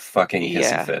throwing a fucking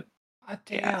hissy fit. God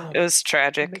damn. Yeah, it was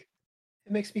tragic.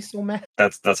 It makes me so mad.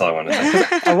 That's all I want to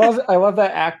say. I love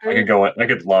that actor. I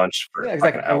could launch for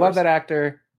exactly. I love that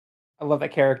actor. I love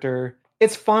that character.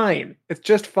 It's fine. It's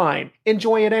just fine.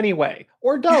 Enjoy it anyway,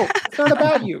 or don't. It's not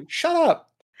about you. Shut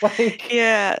up. Like,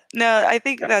 yeah. No, I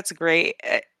think that's great,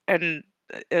 and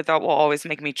that will always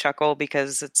make me chuckle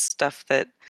because it's stuff that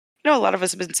a lot of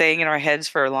us have been saying in our heads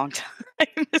for a long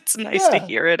time. It's nice to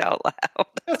hear it out loud.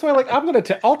 That's why, like,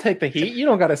 I'll take the heat. You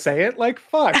don't got to say it. Like,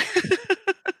 fuck.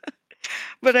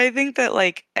 But I think that,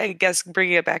 like, I guess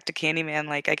bringing it back to Candyman,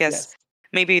 like, I guess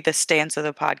maybe the stance of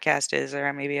the podcast is,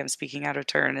 or maybe I'm speaking out of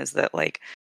turn, is that, like,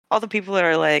 all the people that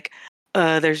are like,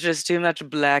 there's just too much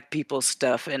black people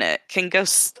stuff in it, can go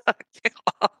suck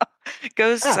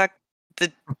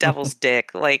the devil's dick.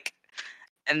 Like,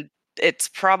 and it's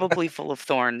probably full of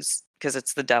thorns. because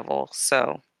it's the devil.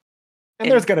 So,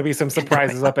 And there's going to be some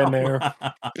surprises up in there.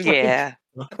 yeah,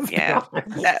 yeah,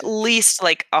 at least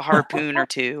like a harpoon or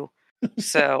two.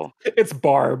 So it's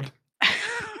barbed.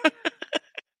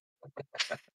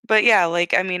 But yeah,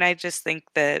 like, I mean, I just think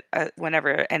that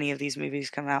whenever any of these movies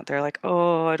come out, they're like,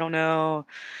 oh, I don't know.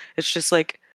 It's just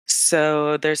like,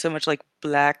 so there's so much like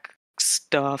black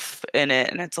stuff in it.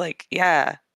 And it's like,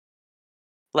 yeah,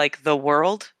 like the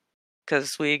world,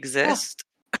 because we exist.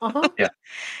 Yeah. Uh-huh. Yeah.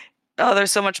 Oh,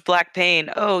 there's so much black pain.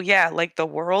 Oh, yeah, like the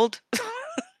world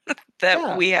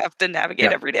that we have to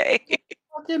navigate every day.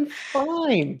 Fucking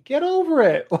fine. Get over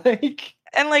it. Like,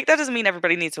 and like, that doesn't mean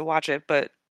everybody needs to watch it,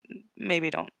 but maybe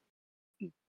don't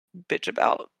bitch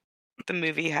about the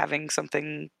movie having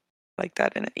something like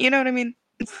that in it. You know what I mean?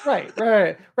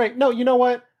 Right. No, you know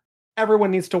what?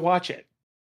 Everyone needs to watch it.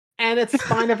 And it's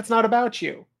fine if it's not about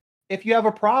you. If you have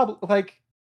a problem, like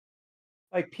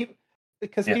people,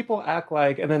 because people act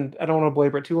like, and then I don't want to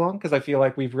belabor it too long because I feel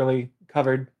like we've really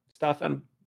covered stuff in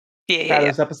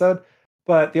this episode.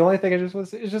 But the only thing is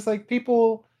just like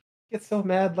people get so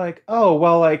mad, like, oh,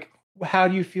 well, like, how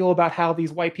do you feel about how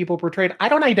these white people portrayed? I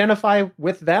don't identify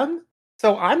with them,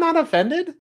 so I'm not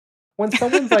offended. When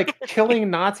someone's like killing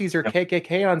Nazis or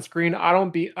KKK on screen, I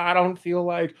don't feel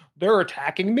like they're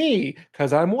attacking me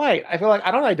because I'm white. I feel like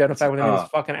I don't identify with any of these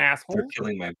fucking assholes. They're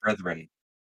killing my brethren.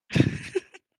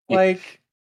 Like,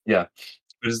 yeah,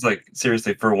 it's like,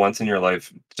 seriously, for once in your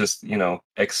life, just,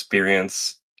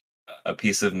 experience a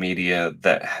piece of media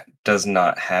that does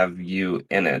not have you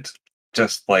in it.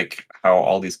 Just like how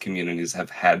all these communities have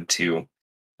had to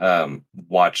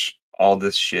watch all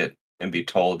this shit and be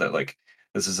told that, like,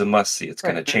 this is a must see. It's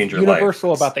going to change your life.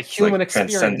 Universal about the human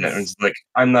experience. Transcendent. It's like,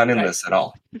 I'm not in this at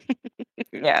all.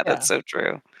 Yeah, that's so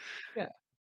true. Yeah.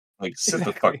 Like, sit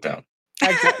the fuck down.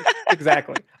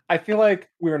 Exactly. I feel like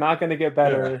we're not going to get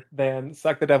better than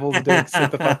suck the devil's dick,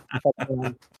 sit the fuck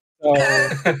down. So,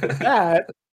 that.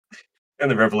 And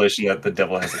the revelation that the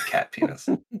devil has a cat penis.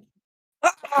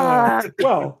 Well,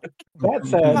 that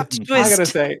said, I gotta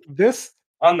say, this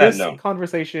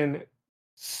conversation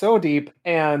so deep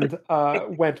and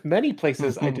went many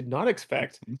places I did not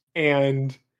expect,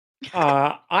 and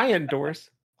I endorse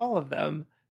all of them.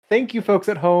 Thank you, folks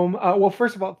at home. Well,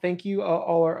 first of all, thank you,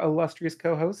 all our illustrious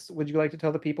co-hosts. Would you like to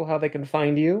tell the people how they can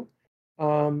find you?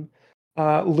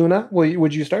 Luna,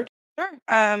 would you start?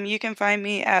 Sure. You can find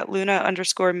me at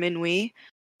Luna_Minuit.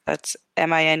 That's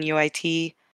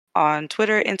MINUIT on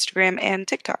Twitter, Instagram, and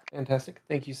TikTok. Fantastic.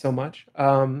 Thank you so much.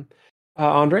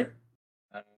 Andre?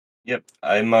 Yep.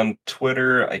 I'm on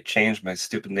Twitter. I changed my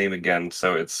stupid name again.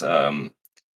 So it's,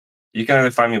 you can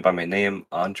either find me by my name,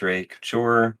 Andre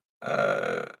Couture,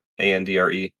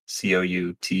 ANDRE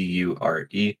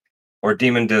COUTURE, or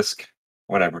Demon Disc,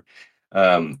 whatever.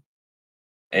 And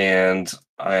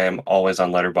I am always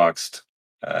on Letterboxd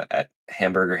at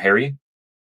Hamburger Harry.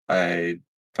 I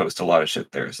post a lot of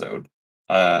shit there. So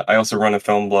I also run a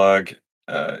film blog.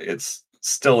 It's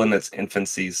still in its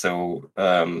infancy, so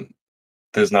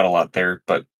there's not a lot there,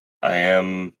 but I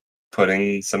am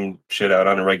putting some shit out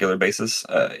on a regular basis.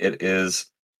 It is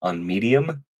on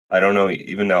Medium. I don't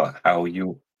even know how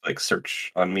you like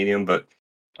search on Medium, but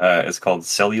it's called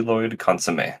Celluloid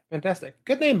Consommé. Fantastic.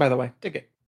 Good name, by the way. Dig it.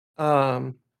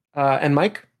 And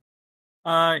Mike?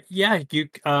 Yeah, you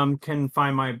can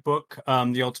find my book,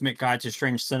 The Ultimate Guide to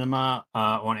Strange Cinema,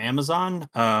 on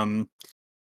Amazon.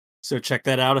 So check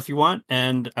that out if you want.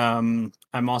 And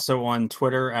I'm also on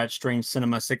Twitter at Strange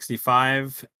Cinema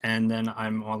 65, and then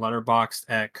I'm on Letterboxd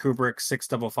at Kubrick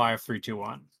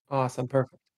 655321. Awesome,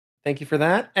 perfect. Thank you for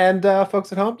that. And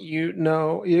folks at home, you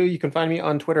can find me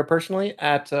on Twitter personally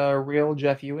at Real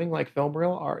Jeff Ewing, like Film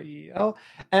Reel, REL.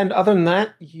 And other than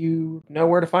that, you know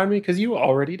where to find me because you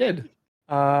already did.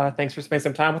 Thanks for spending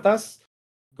some time with us.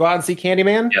 Go out and see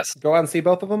Candyman. Yes. Go out and see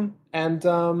both of them. And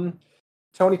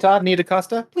Tony Todd, Nita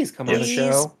Costa, please come on the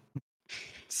show.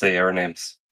 Say our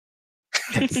names.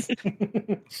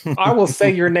 I will say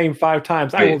your name 5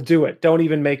 times. Wait. I will do it. Don't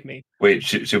even make me. Wait,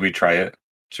 should we try it?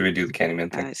 Should we do the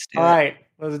Candyman thing? All right,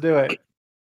 let's do it.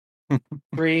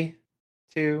 3,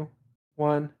 2,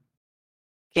 1.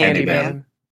 Candyman.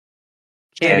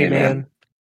 Candyman.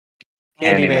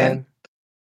 Candyman.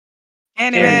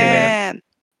 Candyman.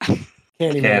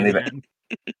 Candyman.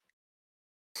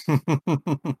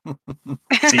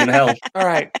 See you in hell. All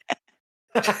right.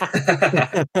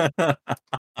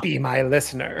 Be my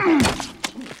listener.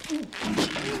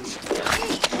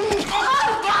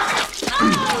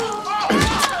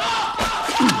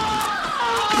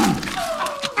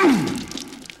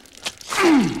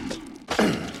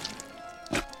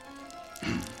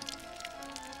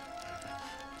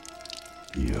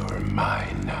 Your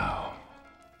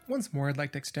once more, I'd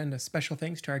like to extend a special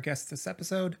thanks to our guests this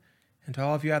episode and to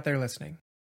all of you out there listening.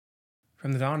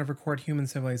 From the dawn of recorded human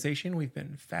civilization, we've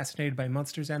been fascinated by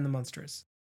monsters and the monstrous.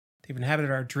 They've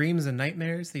inhabited our dreams and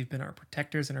nightmares, they've been our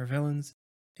protectors and our villains,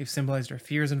 they've symbolized our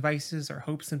fears and vices, our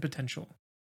hopes and potential.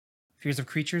 Fears of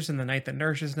creatures and the night that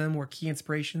nourishes them were key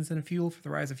inspirations and fuel for the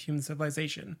rise of human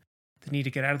civilization, the need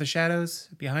to get out of the shadows,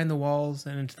 behind the walls,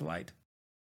 and into the light.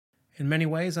 In many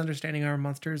ways, understanding our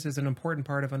monsters is an important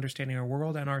part of understanding our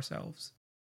world and ourselves.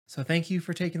 So thank you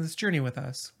for taking this journey with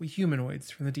us, we humanoids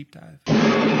from the Deep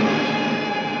Dive.